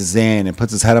squeezes in and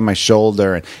puts his head on my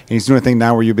shoulder, and he's doing a thing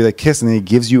now where you'll be like kiss, and then he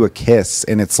gives you a kiss,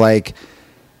 and it's like,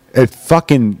 that's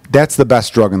the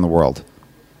best drug in the world.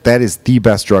 That is the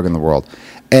best drug in the world,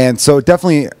 and so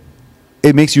definitely,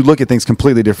 it makes you look at things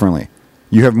completely differently.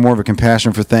 You have more of a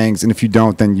compassion for things, and if you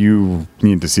don't, then you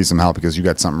need to see some help because you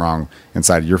got something wrong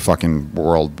inside of your fucking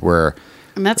world where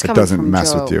And that's it coming doesn't from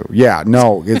mess Joe. with you. Yeah,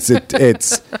 no,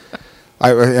 it's.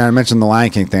 I mentioned the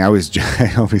Lion King thing. I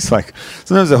always like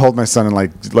sometimes I hold my son and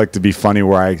like to be funny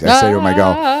where I say to him, I go,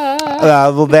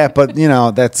 well, that, but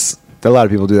that's a lot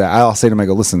of people do that. I'll say to him, I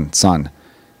go, listen, son,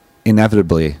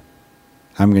 inevitably,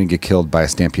 I'm going to get killed by a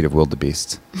stampede of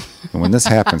wildebeests. And when this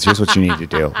happens, here's what you need to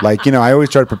do. Like, I always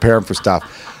try to prepare him for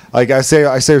stuff. Like I say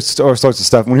all sorts of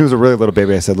stuff. When he was a really little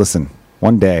baby, I said, listen,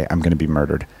 one day I'm going to be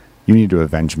murdered. You need to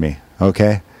avenge me,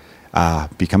 okay?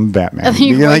 Become Batman. And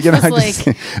your wife was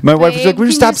like, my wife was like, would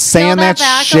you stop saying that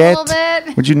shit?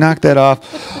 Would you knock that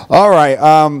off? All right.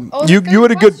 You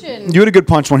had a good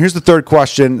punch one. Here's the third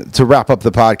question to wrap up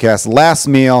the podcast. Last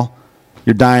meal.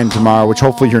 You're dying tomorrow, which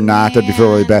hopefully you're not. That'd be feel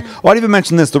really bad. Oh, I'd even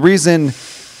mention this. The reason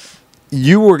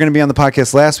you were going to be on the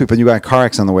podcast last week, but you got a car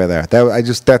accident on the way there.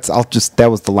 That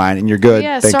was the line, and you're good.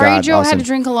 Yeah, Thank sorry God. Joe Awesome. had to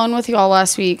drink alone with you all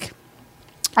last week.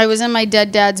 I was in my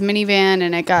dead dad's minivan,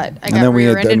 and I got then we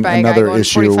had rear-ended by a guy another going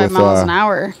issue 45 with, miles an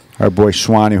hour. Our boy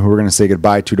Schwani, who we're going to say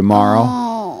goodbye to tomorrow.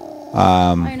 Oh,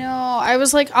 I know. I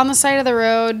was like on the side of the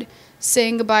road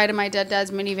saying goodbye to my dead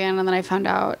dad's minivan, and then I found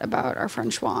out about our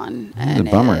friend Schwan. It's a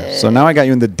bummer. So now I got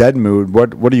you in the dead mood.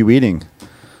 What are you eating?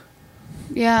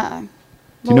 Yeah.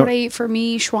 What know- would I eat for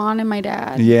me, Schwan, and my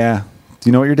dad? Yeah. Do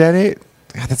you know what your dad ate?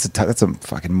 God, that's a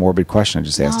fucking morbid question I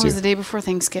just No, asked it you. was the day before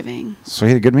Thanksgiving. So you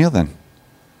had a good meal then?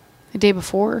 The day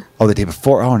before. Oh, the day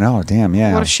before. Oh no, damn,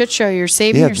 yeah. What a shit show. You're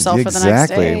saving yourself for the next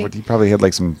exactly. day. What, you probably had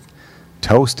like some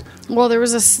toast. Well, there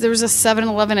was a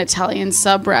 7-Eleven Italian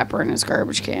sub wrapper in his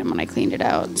garbage can when I cleaned it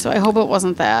out. So I hope it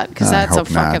wasn't that because I that's a hope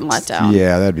fucking not. letdown.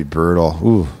 Yeah, that'd be brutal.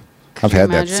 Ooh. I've you had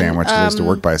that imagine? sandwich. I used to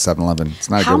work by a 7-Eleven. It's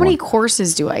not a How good many one.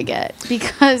 courses do I get?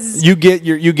 Because You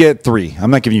get 3.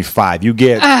 I'm not giving you 5. You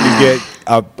get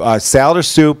a salad or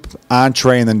soup,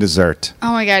 entree, and then dessert.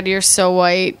 oh my god, you're so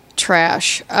white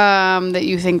trash that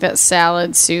you think that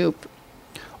salad, soup.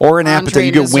 Or an appetizer. Entree,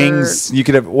 You get dessert. wings. You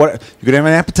could have an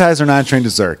appetizer, an entree, and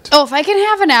dessert. Oh, if I can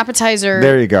have an appetizer,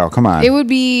 There you go. Come on. it would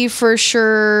be for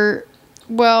sure.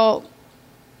 Well,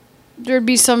 there'd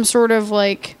be some sort of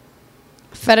like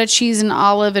feta cheese and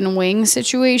olive and wing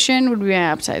situation would be my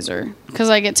appetizer because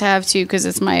I get to have 2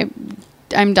 because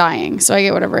I'm dying, so I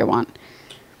get whatever I want.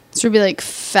 So it'd be like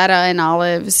feta and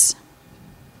olives,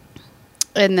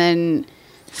 and then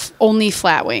Only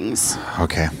flat wings.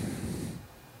 Okay.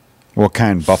 What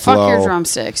kind? Buffalo? Fuck your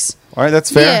drumsticks. All right,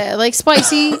 that's fair. Yeah, like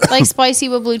spicy, like spicy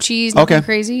with blue cheese. Nothing Okay.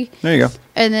 crazy. There you go.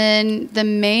 And then the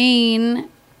main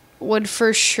would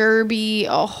for sure be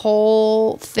a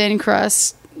whole thin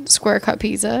crust square cut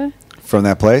pizza. From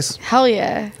that place? Hell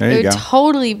yeah. There you it would go.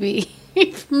 totally be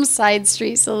from Side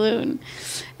Street Saloon.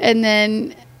 And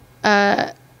then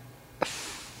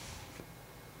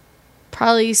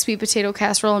probably sweet potato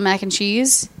casserole and mac and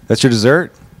cheese. That's your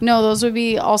dessert? No, those would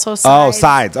be also sides. Oh,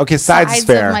 sides. Okay, sides is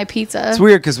fair. Of my pizza. It's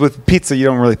weird because with pizza, you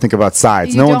don't really think about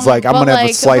sides. You No one's don't, like, I'm but going to have a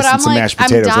like- slice but and I'm some like, mashed I'm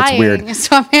potatoes. That's dying, weird.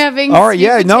 So I'm having All right, sweet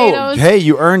yeah, no. potatoes, Hey,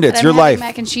 you earned it. and It's your I'm having life.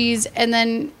 mac and cheese. And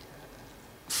then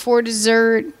for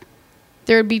dessert,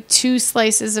 there would be 2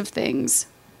 slices of things.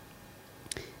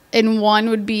 And one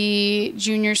would be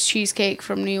Junior's Cheesecake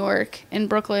from New York in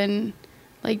Brooklyn,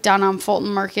 like down on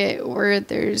Fulton Market, where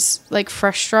there's like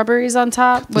fresh strawberries on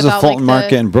top. There's a Fulton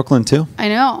Market in Brooklyn, too? I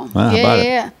know. Wow, how yeah, about yeah, it?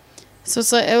 yeah. So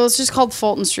it's like, it was just called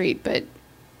Fulton Street, but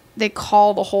they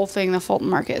call the whole thing the Fulton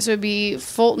Market. So it'd be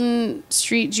Fulton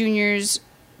Street Junior's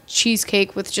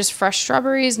cheesecake with just fresh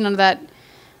strawberries, none of that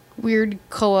weird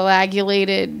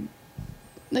coagulated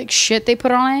like shit they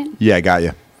put on it, Yeah, I got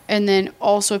you. and then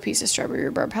also a piece of strawberry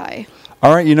rhubarb pie.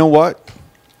 All right, you know what?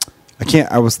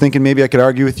 I was thinking maybe I could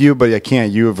argue with you, but I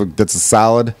can't. It's a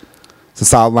solid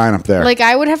lineup there. Like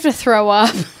I would have to throw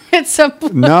up at some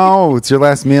point, No, it's your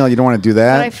last meal. You don't want to do but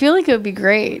I that. feel like it would be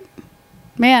great.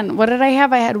 Man, what did I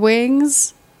have? I had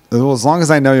wings. Well, as long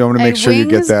as I know you, I'm going to I make had sure you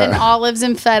get wings and that. olives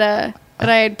and feta, and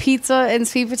I had pizza and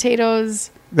sweet potatoes.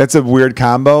 That's a weird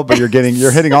combo, but you're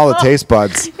hitting all the taste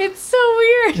buds. It's so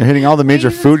weird. You're hitting all the major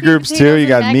Wings and food sweet groups too. potatoes You and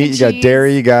got mac meat, and you got cheese.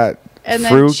 dairy, you got And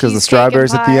then fruit because the cheesecake and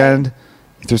strawberries at the pie. end.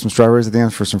 You threw some strawberries at the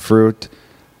end for some fruit.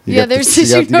 You Yeah, got the- there's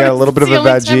you got a little bit of a the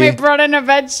only time I veggie. brought in a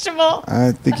vegetable.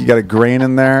 I think you got a grain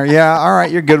in there. Yeah, all right,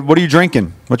 you're good. What are you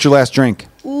drinking? What's your last drink?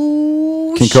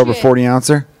 Ooh, King Cobra shit. 40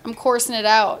 ouncer? I'm coursing it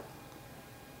out.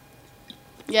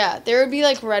 Yeah, there would be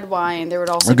like red wine. There would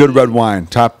also A good be, red wine,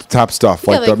 top stuff,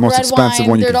 yeah, like the most red expensive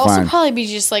one you There'd can also find. probably be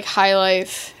just like High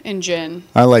Life and gin.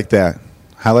 I like that.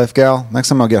 High Life gal. Next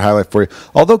time I'll get High Life for you.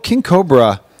 Although King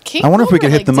Cobra, King I wonder if we Cobra,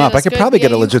 could hit like, them did up. I us could good. probably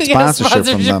get Yeah, a you legit could get a sponsorship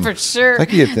from them. for sure. I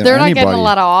could get them. They're not Anybody. getting a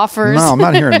lot of offers. No, I'm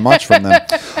not hearing much from them.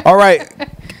 All right.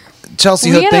 Chelsea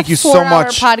We Hood, had thank a you so 4-hour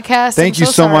much. podcast. Thank I'm you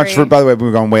so so much for, sorry. by the way,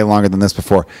 we've gone way longer than this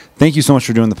before. Thank you so much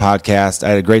for doing the podcast. I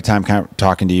had a great time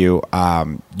talking to you.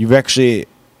 You've actually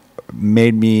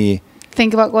made me,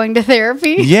 Think about going to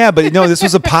therapy. yeah, but no, this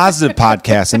was a positive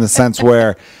podcast in the sense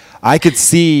where I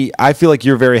feel like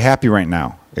you're very happy right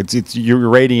now. You're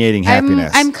radiating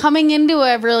happiness. I'm coming into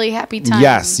a really happy time.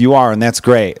 Yes, you are, and that's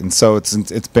great. And so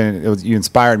you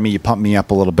inspired me. You pumped me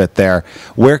up a little bit there.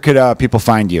 Where could people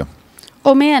find you?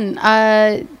 Oh man,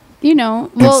 Instagram,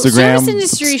 Service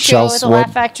Industry Show at the Chelswood.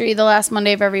 Laugh Factory the last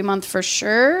Monday of every month for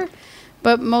sure.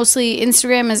 But mostly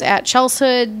Instagram is at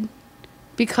Chelshood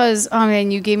because oh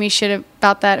man, you gave me shit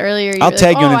about that earlier. I'll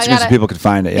tag you on I Instagram so people can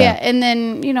find it. Yeah, Yeah. and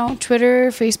then Twitter,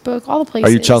 Facebook, all the places.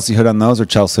 Are you Chelsea Hood on those or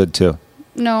Chelsea Hood too?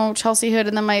 No, Chelsea Hood,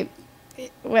 and then my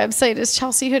website is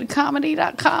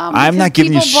chelseahoodcomedy.com. I'm not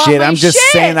giving you because people shit. bought I'm my just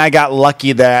shit. saying I got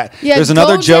lucky that Yeah, there's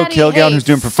another Joe GoDaddy. Kilgallen Hey, who's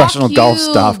doing professional fuck golf you,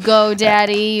 stuff.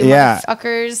 GoDaddy, you Yeah.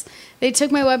 motherfuckers. They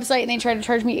took my website and they tried to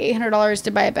charge me $800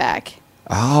 to buy it back.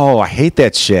 Oh, I hate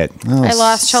that shit. Oh, I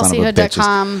lost son of a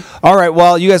chelseahood.com. bitches. All right,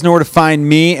 well, you guys know where to find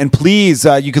me, and please,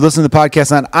 you can listen to the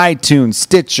podcast on iTunes,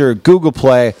 Stitcher, Google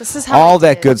Play, This is how all I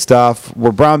that did. good stuff.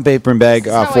 We're Brown Paper and Bag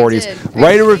This is how I 40s. did.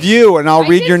 Write a review, and I'll I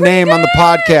read did your pretty name on the good.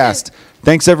 podcast.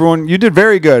 Thanks, everyone. You did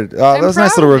very good. That was a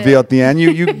nice proud little of reveal it. at the end.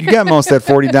 You got most of that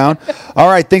 40 down. All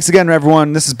right, thanks again,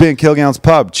 everyone. This has been Kilgallen's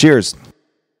Pub. Cheers.